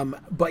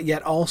 but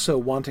yet also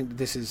wanting,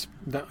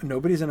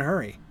 nobody's in a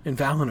hurry in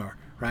Valinor,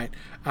 right?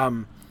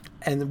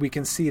 And we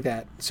can see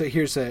that. So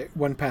here's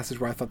one passage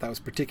where I thought that was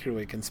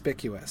particularly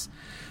conspicuous.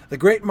 The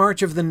great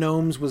march of the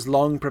gnomes was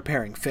long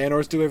preparing.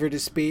 Feanor's delivered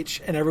his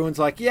speech, and everyone's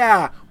like,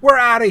 yeah, we're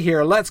out of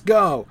here, let's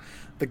go.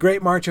 The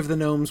great march of the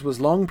gnomes was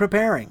long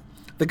preparing.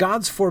 The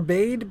gods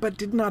forbade, but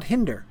did not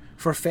hinder,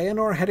 for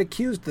Feanor had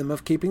accused them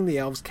of keeping the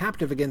elves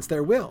captive against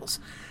their wills.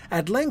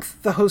 At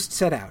length the host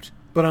set out,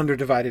 but under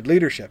divided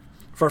leadership,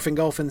 for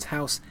Fingolfin's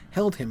house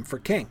held him for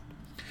king.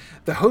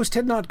 The host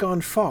had not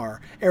gone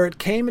far, ere it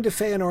came into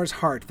Feanor's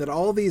heart that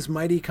all these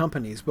mighty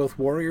companies, both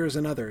warriors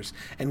and others,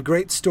 and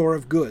great store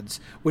of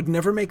goods, would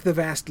never make the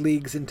vast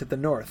leagues into the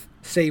north,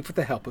 save with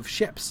the help of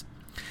ships.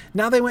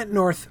 Now they went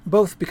north,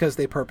 both because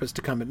they purposed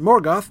to come at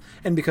Morgoth,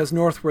 and because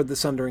northward the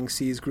sundering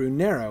seas grew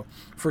narrow,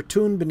 for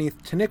Tún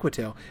beneath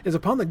Taniquetil is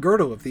upon the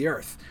girdle of the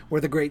earth,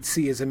 where the great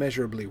sea is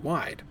immeasurably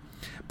wide.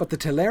 But the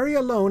Teleri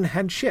alone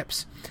had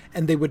ships,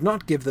 and they would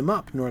not give them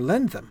up, nor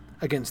lend them,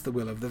 against the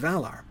will of the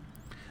Valar.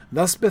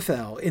 Thus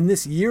befell, in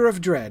this year of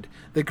dread,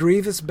 the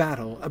grievous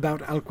battle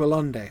about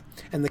Alqualonde,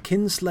 and the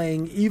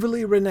kinslaying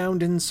evilly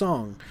renowned in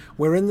song,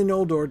 wherein the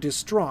Noldor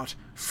distraught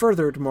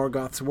furthered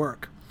Morgoth's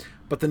work.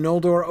 But the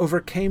Noldor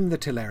overcame the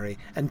Teleri,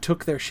 and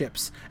took their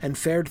ships, and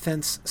fared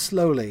thence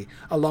slowly,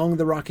 along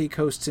the rocky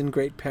coasts in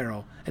great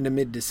peril, and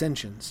amid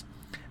dissensions.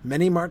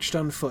 Many marched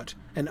on foot,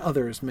 and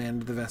others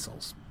manned the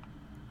vessels.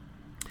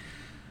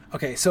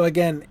 Okay, so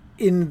again,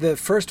 in the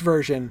first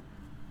version,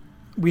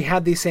 we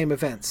had these same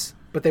events,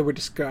 but they were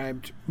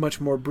described much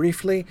more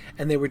briefly,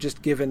 and they were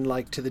just given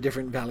to the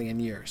different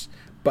Valian years.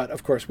 But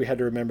of course, we had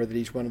to remember that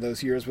each one of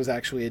those years was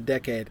actually a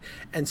decade,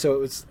 and so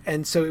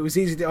it was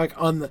easy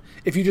to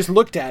if you just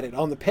looked at it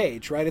on the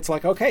page, right? It's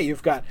like, okay,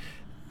 you've got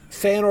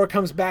Feanor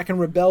comes back and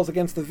rebels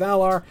against the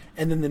Valar,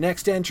 and then the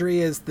next entry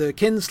is the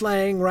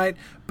kinslaying, right?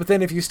 But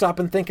then if you stop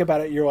and think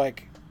about it, you're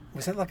like,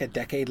 was that a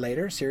decade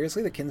later?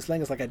 Seriously, the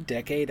kinslaying is a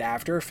decade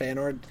after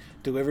Feanor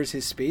delivers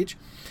his speech,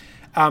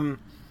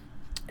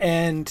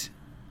 and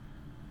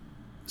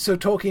so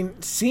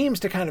Tolkien seems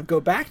to kind of go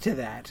back to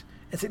that.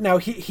 Now,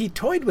 he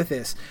toyed with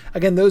this.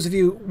 Again, those of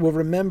you will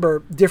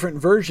remember different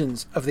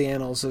versions of the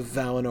Annals of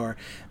Valinor,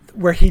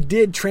 where he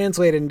did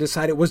translate it and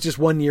decide it was just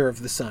 1 year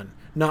of the sun,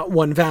 not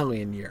one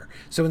Valian year.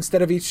 So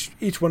instead of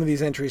each one of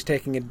these entries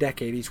taking a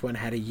decade, each one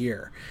had a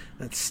year.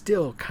 That's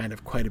still kind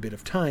of quite a bit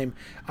of time.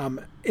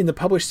 In the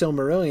published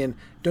Silmarillion,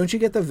 don't you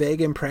get the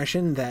vague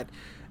impression that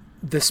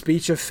the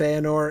speech of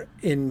Feanor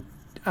in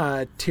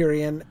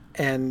Tirion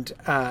and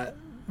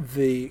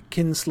the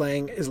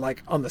kinslaying is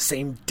on the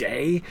same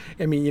day?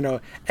 I mean,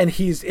 and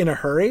he's in a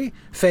hurry.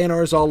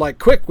 Feanor's all like,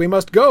 quick, we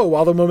must go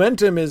while the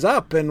momentum is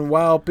up and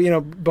while,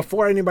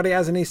 before anybody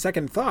has any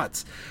second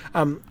thoughts.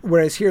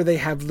 Whereas here they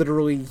have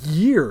literally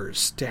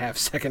years to have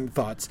second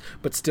thoughts,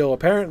 but still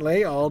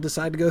apparently all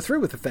decide to go through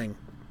with the thing.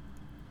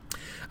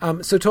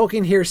 So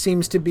Tolkien here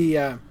seems to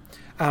be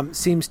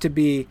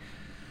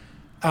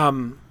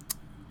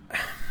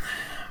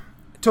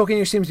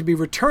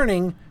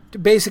returning.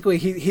 Basically,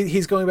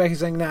 he's going back and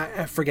saying,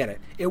 nah, forget it.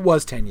 It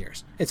was 10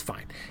 years. It's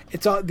fine.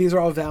 These are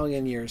all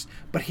Valian years,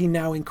 but he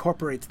now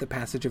incorporates the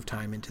passage of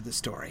time into the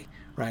story,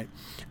 right?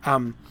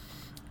 And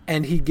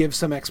he gives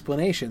some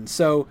explanation.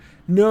 So,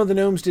 no, the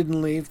gnomes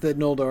didn't leave. The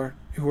Noldor,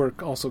 who are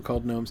also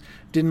called gnomes,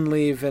 didn't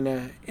leave in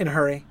a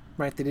hurry,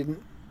 right? They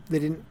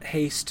didn't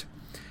haste.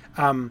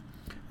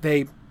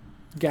 They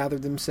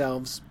gathered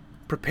themselves,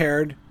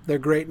 prepared their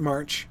great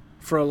march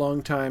for a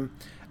long time,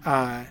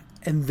 and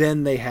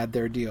then they had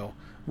their deal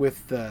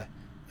with the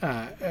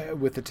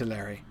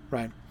Teleri,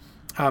 right?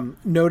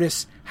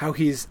 Notice how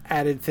he's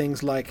added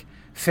things like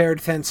fared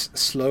thence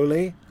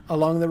slowly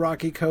along the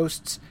rocky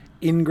coasts,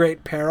 in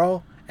great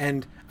peril,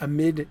 and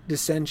amid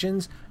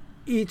dissensions.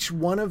 Each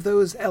one of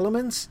those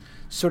elements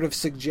sort of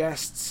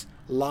suggests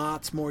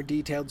lots more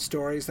detailed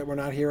stories that we're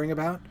not hearing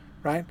about,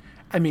 right?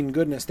 I mean,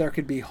 goodness, there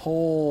could be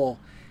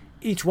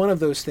each one of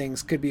those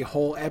things could be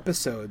whole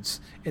episodes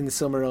in the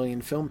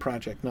Silmarillion film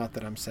project. Not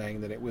that I'm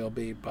saying that it will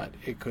be, but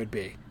it could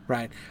be,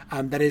 right?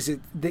 That is,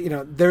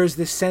 there's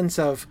this sense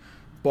of,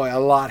 boy, a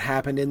lot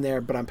happened in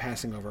there, but I'm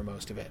passing over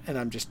most of it. And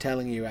I'm just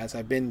telling you, as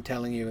I've been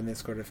telling you in this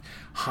sort of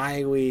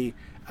highly,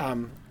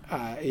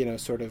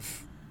 sort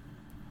of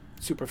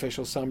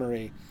superficial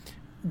summary,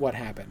 what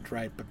happened,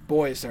 right? But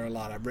boy, is there a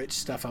lot of rich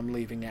stuff I'm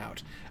leaving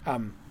out.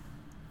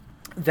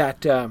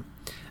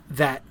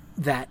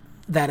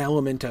 That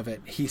element of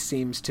it he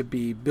seems to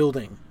be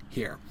building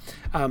here.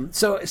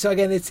 So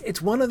again,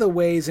 it's one of the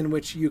ways in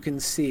which you can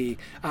see.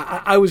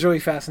 I was really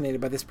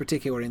fascinated by this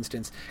particular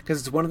instance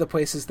because it's one of the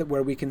places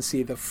where we can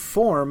see the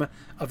form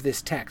of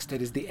this text,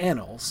 that is the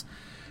annals,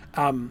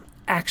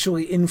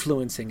 actually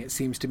influencing, it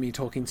seems to me,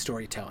 Tolkien's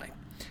storytelling,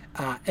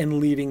 and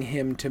leading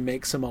him to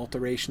make some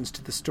alterations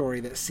to the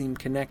story that seem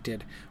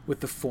connected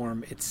with the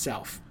form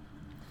itself.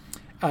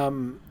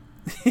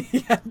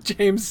 Yeah,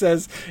 James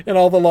says, in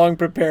all the long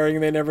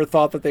preparing, they never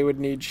thought that they would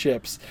need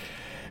ships.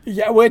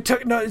 Yeah, well,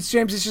 it's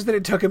James. It's just that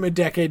it took him a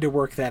decade to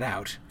work that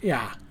out.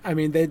 Yeah, I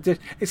mean,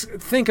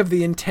 think of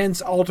the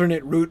intense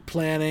alternate route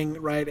planning,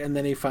 right? And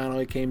then he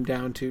finally came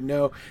down to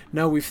no,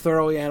 we've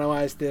thoroughly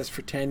analyzed this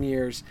for 10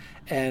 years,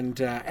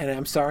 and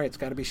I'm sorry, it's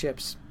got to be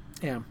ships.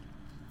 Yeah.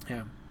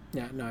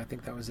 No, I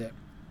think that was it.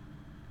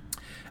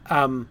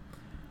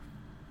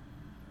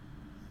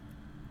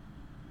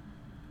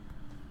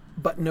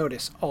 But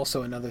notice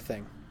also another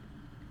thing.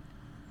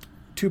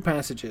 Two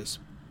passages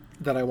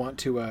that I want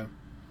to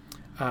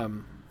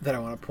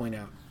point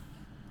out.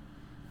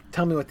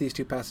 Tell me what these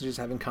two passages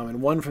have in common.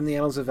 One from the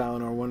Annals of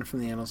Valinor, one from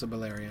the Annals of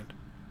Beleriand.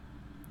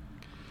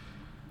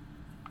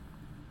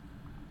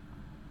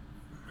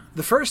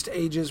 The first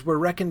ages were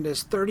reckoned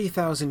as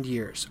 30,000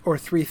 years, or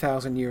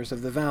 3,000 years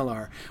of the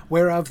Valar,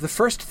 whereof the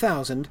first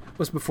 1,000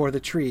 was before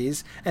the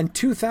trees, and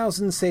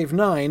 2,000 save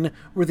 9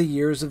 were the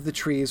years of the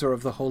trees or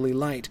of the holy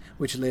light,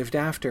 which lived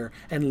after,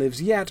 and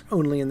lives yet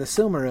only in the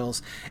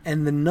Silmarils,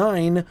 and the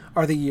 9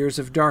 are the years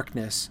of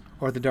darkness,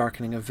 or the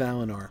darkening of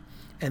Valinor.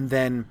 And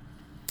then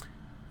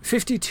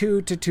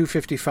 52 to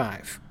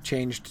 255,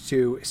 changed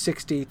to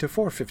 60 to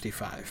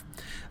 455.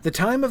 The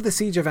time of the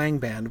siege of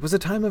Angband was a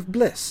time of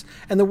bliss,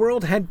 and the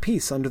world had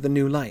peace under the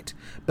new light.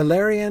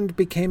 Beleriand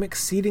became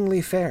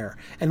exceedingly fair,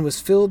 and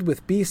was filled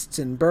with beasts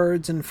and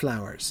birds and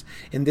flowers.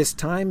 In this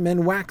time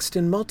men waxed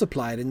and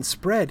multiplied and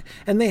spread,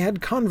 and they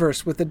had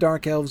converse with the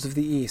dark elves of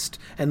the east,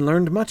 and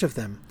learned much of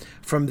them.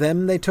 From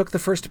them they took the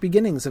first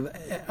beginnings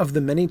of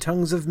the many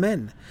tongues of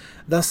men.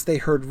 Thus they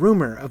heard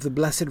rumour of the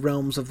blessed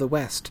realms of the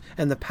west,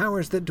 and the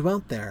powers that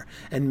dwelt there,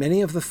 and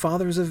many of the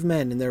fathers of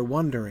men in their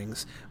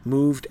wanderings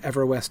moved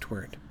ever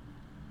westward.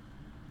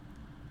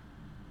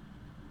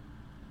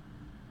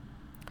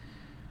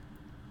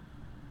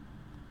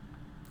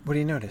 What do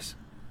you notice?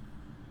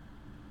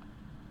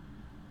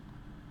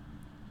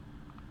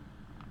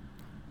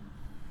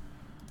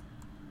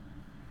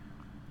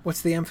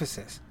 What's the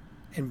emphasis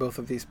in both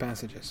of these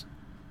passages?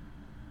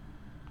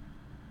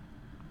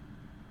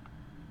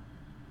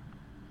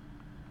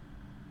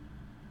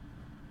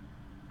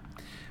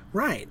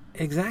 Right,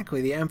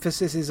 exactly. The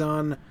emphasis is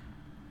on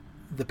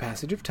the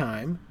passage of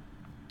time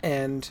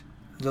and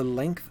the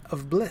length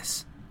of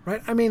bliss,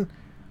 right? I mean,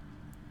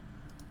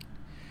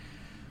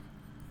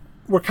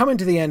 we're coming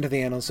to the end of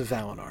the Annals of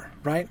Valinor,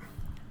 right?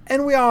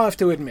 And we all have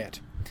to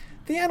admit,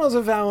 the Annals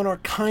of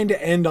Valinor kind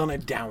of end on a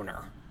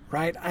downer,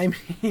 right? I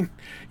mean,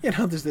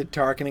 there's the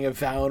darkening of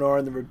Valinor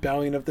and the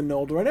rebellion of the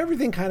Noldor, and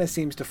everything kind of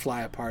seems to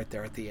fly apart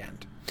there at the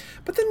end.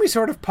 But then we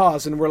sort of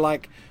pause and we're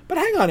like, but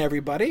hang on,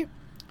 everybody.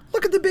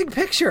 Look at the big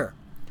picture,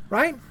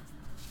 right?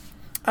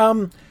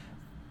 The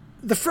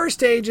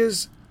first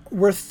ages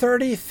were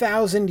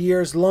 30,000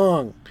 years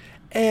long.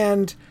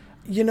 And,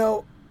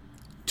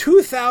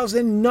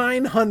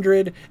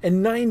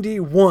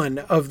 2,991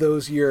 of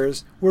those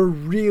years were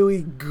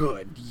really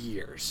good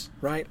years,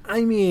 right?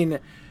 I mean,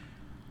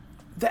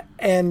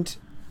 and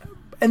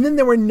then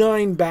there were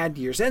 9 bad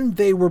years, and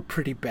they were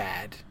pretty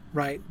bad,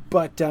 right?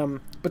 But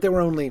there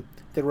were only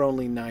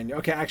 9.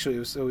 Okay, actually,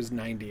 it was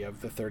 90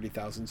 of the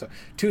 30,000. So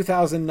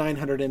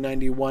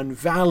 2,991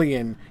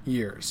 Valian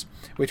years,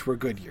 which were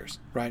good years,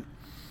 right?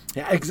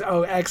 Yeah.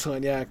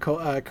 Excellent. Yeah.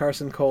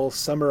 Carson Cole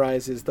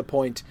summarizes the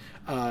point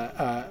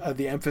of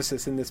the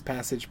emphasis in this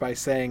passage by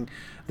saying,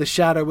 "The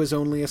shadow is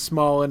only a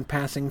small and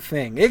passing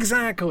thing."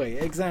 Exactly.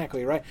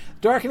 Right.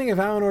 Darkening of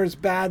Valinor is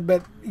bad,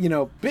 but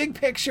big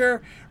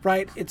picture,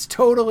 right? It's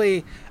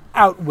totally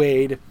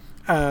outweighed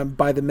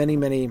by the many,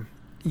 many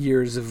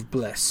years of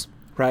bliss,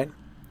 right?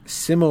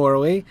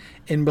 Similarly,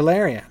 in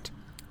Beleriand,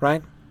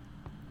 right?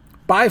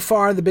 By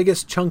far the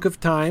biggest chunk of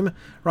time,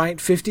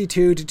 right?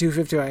 52 to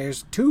 255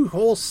 years, 2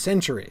 whole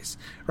centuries,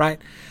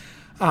 right?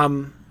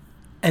 And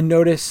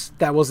notice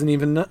that wasn't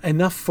even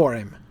enough for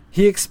him.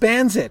 He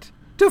expands it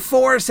to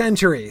 4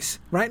 centuries,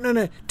 right?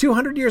 No,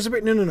 200 years of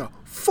peace. No,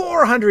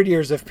 400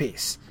 years of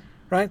peace,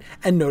 right?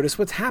 And notice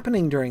what's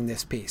happening during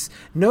this peace.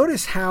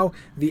 Notice how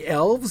the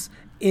elves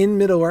in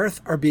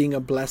Middle-earth are being a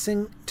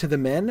blessing to the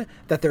men,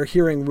 that they're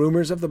hearing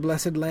rumors of the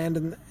blessed land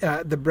and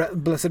the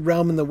blessed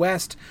realm in the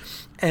west,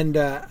 and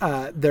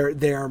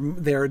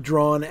they're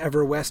drawn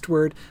ever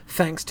westward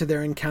thanks to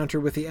their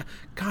encounter with the...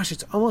 Gosh,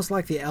 it's almost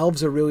like the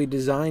elves are really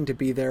designed to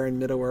be there in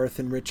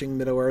Middle-earth, enriching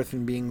Middle-earth,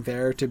 and being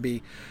there to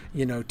be,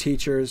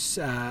 teachers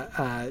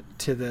to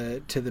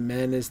the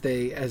men as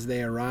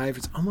they arrive.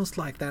 It's almost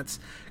like that's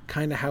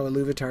kind of how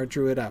Iluvatar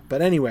drew it up.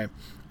 But anyway,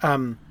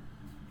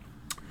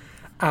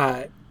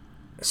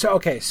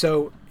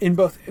 So in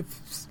both,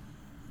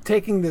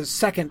 taking the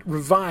second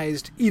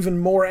revised, even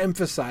more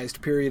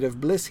emphasized period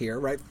of bliss here,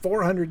 right?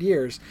 400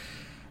 years.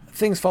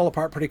 Things fall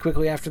apart pretty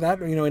quickly after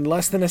that. In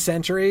less than a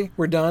century,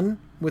 we're done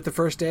with the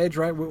First Age,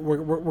 right? We're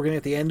going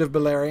at the end of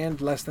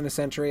Beleriand, less than a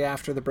century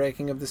after the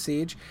breaking of the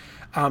siege.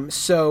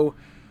 So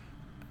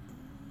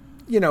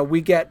we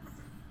get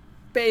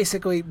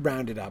basically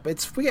rounded up.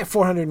 We get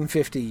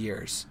 450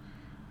 years,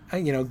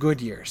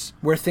 good years,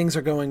 where things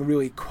are going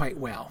really quite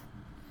well.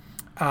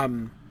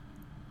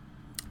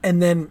 And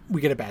then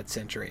we get a bad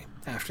century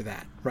after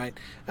that, right?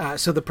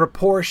 So the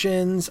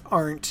proportions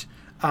aren't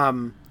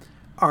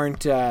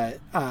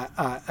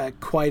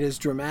quite as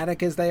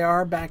dramatic as they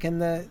are back in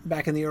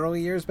the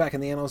early years, back in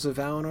the Annals of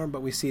Valinor,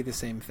 but we see the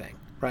same thing,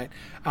 right?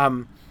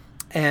 So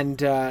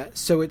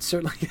it's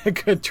certainly a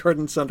good.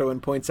 Jordan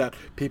Sunderland points out,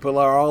 people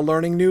are all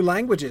learning new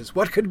languages.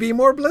 What could be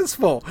more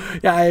blissful?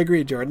 Yeah, I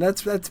agree, Jordan.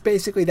 That's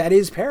basically, that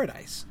is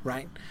paradise,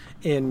 right?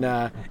 In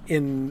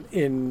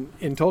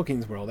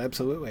Tolkien's world,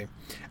 absolutely.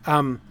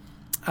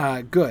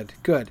 Good.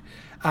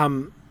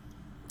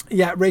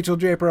 Rachel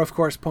Draper, of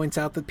course, points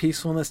out that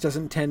peacefulness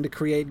doesn't tend to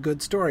create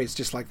good stories,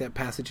 just like that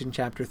passage in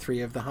Chapter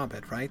 3 of The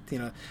Hobbit, right?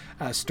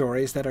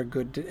 Stories that are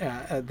good,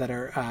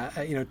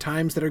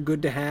 times that are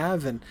good to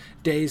have and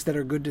days that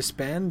are good to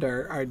spend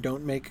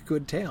don't make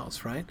good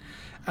tales, right?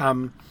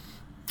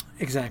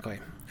 Exactly.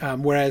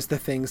 Whereas the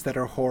things that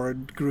are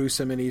horrid,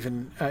 gruesome, and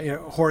even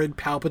horrid,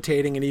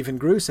 palpitating, and even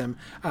gruesome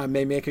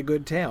may make a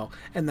good tale.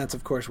 And that's,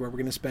 of course, where we're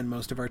going to spend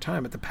most of our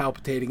time, at the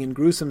palpitating and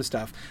gruesome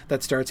stuff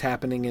that starts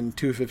happening in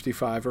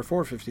 255 or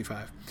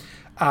 455.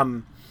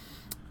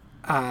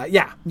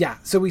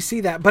 So we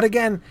see that. But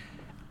again,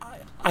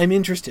 I'm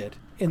interested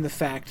in the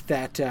fact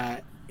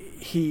that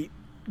he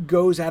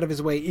goes out of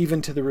his way,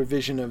 even to the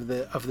revision of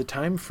the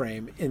time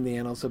frame in the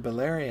Annals of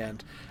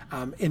Beleriand,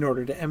 in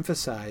order to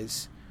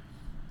emphasize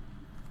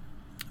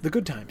the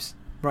good times,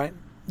 right?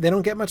 They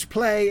don't get much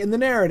play in the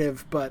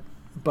narrative, but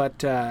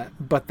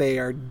they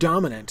are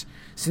dominant.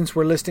 Since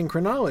we're listing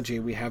chronology,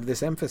 we have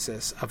this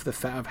emphasis of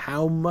of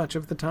how much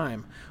of the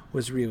time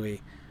was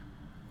really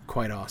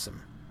quite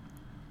awesome.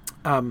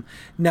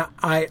 Now,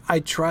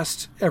 I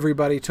trust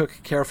everybody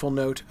took careful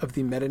note of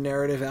the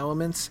meta-narrative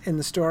elements in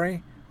the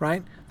story,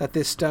 right? That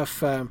this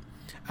stuff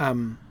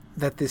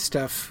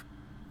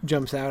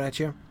jumps out at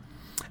you.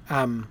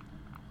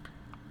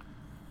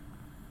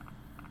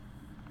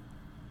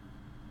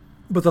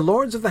 But the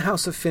lords of the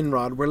house of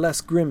Finrod were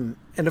less grim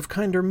and of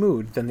kinder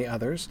mood than the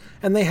others,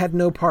 and they had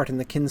no part in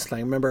the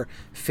kinslaying. Remember,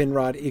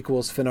 Finrod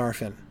equals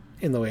Finarfin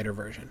in the later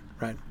version,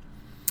 right?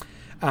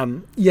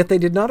 Yet they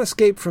did not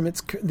escape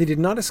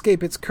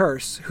its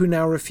curse, who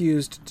now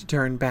refused to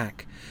turn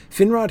back.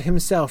 Finrod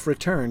himself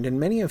returned, and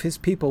many of his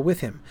people with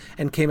him,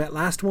 and came at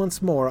last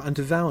once more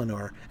unto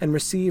Valinor, and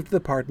received the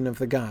pardon of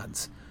the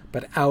gods.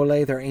 But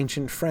Aule, their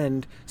ancient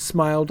friend,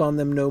 smiled on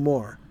them no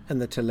more, and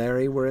the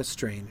Teleri were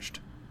estranged.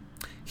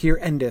 Here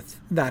endeth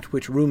that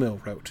which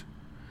Rumil wrote.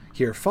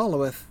 Here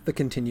followeth the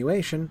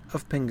continuation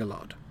of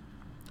Pengalod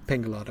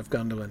of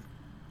Gondolin.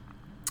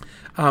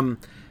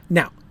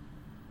 Now,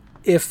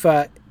 if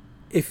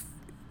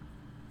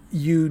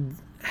you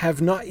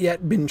have not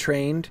yet been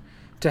trained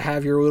to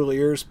have your little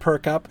ears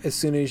perk up as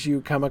soon as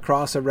you come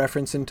across a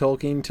reference in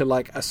Tolkien to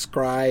like a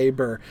scribe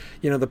or,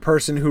 the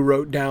person who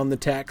wrote down the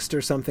text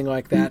or something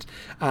like that,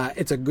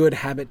 it's a good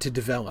habit to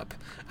develop,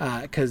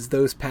 because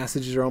those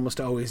passages are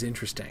almost always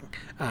interesting,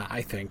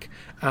 I think.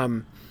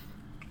 And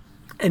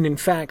in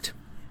fact,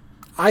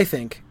 I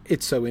think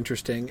it's so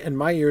interesting, and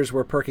my ears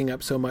were perking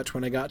up so much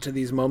when I got to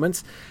these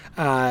moments,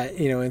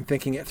 and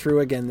thinking it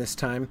through again this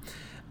time,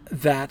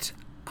 that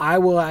I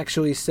will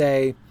actually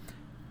say,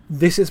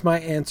 this is my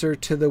answer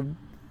to the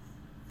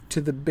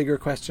bigger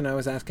question I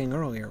was asking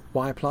earlier.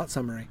 Why plot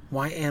summary?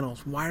 Why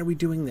annals? Why are we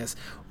doing this?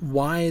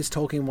 Why is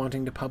Tolkien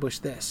wanting to publish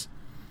this?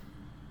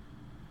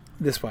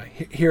 This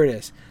way. Here it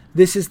is.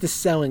 This is the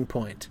selling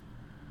point.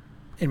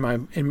 In my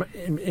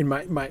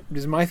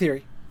this is my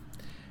theory.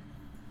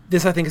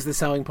 This, I think, is the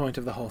selling point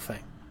of the whole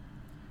thing.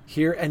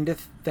 Here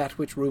endeth that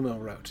which Rumil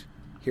wrote.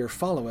 Here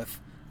followeth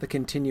the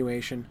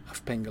continuation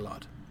of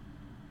Pengalod.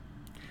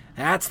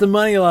 That's the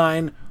money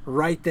line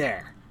right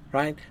there.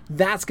 Right?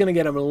 That's going to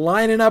get them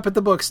lining up at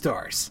the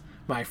bookstores,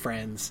 my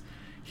friends.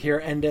 Here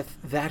endeth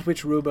that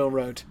which Rumil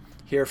wrote.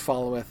 Here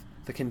followeth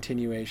the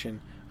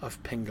continuation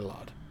of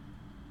Pengalod.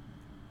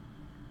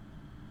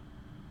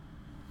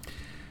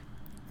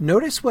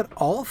 Notice what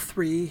all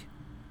three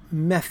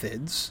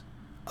methods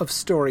of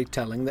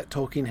storytelling that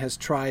Tolkien has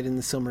tried in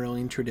the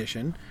Silmarillion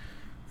tradition,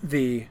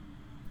 the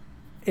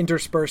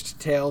interspersed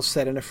tales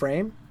set in a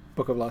frame,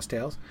 Book of Lost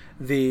Tales,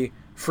 the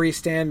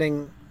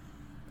freestanding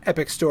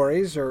epic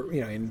stories, or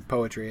in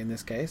poetry in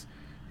this case,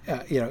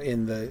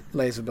 in the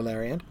Lays of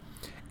Beleriand,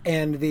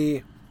 and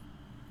the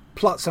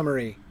plot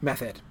summary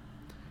method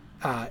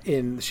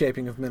in the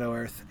Shaping of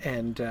Middle-earth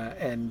and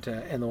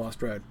the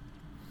Lost Road.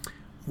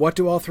 What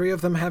do all three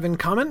of them have in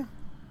common?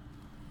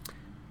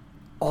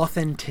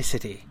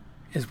 Authenticity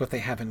is what they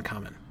have in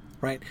common,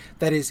 right?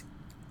 That is,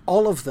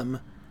 all of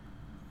them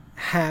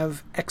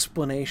have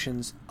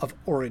explanations of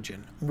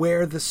origin,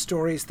 where the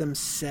stories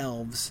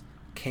themselves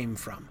came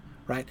from,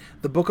 right?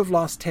 The Book of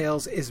Lost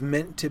Tales is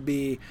meant to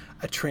be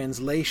a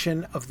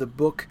translation of the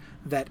book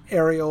that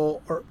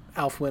Ariel, or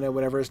Alfwine,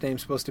 whatever his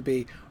name's supposed to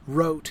be,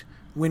 wrote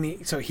when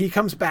he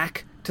comes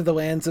back to the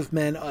lands of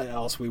men,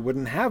 else we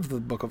wouldn't have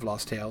the Book of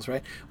Lost Tales,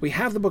 right? We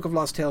have the Book of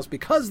Lost Tales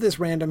because this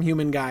random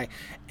human guy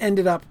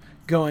ended up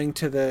going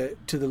to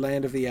the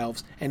land of the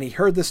elves, and he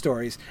heard the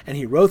stories and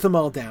he wrote them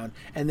all down,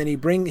 and then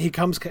he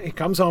comes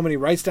home and he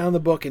writes down the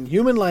book in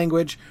human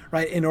language,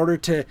 right, in order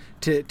to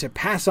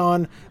pass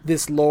on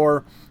this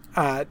lore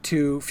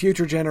to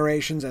future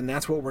generations, and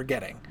that's what we're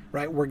getting,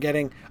 right? We're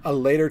getting a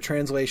later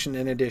translation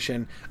and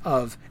edition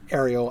of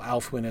Ariel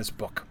Alfwine's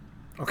book.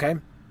 Okay,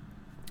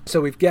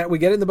 so we get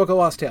it in the Book of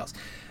Lost Tales.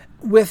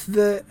 With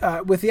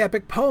the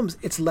epic poems,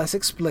 it's less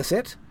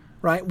explicit,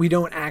 right? We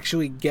don't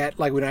actually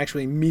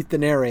meet the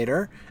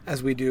narrator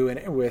as we do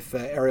with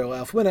Ariel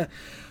Alfwine,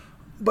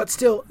 but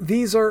still,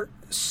 these are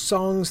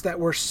songs that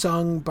were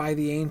sung by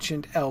the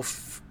ancient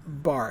elf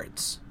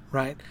bards,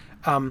 right?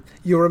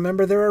 You'll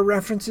remember there are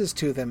references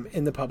to them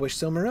in the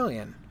published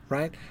Silmarillion,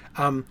 right?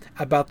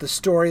 About the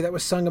story that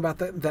was sung about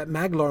that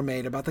Maglor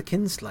made about the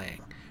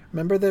kinslaying.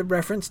 Remember the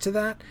reference to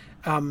that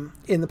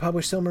in the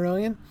published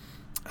Silmarillion?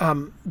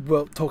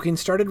 Well, Tolkien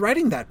started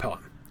writing that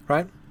poem,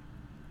 right?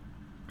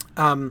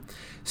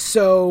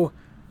 So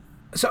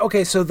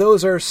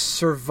those are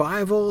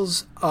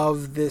survivals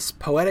of this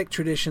poetic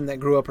tradition that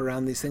grew up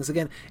around these things.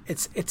 Again,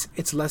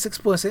 it's less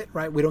explicit,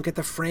 right? We don't get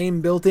the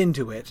frame built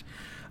into it,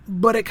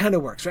 but it kind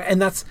of works, right?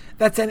 And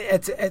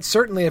it's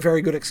certainly a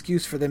very good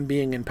excuse for them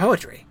being in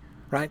poetry,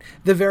 right?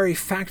 The very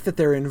fact that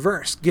they're in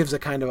verse gives a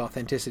kind of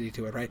authenticity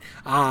to it, right?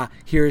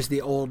 Here's the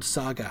old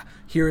saga.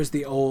 Here's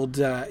the old,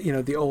 what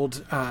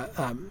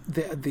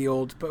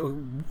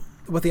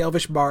the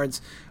Elvish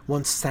bards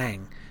once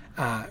sang,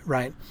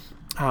 right?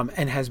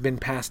 And has been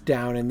passed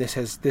down, and this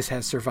has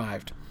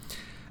survived.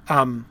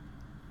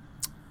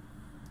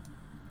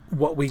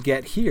 What we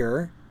get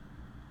here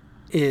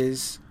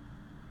is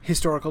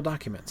historical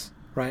documents,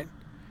 right?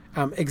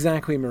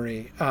 Exactly,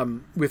 Marie.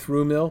 With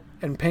Rumil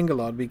and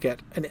Pengalod, we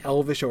get an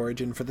elvish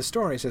origin for the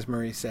stories, as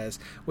Marie says,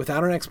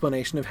 without an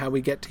explanation of how we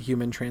get to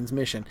human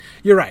transmission.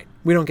 You're right,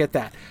 we don't get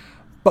that.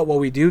 But what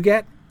we do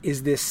get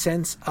is this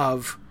sense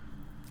of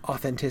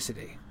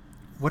authenticity.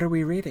 What are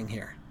we reading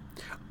here?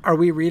 Are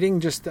we reading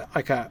just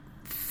like a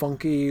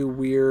funky,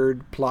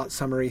 weird plot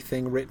summary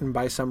thing written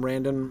by some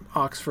random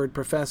Oxford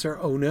professor?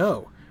 Oh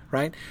no,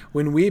 right?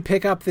 When we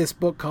pick up this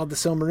book called The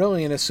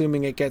Silmarillion,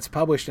 assuming it gets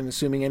published and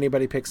assuming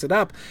anybody picks it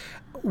up,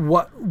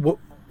 what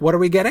are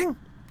we getting?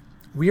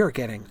 We are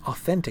getting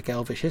authentic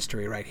elvish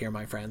history right here,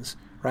 my friends,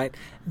 right?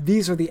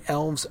 These are the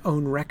elves'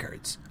 own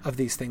records of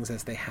these things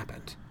as they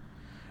happened,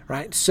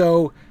 right?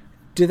 So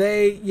do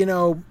they,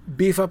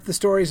 beef up the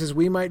stories as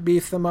we might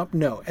beef them up?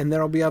 No, and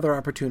there'll be other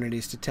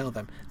opportunities to tell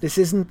them. This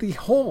isn't the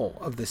whole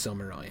of the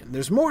Silmarillion.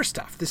 There's more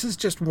stuff. This is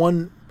just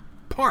one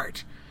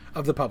part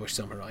of the published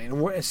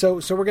Silmarillion.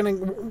 So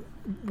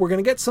we're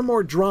gonna get some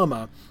more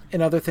drama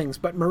and other things.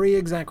 But Marie,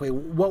 exactly,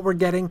 what we're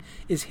getting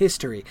is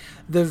history.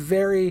 The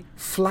very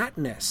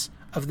flatness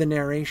of the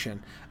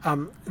narration,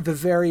 the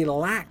very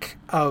lack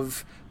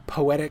of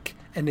poetic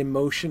and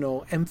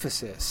emotional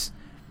emphasis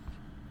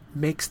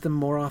makes them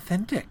more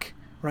authentic,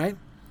 right?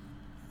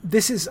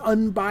 This is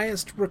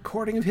unbiased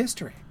recording of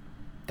history.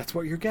 That's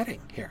what you're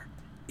getting here.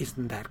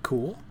 Isn't that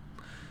cool?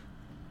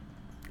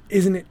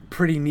 Isn't it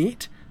pretty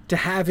neat to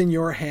have in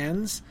your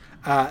hands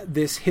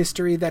this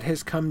history that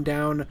has come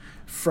down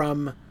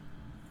from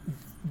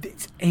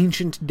these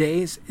ancient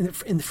days,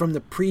 from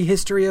the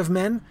prehistory of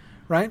men,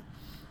 right?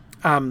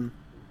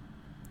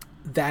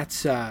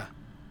 That's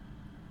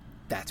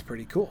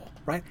pretty cool,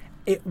 right?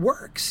 It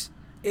works.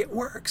 It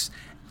works.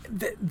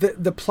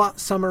 The plot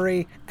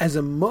summary as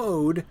a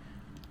mode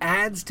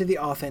adds to the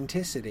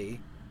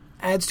authenticity,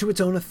 adds to its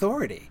own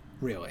authority,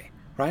 really,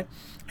 right?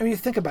 I mean, you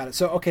think about it.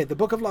 So, okay, the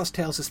Book of Lost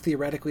Tales is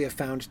theoretically a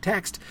found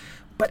text,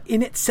 but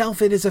in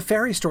itself it is a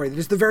fairy story. That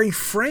is, the very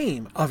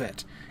frame of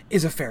it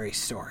is a fairy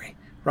story,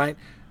 right?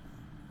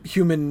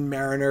 Human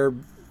mariner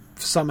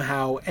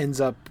somehow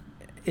ends up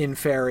in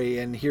fairy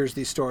and hears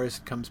these stories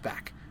and comes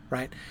back,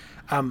 right?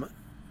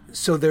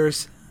 So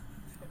there's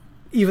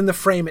even the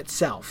frame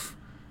itself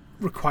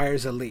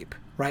requires a leap,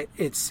 right?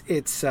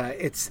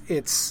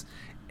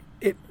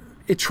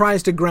 It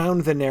tries to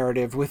ground the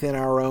narrative within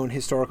our own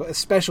historical,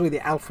 especially the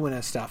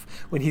Alfwine stuff,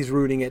 when he's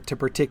rooting it to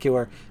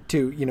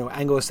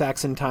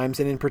Anglo-Saxon times,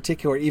 and in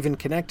particular even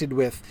connected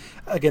with,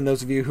 again,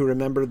 those of you who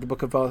remember the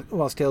Book of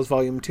Lost Tales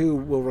Volume 2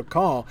 will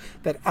recall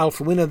that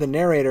Alfwine, the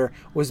narrator,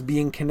 was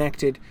being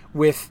connected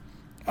with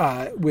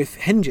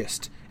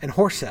Hengist and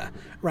Horsa,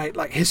 right?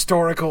 Like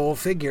historical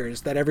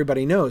figures that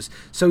everybody knows.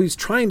 So he's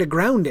trying to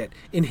ground it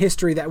in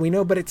history that we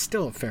know, but it's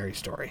still a fairy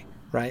story,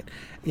 right?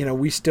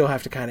 We still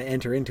have to kind of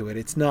enter into it.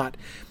 It's not,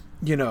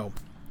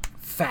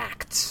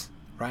 facts,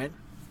 right?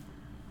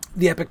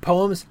 The epic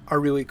poems are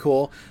really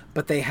cool,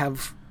 but they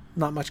have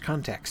not much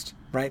context,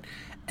 right?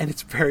 And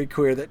it's very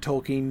clear that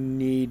Tolkien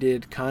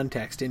needed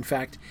context. In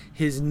fact,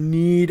 his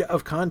need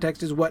of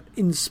context is what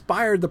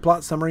inspired the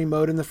plot summary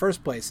mode in the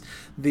first place.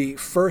 The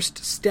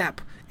first step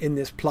in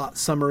this plot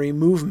summary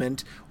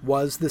movement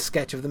was the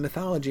sketch of the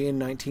mythology in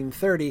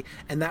 1930,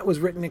 and that was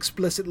written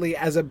explicitly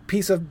as a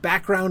piece of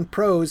background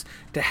prose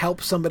to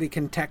help somebody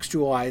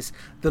contextualize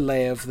the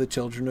lay of the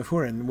children of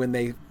Hurin.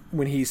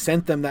 When he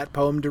sent them that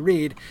poem to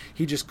read,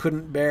 he just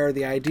couldn't bear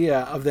the idea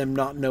of them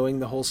not knowing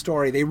the whole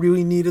story. They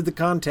really needed the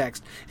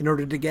context in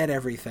order to get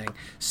everything.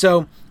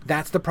 So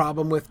that's the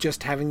problem with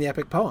just having the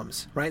epic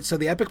poems, right? So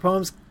the epic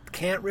poems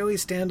can't really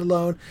stand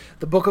alone.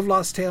 The Book of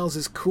Lost Tales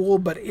is cool,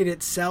 but it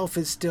itself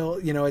is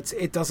still,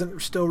 it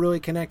doesn't still really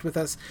connect with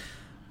us.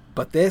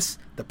 But the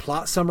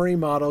plot summary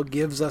model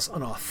gives us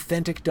an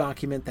authentic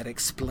document that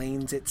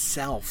explains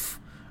itself,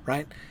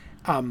 right?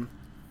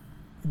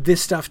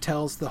 This stuff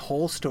tells the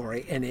whole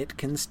story, and it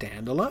can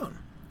stand alone,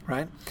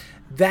 right?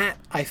 That,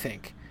 I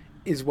think,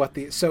 is what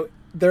so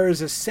there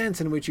is a sense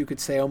in which you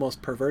could say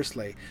almost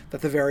perversely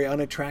that the very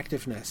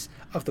unattractiveness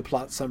of the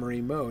plot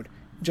summary mode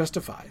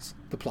justifies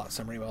the plot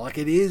summary mode. Like,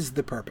 it is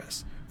the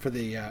purpose for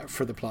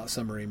the plot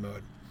summary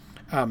mode.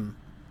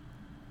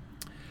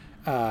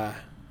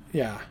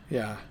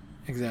 Yeah,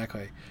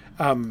 exactly.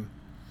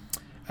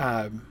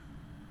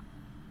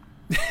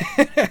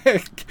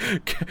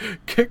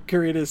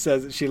 Karita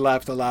says that she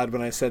laughed aloud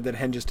when I said that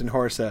Hengist and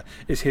Horsa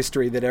is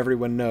history that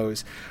everyone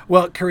knows.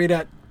 Well,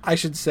 Karita, I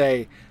should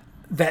say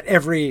that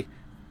every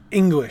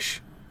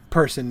English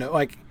person,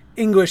 like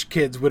English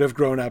kids, would have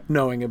grown up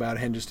knowing about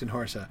Hengist and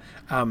Horsa.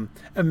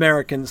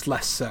 Americans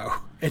less so,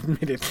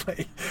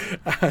 admittedly.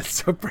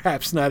 So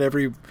perhaps not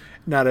every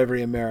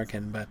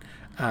American, but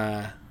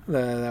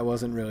that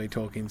wasn't really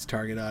Tolkien's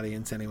target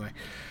audience anyway.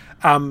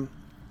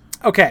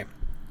 Okay.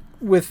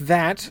 With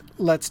that,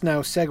 let's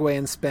now segue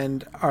and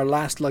spend our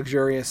last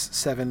luxurious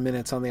 7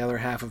 minutes on the other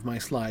half of my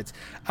slides.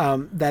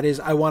 That is,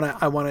 I want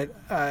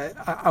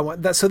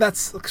that. So that's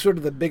sort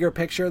of the bigger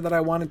picture that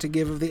I wanted to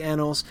give of the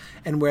annals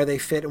and where they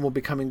fit, and we'll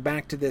be coming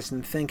back to this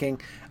and thinking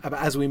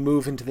about as we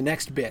move into the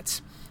next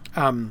bits,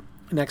 for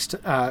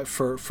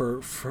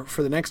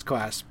the next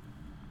class.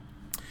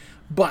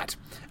 But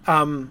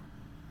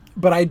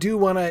I do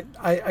want to.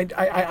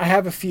 I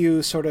have a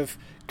few sort of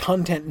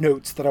content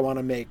notes that I want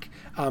to make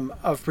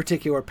of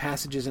particular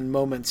passages and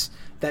moments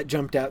that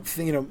jumped out,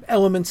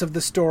 elements of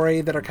the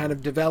story that are kind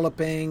of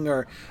developing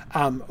or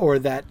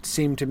that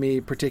seem to me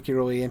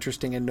particularly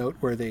interesting and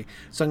noteworthy.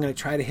 So I'm going to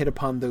try to hit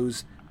upon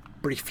those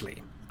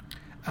briefly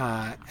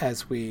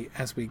as we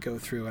go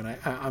through, and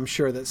I'm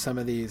sure that some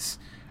of these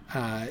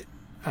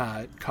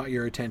caught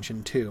your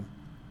attention too.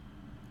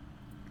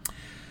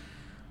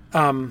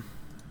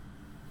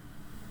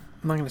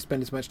 I'm not going to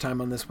spend as much time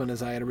on this one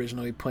as I had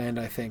originally planned,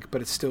 I think,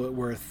 but it's still at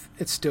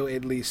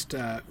least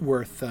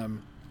worth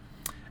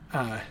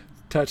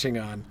touching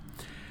on.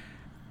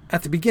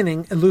 At the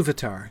beginning,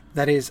 Iluvatar,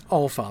 that is,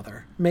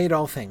 Allfather, made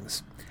all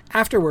things.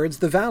 Afterwards,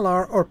 the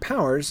Valar, or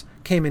powers,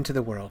 came into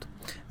the world.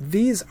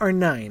 These are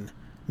 9: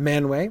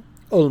 Manwë,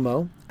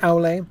 Ulmo,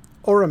 Aule,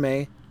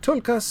 Orome,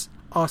 Tulkas,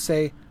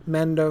 Osse,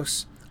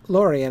 Mandos,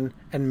 Lorien,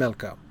 and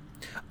Melko.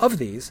 Of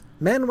these,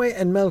 Manwë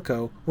and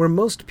Melko were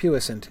most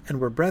puissant and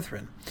were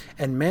brethren,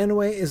 and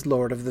Manwë is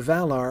lord of the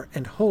Valar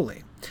and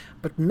holy.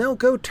 But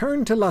Melko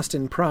turned to lust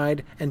and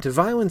pride, and to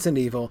violence and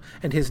evil,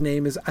 and his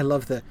name is, I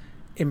love the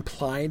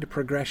implied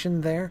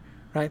progression there,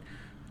 right?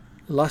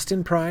 Lust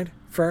and pride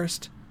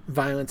first,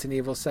 violence and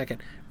evil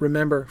second.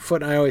 Remember,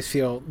 I always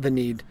feel the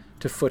need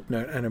to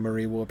footnote, Anna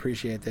Marie will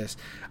appreciate this,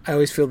 I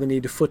always feel the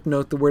need to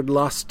footnote the word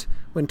lust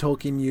when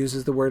Tolkien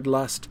uses the word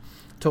lust.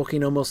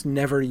 Tolkien almost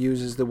never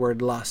uses the word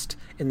lust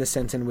in the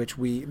sense in which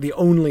the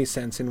only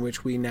sense in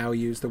which we now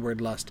use the word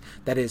lust,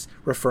 that is,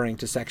 referring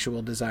to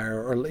sexual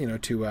desire or,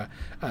 to a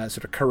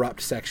sort of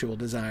corrupt sexual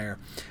desire.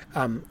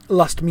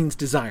 Lust means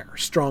desire,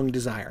 strong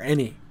desire,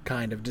 any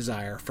kind of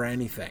desire for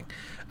anything.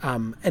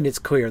 And it's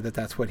clear that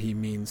that's what he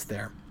means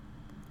there.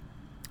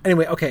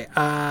 Anyway, okay,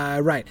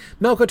 right.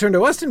 Melko turned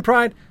to lust and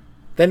pride,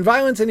 then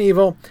violence and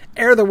evil,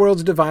 ere the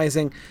world's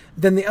devising,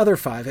 then the other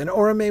 5. And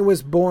Orome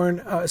was born,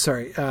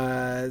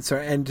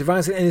 and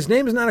devising, and his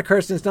name is not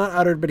accursed and it's not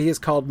uttered, but he is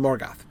called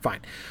Morgoth.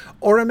 Fine.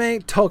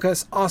 Orome,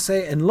 Tulkas, Osse,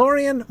 and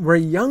Lorien were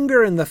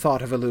younger in the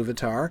thought of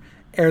Iluvatar,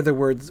 ere the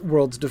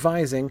world's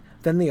devising,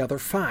 than the other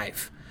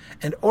 5.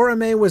 And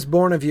Orome was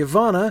born of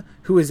Yavanna,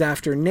 who is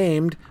after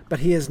named, but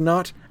he is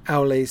not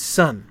Aule's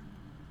son.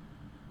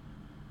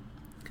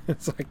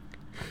 It's like,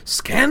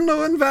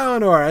 scandal in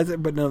Valinor,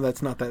 but no,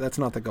 that's not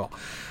the goal.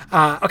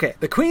 Okay,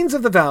 the queens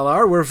of the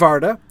Valar were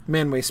Varda,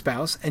 Manwë's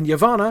spouse, and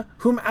Yavanna,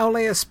 whom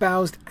Aule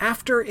espoused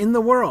after in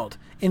the world,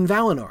 in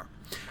Valinor.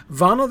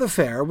 Vanna the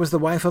Fair was the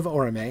wife of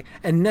Orome,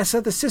 and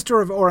Nessa, the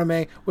sister of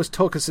Orome, was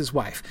Tulkas'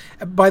 wife.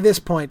 By this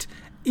point,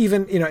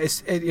 even,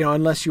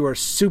 unless you are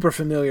super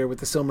familiar with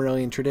the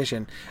Silmarillion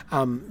tradition,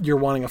 you're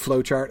wanting a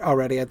flowchart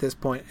already at this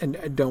point.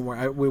 And don't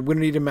worry, we don't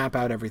need to map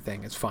out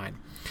everything. It's fine.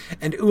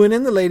 And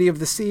Uinen, the Lady of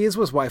the Seas,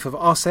 was wife of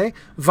Osse.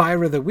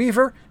 Vaira the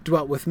Weaver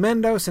dwelt with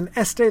Mendos, and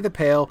Este the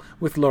Pale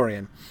with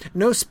Lorien.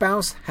 No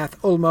spouse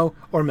hath Ulmo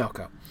or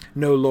Melko.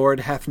 No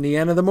lord hath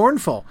Nienna the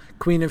Mournful,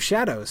 Queen of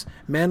Shadows,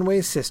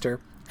 Manwë's sister,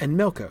 and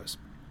Melko's.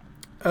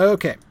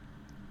 Okay.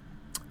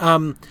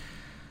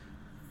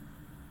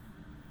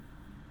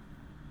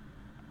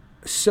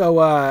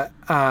 So,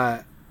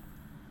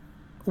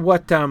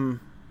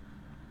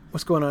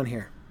 what's going on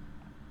here?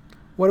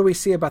 What do we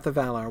see about the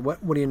Valar?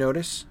 What do you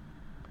notice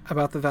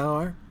about the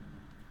Valar?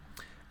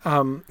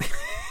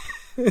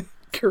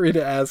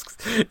 Karita asks,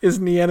 is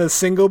Nienna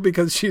single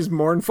because she's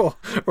mournful,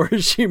 or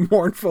is she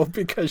mournful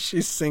because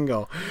she's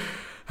single?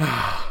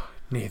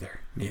 Neither,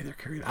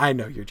 Karita. I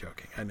know you're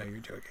joking.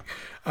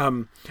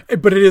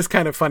 But it is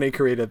kind of funny,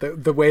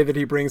 Karita, the way that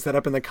he brings that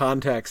up in the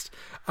context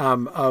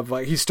of,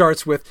 like, he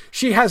starts with,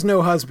 she has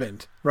no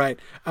husband, right?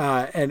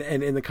 And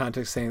in the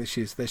context saying that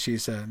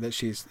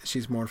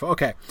she's mournful.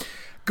 Okay,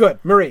 good,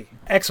 Marie,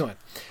 excellent.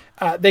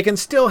 They can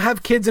still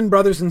have kids and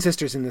brothers and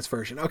sisters in this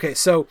version. Okay,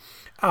 so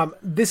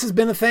this has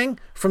been a thing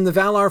from the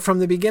Valar from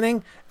the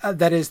beginning.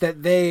 That is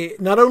that they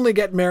not only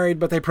get married,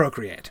 but they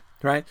procreate,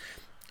 right?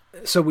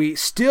 So we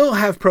still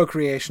have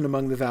procreation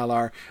among the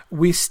Valar.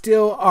 We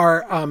still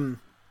are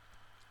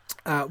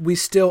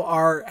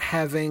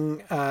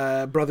having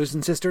brothers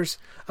and sisters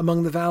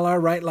among the Valar,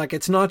 right? Like,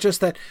 it's not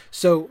just that.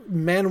 So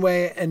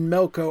Manwë and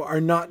Melko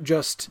are not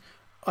just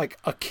like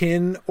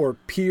akin or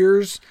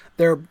peers;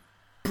 they're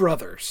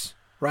brothers,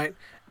 right?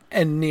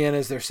 And Nienna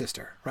is their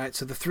sister, right?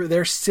 So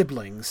they're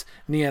siblings,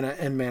 Nienna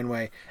and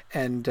Manwë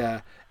and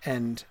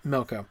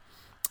Melko,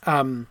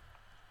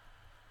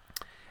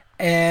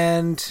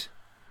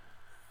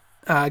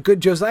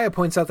 good. Josiah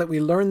points out that we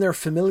learn their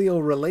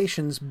familial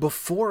relations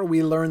before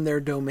we learn their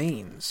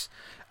domains.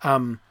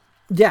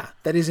 Yeah,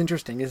 that is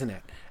interesting, isn't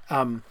it?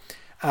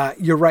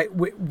 You're right.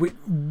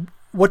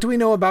 What do we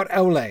know about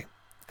Aule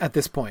at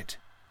this point?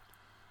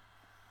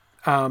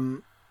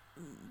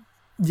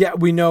 Yeah,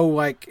 we know,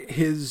 like,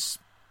 his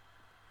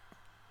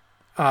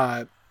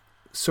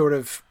sort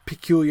of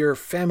peculiar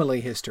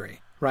family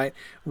history, right?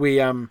 We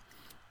don't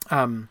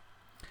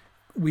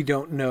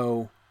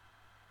know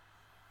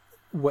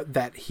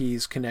that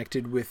he's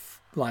connected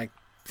with, like,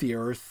 the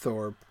earth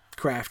or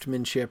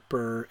craftsmanship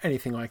or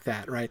anything like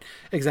that, right?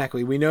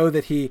 Exactly. We know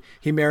that he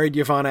married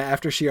Yavanna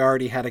after she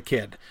already had a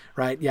kid,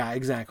 right? Yeah,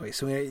 exactly.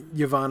 So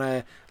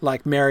Yavanna,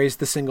 like, marries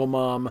the single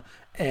mom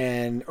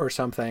or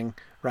something,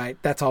 right?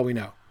 That's all we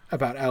know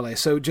about Aule.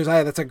 So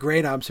Josiah, that's a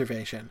great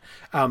observation.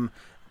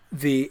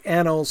 The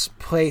annals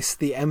place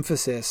the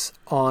emphasis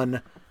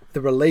on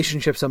the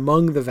relationships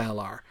among the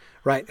Valar,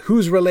 right?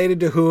 Who's related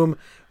to whom,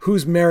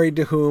 who's married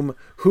to whom,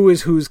 who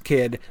is whose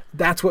kid.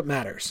 That's what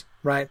matters,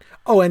 right?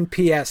 Oh, and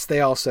P.S., they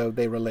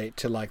relate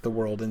to, like, the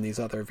world in these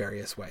other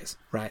various ways,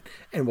 right?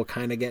 And we'll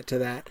kind of get to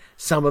that.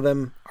 Some of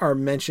them are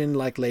mentioned,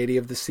 like Lady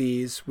of the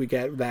Seas. We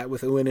get that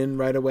with Uinen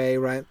right away,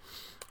 right?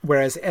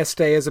 Whereas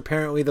Este is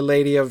apparently the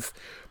Lady of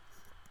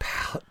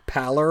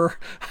Pallor,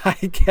 I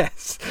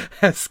guess.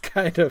 That's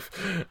kind of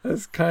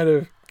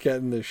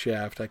getting the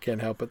shaft. I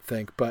can't help but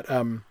think. But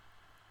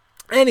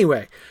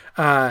anyway,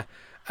 okay.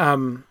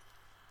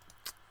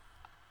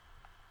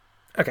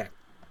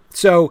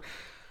 So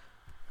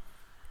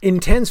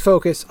intense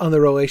focus on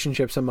the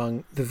relationships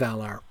among the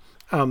Valar.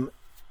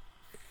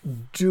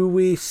 Do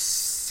we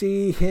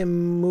see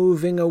him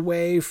moving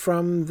away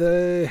from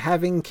the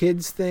having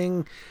kids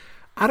thing?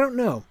 I don't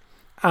know.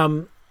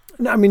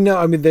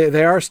 No,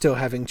 they are still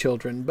having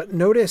children, but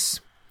notice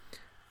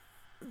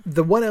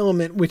the one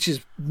element which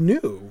is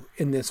new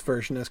in this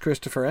version, as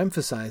Christopher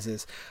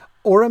emphasizes.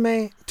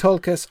 Orome,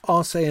 Tulkas,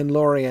 Osse, and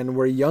Lorien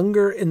were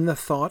younger in the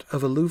thought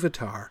of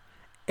Iluvatar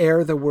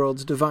ere the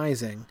world's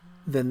devising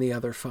than the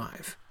other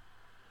five.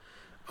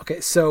 Okay,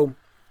 so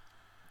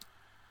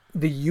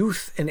the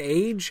youth and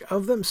age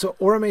of them, so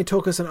Orome,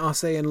 Tulkas, and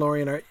Osse, and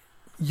Lorien are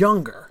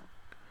younger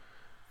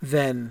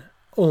than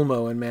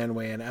Ulmo and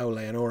Manwë and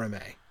Aule and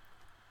Orome.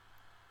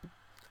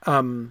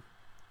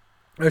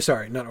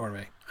 Sorry, not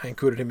Orome. I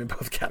included him in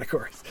both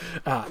categories.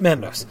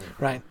 Mandos,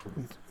 right?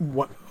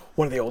 One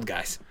of the old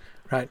guys,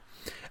 right?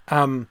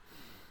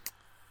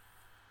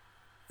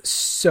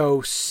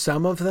 So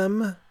some of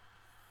them,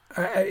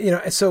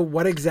 so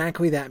what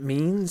exactly that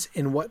means,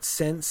 in what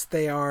sense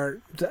they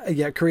are,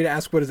 yeah, Karita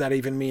asked, what does that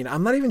even mean?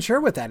 I'm not even sure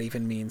what that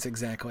even means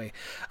exactly.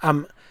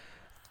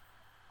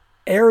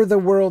 Ere the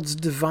world's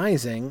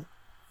devising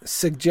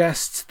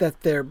suggests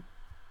that they're,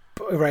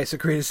 right, so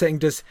Karita's saying,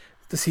 does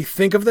he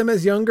think of them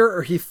as younger,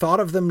 or he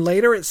thought of them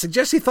later? It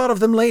suggests he thought of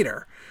them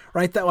later,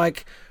 right? That,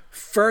 like,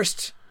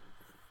 first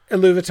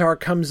Iluvatar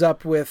comes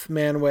up with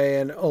Manwë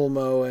and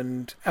Ulmo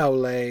and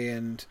Aule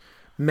and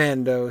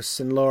Mandos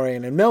and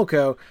Lorien and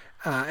Melko,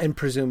 and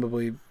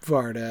presumably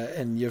Varda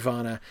and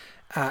Yavanna.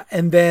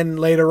 And then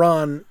later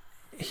on,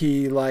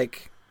 he,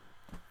 like,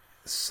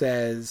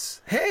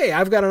 says, "Hey,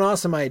 I've got an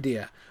awesome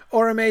idea.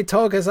 Orome,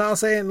 Togas,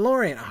 Alce, and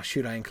Lorien." Oh,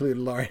 shoot, I included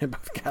Lorien in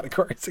both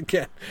categories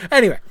again.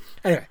 Anyway.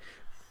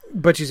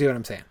 But you see what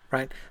I'm saying,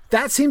 right?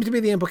 That seems to be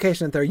the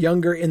implication, that they're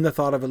younger in the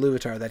thought of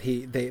Iluvatar, that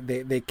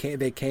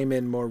they came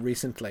in more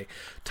recently.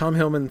 Tom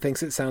Hillman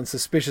thinks it sounds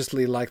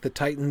suspiciously like the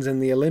Titans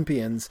and the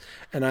Olympians,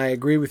 and I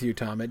agree with you,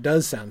 Tom. It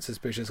does sound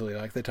suspiciously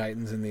like the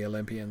Titans and the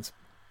Olympians.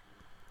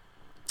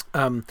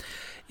 Tom,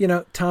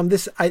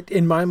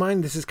 in my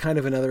mind, this is kind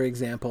of another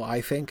example,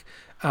 I think.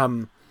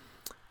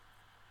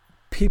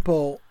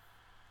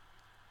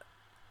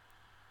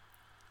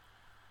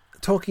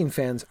 Tolkien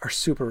fans are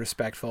super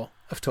respectful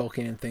of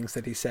Tolkien and things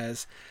that he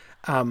says.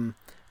 Tolkien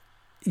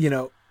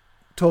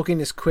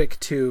is quick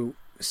to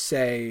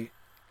say,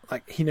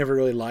 like, he never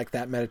really liked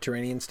that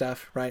Mediterranean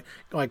stuff, right?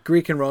 Like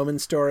Greek and Roman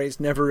stories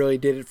never really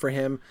did it for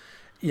him.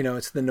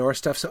 It's the Norse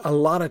stuff. So a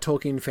lot of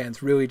Tolkien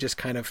fans really just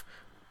kind of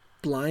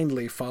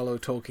blindly follow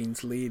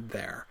Tolkien's lead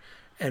there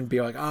and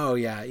be like, oh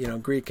yeah,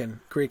 Greek and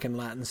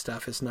Latin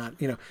stuff is not,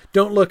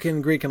 don't look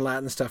in Greek and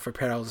Latin stuff for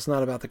parallels. It's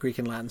not about the Greek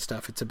and Latin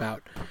stuff. It's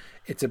about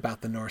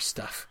the Norse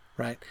stuff,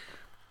 right?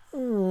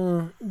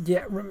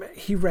 Yeah,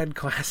 he read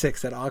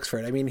classics at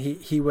Oxford. I mean,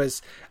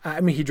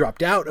 he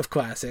dropped out of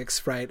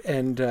classics, right,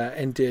 and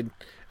did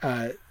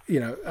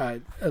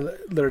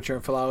literature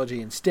and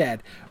philology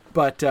instead.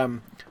 But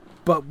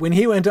when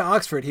he went to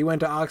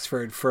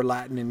Oxford for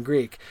Latin and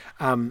Greek.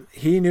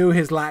 He knew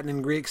his Latin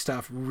and Greek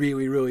stuff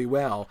really, really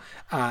well,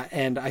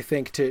 and I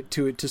think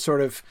to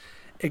sort of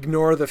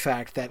ignore the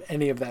fact that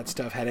any of that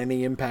stuff had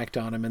any impact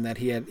on him and that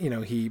he had,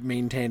 he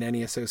maintained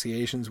any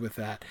associations with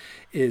that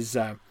is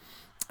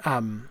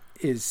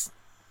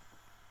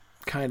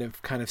kind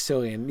of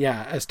silly. And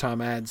yeah, as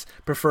Tom adds,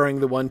 preferring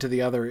the one to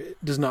the other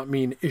does not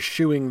mean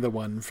eschewing the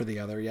one for the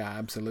other. Yeah,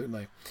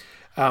 absolutely.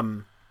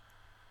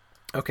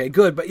 Okay,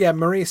 good. But yeah,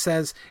 Marie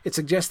says it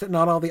suggests that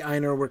not all the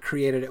Ainur were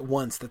created at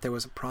once, that there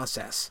was a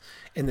process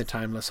in the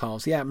Timeless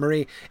Halls. Yeah,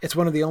 Marie, it's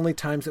one of the only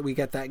times that we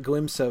get that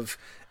glimpse of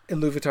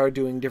Iluvatar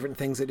doing different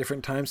things at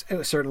different times,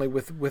 certainly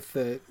with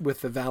the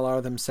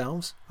Valar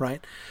themselves,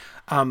 right?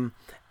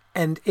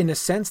 And in a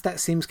sense, that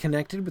seems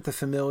connected with the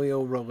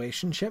familial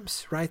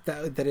relationships, right?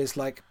 That is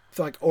like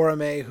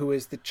Orome, who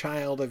is the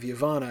child of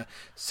Yavanna,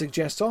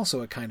 suggests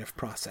also a kind of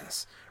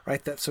process,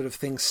 right? That sort of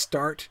things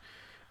start.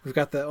 We've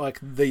got the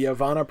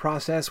Yavanna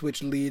process,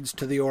 which leads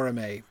to the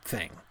Orome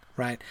thing,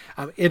 right?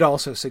 It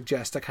also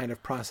suggests a kind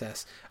of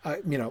process, a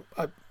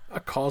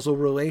causal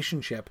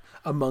relationship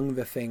among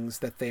the things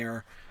that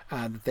they're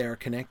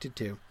connected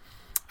to.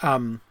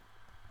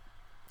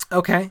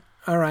 Okay,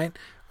 all right.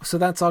 So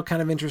that's all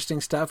kind of interesting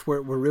stuff.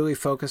 We're really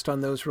focused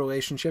on those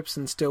relationships,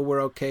 and still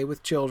we're okay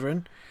with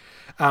children.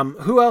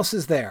 Who else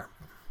is there?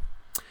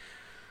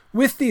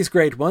 With these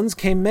great ones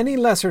came many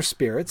lesser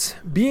spirits,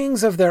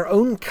 beings of their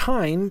own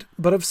kind,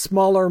 but of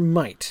smaller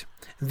might.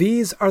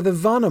 These are the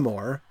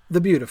Vanamor, the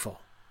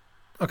beautiful.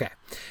 Okay.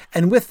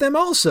 And with them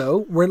also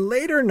were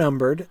later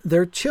numbered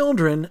their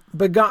children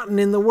begotten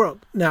in the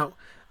world. Now,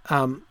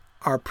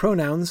 our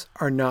pronouns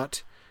are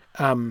not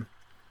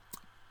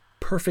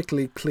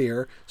perfectly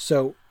clear.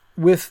 So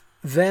with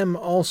them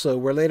also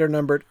were later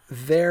numbered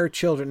their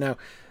children. Now,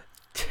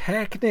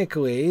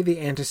 technically,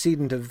 the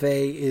antecedent of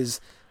they is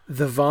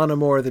the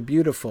Vanamor, the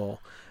beautiful.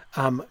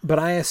 But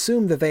I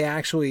assume that they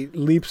actually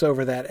leaps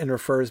over that and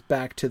refers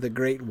back to the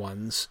great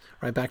ones,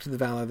 right? Back to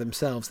the Valar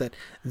themselves, that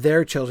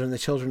their children, the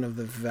children of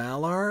the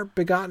Valar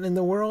begotten in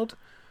the world,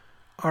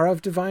 are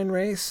of divine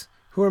race,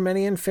 who are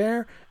many and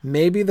fair.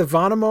 Maybe the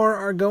Vanamor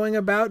are going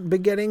about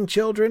begetting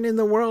children in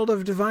the world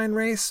of divine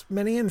race,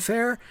 many and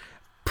fair.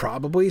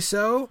 Probably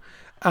so.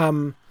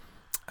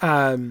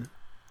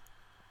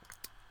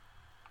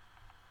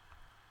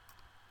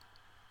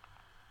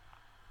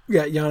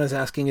 Yeah, Yana's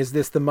asking, is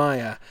this the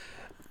Maya?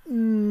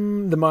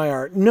 The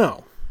Maiar?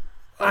 No.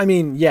 I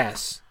mean,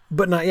 yes,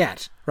 but not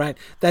yet, right?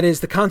 That is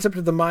the concept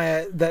of the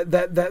Maya,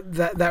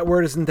 that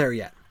word isn't there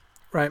yet,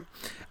 right?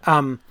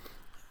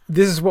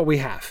 This is what we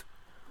have,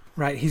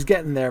 right? He's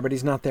getting there, but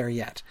he's not there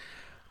yet.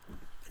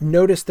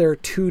 Notice there are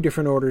two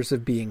different orders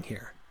of being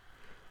here.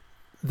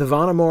 The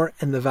Vanamor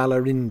and the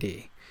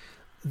Valarindi.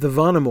 The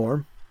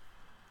Vanamor,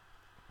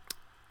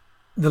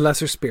 the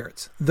lesser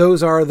spirits.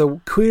 Those are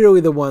clearly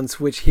the ones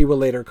which he will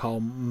later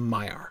call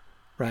Maiar,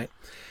 right?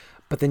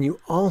 But then you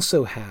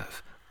also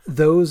have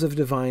those of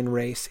divine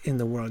race in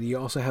the world. You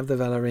also have the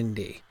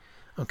Valarindi,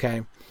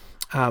 okay?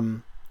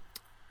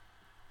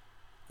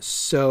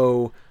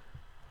 So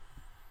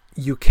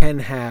you can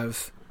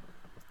have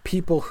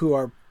people who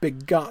are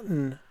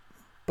begotten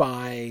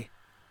by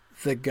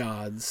the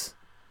gods,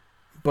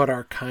 but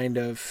are kind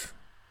of...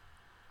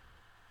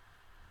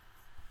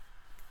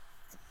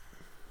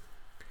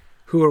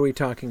 Who are we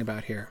talking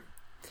about here?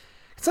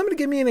 Can somebody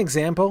give me an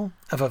example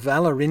of a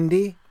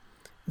Valarindi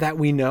that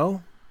we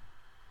know?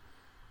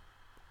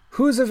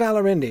 Who's a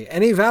Valarindi?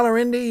 Any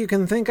Valarindi you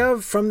can think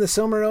of from the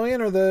Silmarillion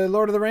or the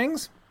Lord of the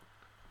Rings?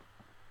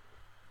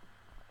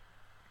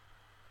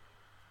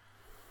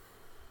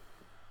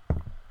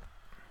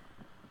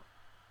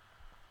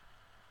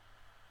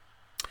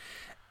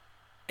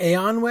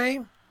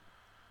 Eonwë,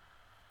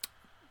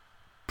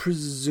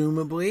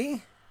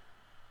 presumably,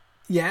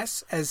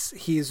 yes, as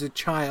he's a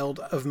child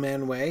of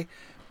Manwë,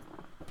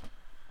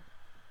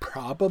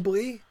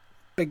 probably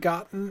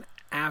begotten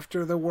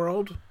after the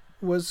world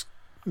was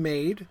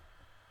made.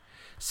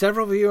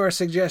 Several of you are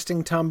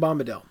suggesting Tom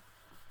Bombadil.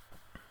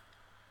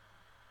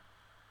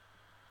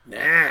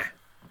 Nah.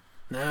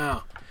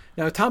 No.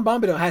 Now, Tom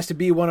Bombadil has to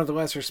be one of the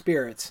lesser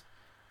spirits,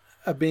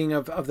 a being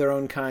of their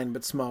own kind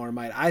but smaller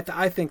might.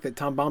 I think that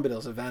Tom Bombadil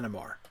is a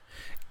Vanamor.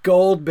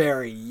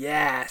 Goldberry,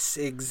 yes,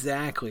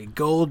 exactly.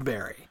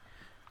 Goldberry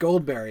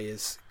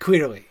is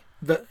clearly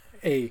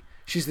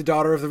she's the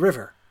daughter of the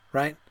river,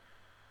 right?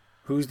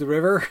 Who's the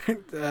river?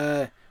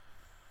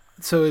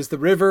 So is the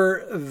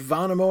river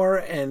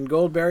Vanamor, and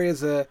Goldberry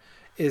is a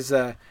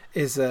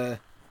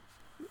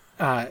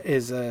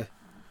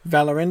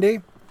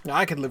Valorindi?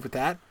 I could live with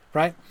that,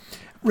 right?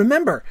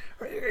 Remember,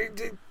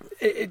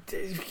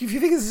 if you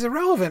think this is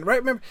irrelevant, right?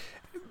 Remember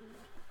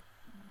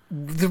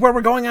where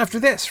we're going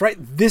after this, right?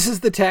 This is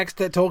the text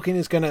that Tolkien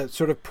is going to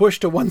sort of push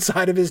to one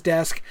side of his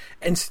desk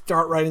and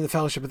start writing the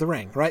Fellowship of the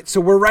Ring, right?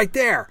 So we're right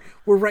there.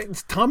 We're right.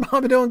 It's Tom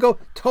Bombadil and go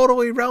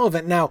totally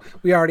relevant. Now,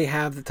 we already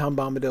have the Tom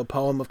Bombadil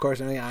poem, of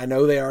course. I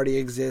know they already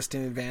exist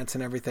in advance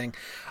and everything.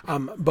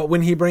 But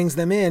when he brings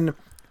them in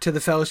to the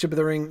Fellowship of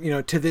the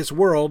Ring, to this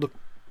world,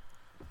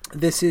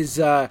 this is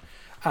the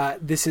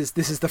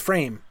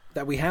frame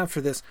that we have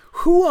for this.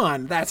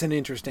 Huan, that's an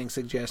interesting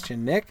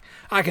suggestion, Nick.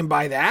 I can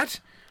buy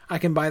that.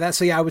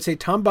 So yeah, I would say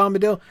Tom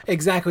Bombadil.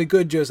 Exactly,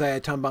 good,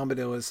 Josiah. Tom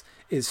Bombadil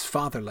is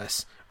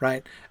fatherless,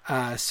 right?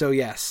 So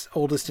yes,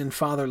 oldest and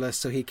fatherless,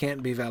 so he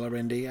can't be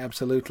Valorindi.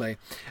 Absolutely.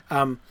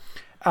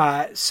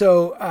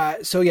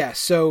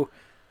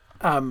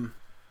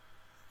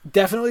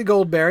 Definitely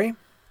Goldberry.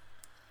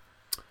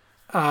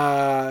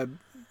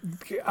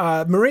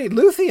 Marie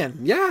Luthien.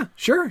 Yeah,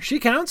 sure, she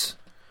counts.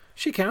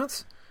 She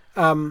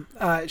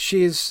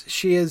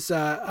is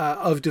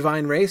of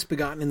divine race,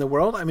 begotten in the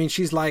world. I mean,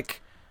 she's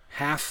like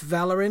half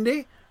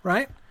Valorindi,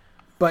 right?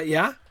 But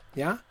yeah,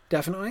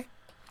 definitely.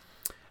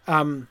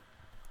 Yeah,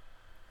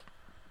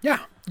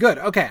 good.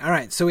 Okay, all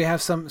right. So we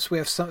have some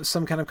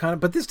kind of concept,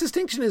 but this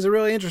distinction is a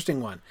really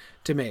interesting one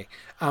to me.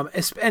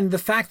 And the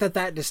fact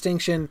that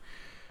distinction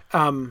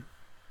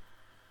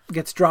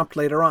gets dropped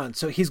later on.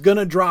 So he's going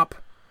to drop,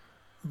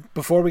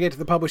 before we get to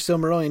the published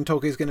Silmarillion,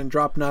 Tolkien's going to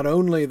drop not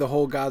only the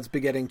whole gods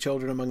begetting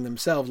children among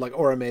themselves, like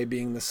Orome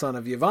being the son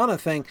of Yavanna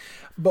thing,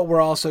 but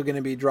we're also going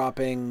to be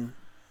dropping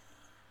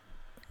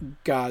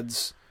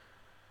gods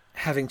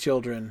having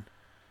children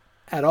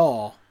at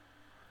all,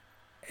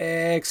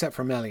 except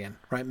for Melian,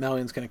 right?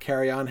 Melian's going to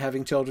carry on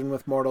having children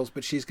with mortals,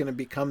 but she's going to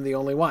become the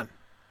only one,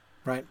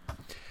 right?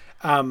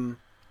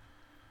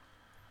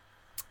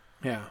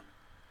 Yeah.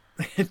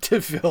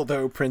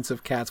 Tevildo, Prince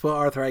of Cats. Well,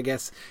 Arthur, I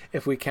guess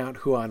if we count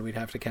Huan, we'd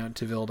have to count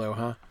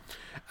Tevildo,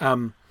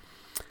 huh?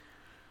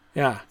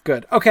 Yeah,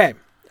 good. Okay.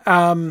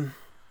 All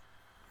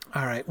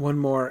right, one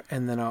more,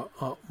 and then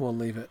we'll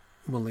leave it.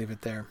 We'll leave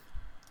it there.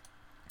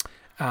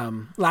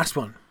 Last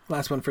one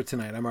for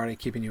tonight. I'm already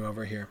keeping you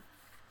over here.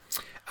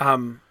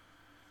 Yavanna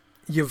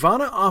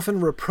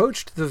often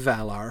reproached the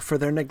Valar for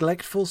their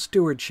neglectful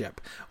stewardship,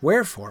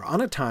 wherefore,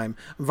 on a time,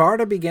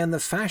 Varda began the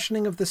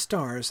fashioning of the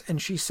stars,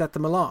 and she set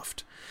them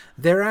aloft.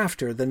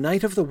 Thereafter, the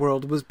night of the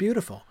world was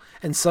beautiful,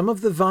 and some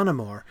of the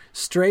Vanamor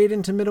strayed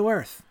into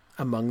Middle-earth.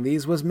 Among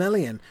these was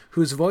Melian,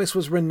 whose voice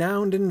was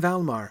renowned in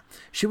Valmar.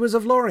 She was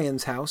of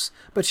Lorien's house,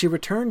 but she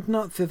returned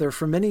not thither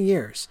for many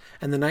years,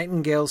 and the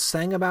nightingales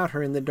sang about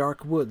her in the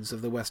dark woods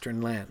of the western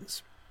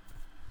lands.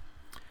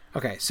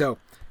 Okay, so,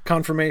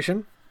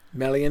 confirmation.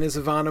 Melian is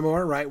a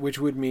Vanamor, right, which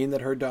would mean that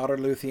her daughter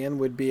Luthien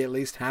would be at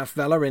least half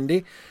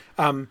Valorindi.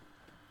 The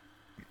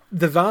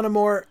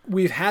Vanamor,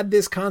 we've had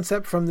this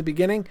concept from the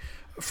beginning.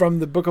 From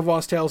the Book of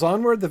Lost Tales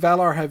onward, the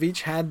Valar have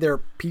each had their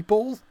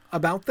people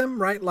about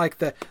them, right? Like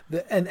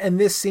and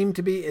this seemed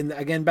to be,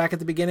 again, back at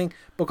the beginning,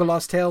 Book of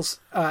Lost Tales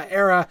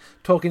era,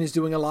 Tolkien is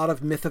doing a lot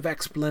of myth of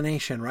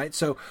explanation, right?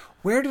 So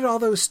where did all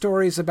those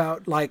stories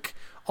about, like,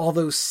 all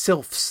those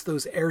sylphs,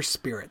 those air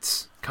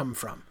spirits come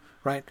from?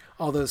 Right,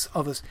 all those,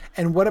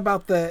 and what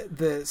about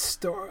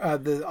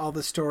all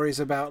the stories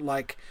about,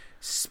 like,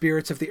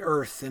 spirits of the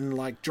earth and,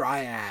 like,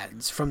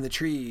 dryads from the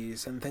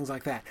trees and things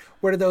like that?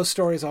 Where did those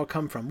stories all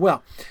come from?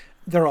 Well,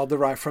 they're all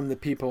derived from the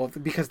people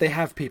because they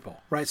have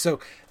people, right? So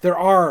there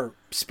are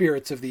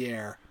spirits of the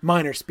air,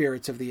 minor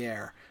spirits of the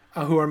air,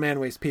 who are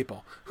Manwë's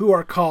people, who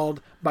are called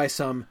by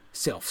some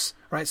sylphs,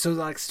 right? So,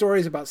 like,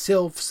 stories about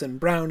sylphs and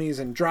brownies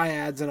and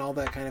dryads and all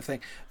that kind of thing,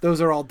 those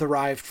are all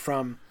derived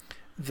from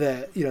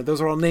those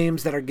are all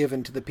names that are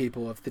given to the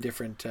people of the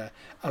different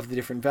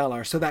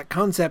Valar. So that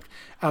concept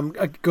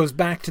goes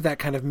back to that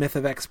kind of myth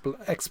of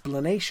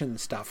explanation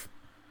stuff.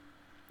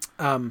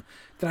 Did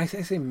I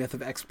say myth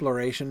of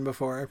exploration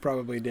before? I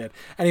probably did.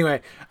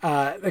 Anyway,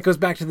 that goes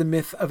back to the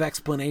myth of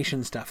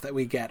explanation stuff that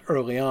we get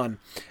early on.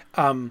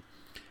 We're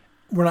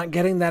not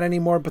getting that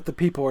anymore, but the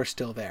people are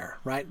still there,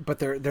 right? But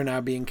they're now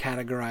being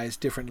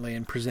categorized differently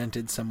and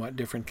presented somewhat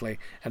differently.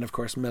 And of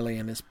course,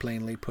 Melian is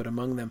plainly put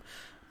among them.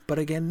 But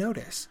again,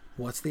 notice,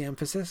 what's the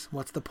emphasis?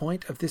 What's the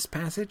point of this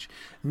passage?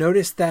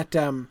 Notice that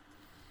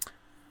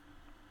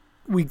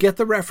we get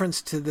the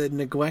reference to the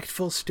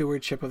neglectful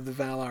stewardship of the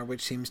Valar,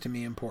 which seems to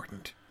me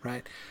important,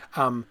 right?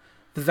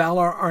 The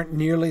Valar aren't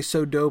nearly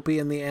so dopey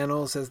in the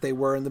annals as they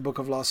were in the Book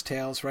of Lost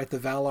Tales, right? The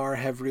Valar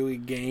have really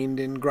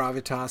gained in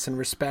gravitas and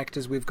respect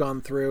as we've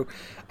gone through,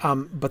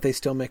 but they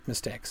still make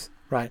mistakes,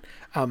 right?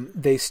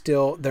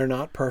 They're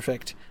not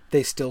perfect.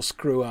 They still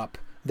screw up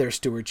their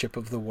stewardship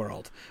of the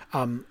world.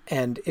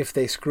 And if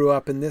they screw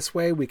up in this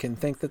way, we can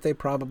think that they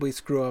probably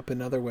screw up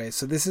in other ways.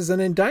 So this is an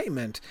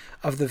indictment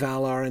of the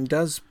Valar and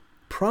does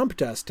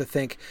prompt us to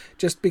think,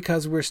 just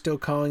because we're still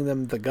calling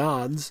them the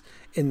gods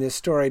in this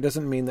story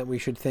doesn't mean that we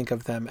should think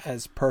of them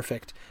as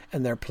perfect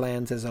and their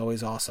plans as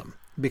always awesome,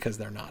 because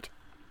they're not.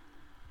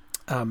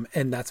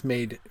 And that's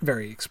made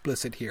very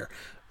explicit here.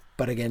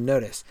 But again,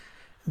 notice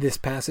this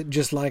passage,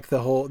 just like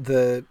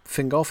the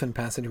Fingolfin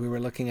passage we were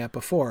looking at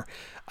before,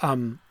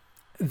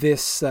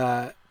 this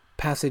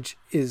passage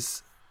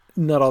is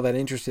not all that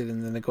interested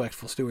in the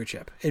neglectful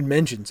stewardship. It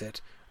mentions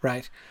it,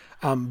 right?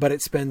 But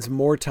it spends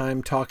more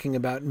time talking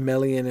about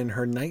Melian and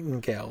her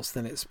nightingales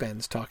than it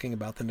spends talking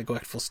about the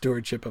neglectful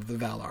stewardship of the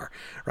Valar,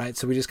 right?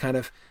 So we just kind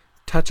of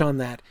touch on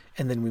that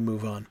and then we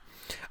move on.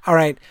 All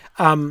right.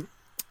 I'm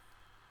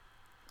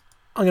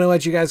going to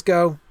let you guys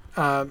go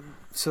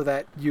so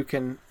that you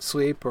can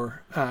sleep,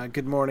 or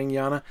good morning,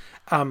 Yana.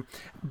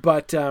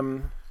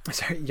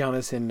 Sorry,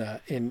 Yana's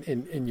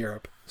in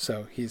Europe.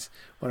 So he's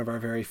one of our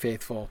very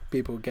faithful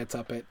people who gets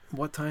up at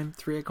what time?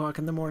 3:00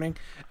 in the morning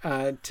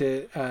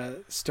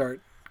to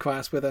start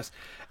class with us.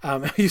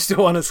 You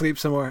still want to sleep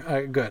some more?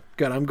 Good.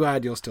 I'm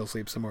glad you'll still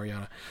sleep some more,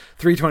 Yana.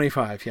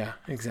 3:25. Yeah,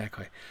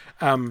 exactly.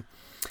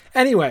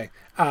 Anyway,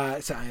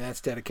 so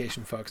that's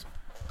dedication, folks.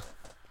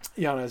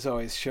 Yana has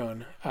always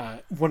shown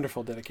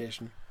wonderful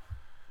dedication.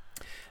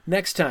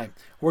 Next time,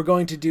 we're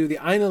going to do the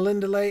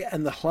Ainulindale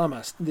and the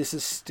Hlamas. This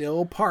is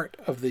still part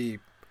of the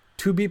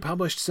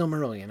to-be-published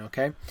Silmarillion,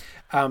 okay?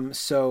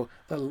 So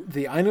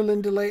the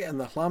Ainulindale and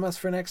the Hlamas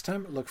for next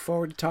time. Look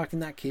forward to talking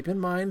that. Keep in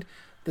mind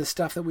the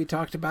stuff that we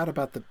talked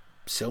about the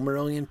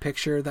Silmarillion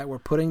picture that we're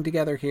putting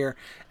together here,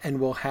 and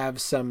we'll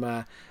have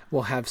some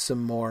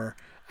more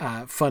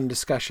fun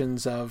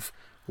discussions of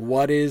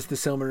what is the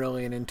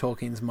Silmarillion in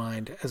Tolkien's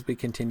mind as we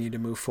continue to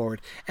move forward.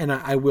 And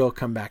I will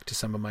come back to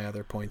some of my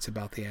other points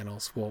about the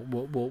annals.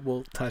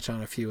 We'll touch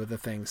on a few of the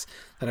things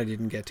that I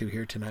didn't get to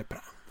here tonight,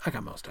 but I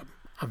got most of them.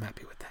 I'm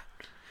happy with that.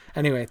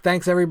 Anyway,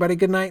 thanks everybody.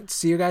 Good night.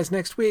 See you guys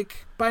next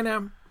week. Bye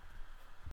now.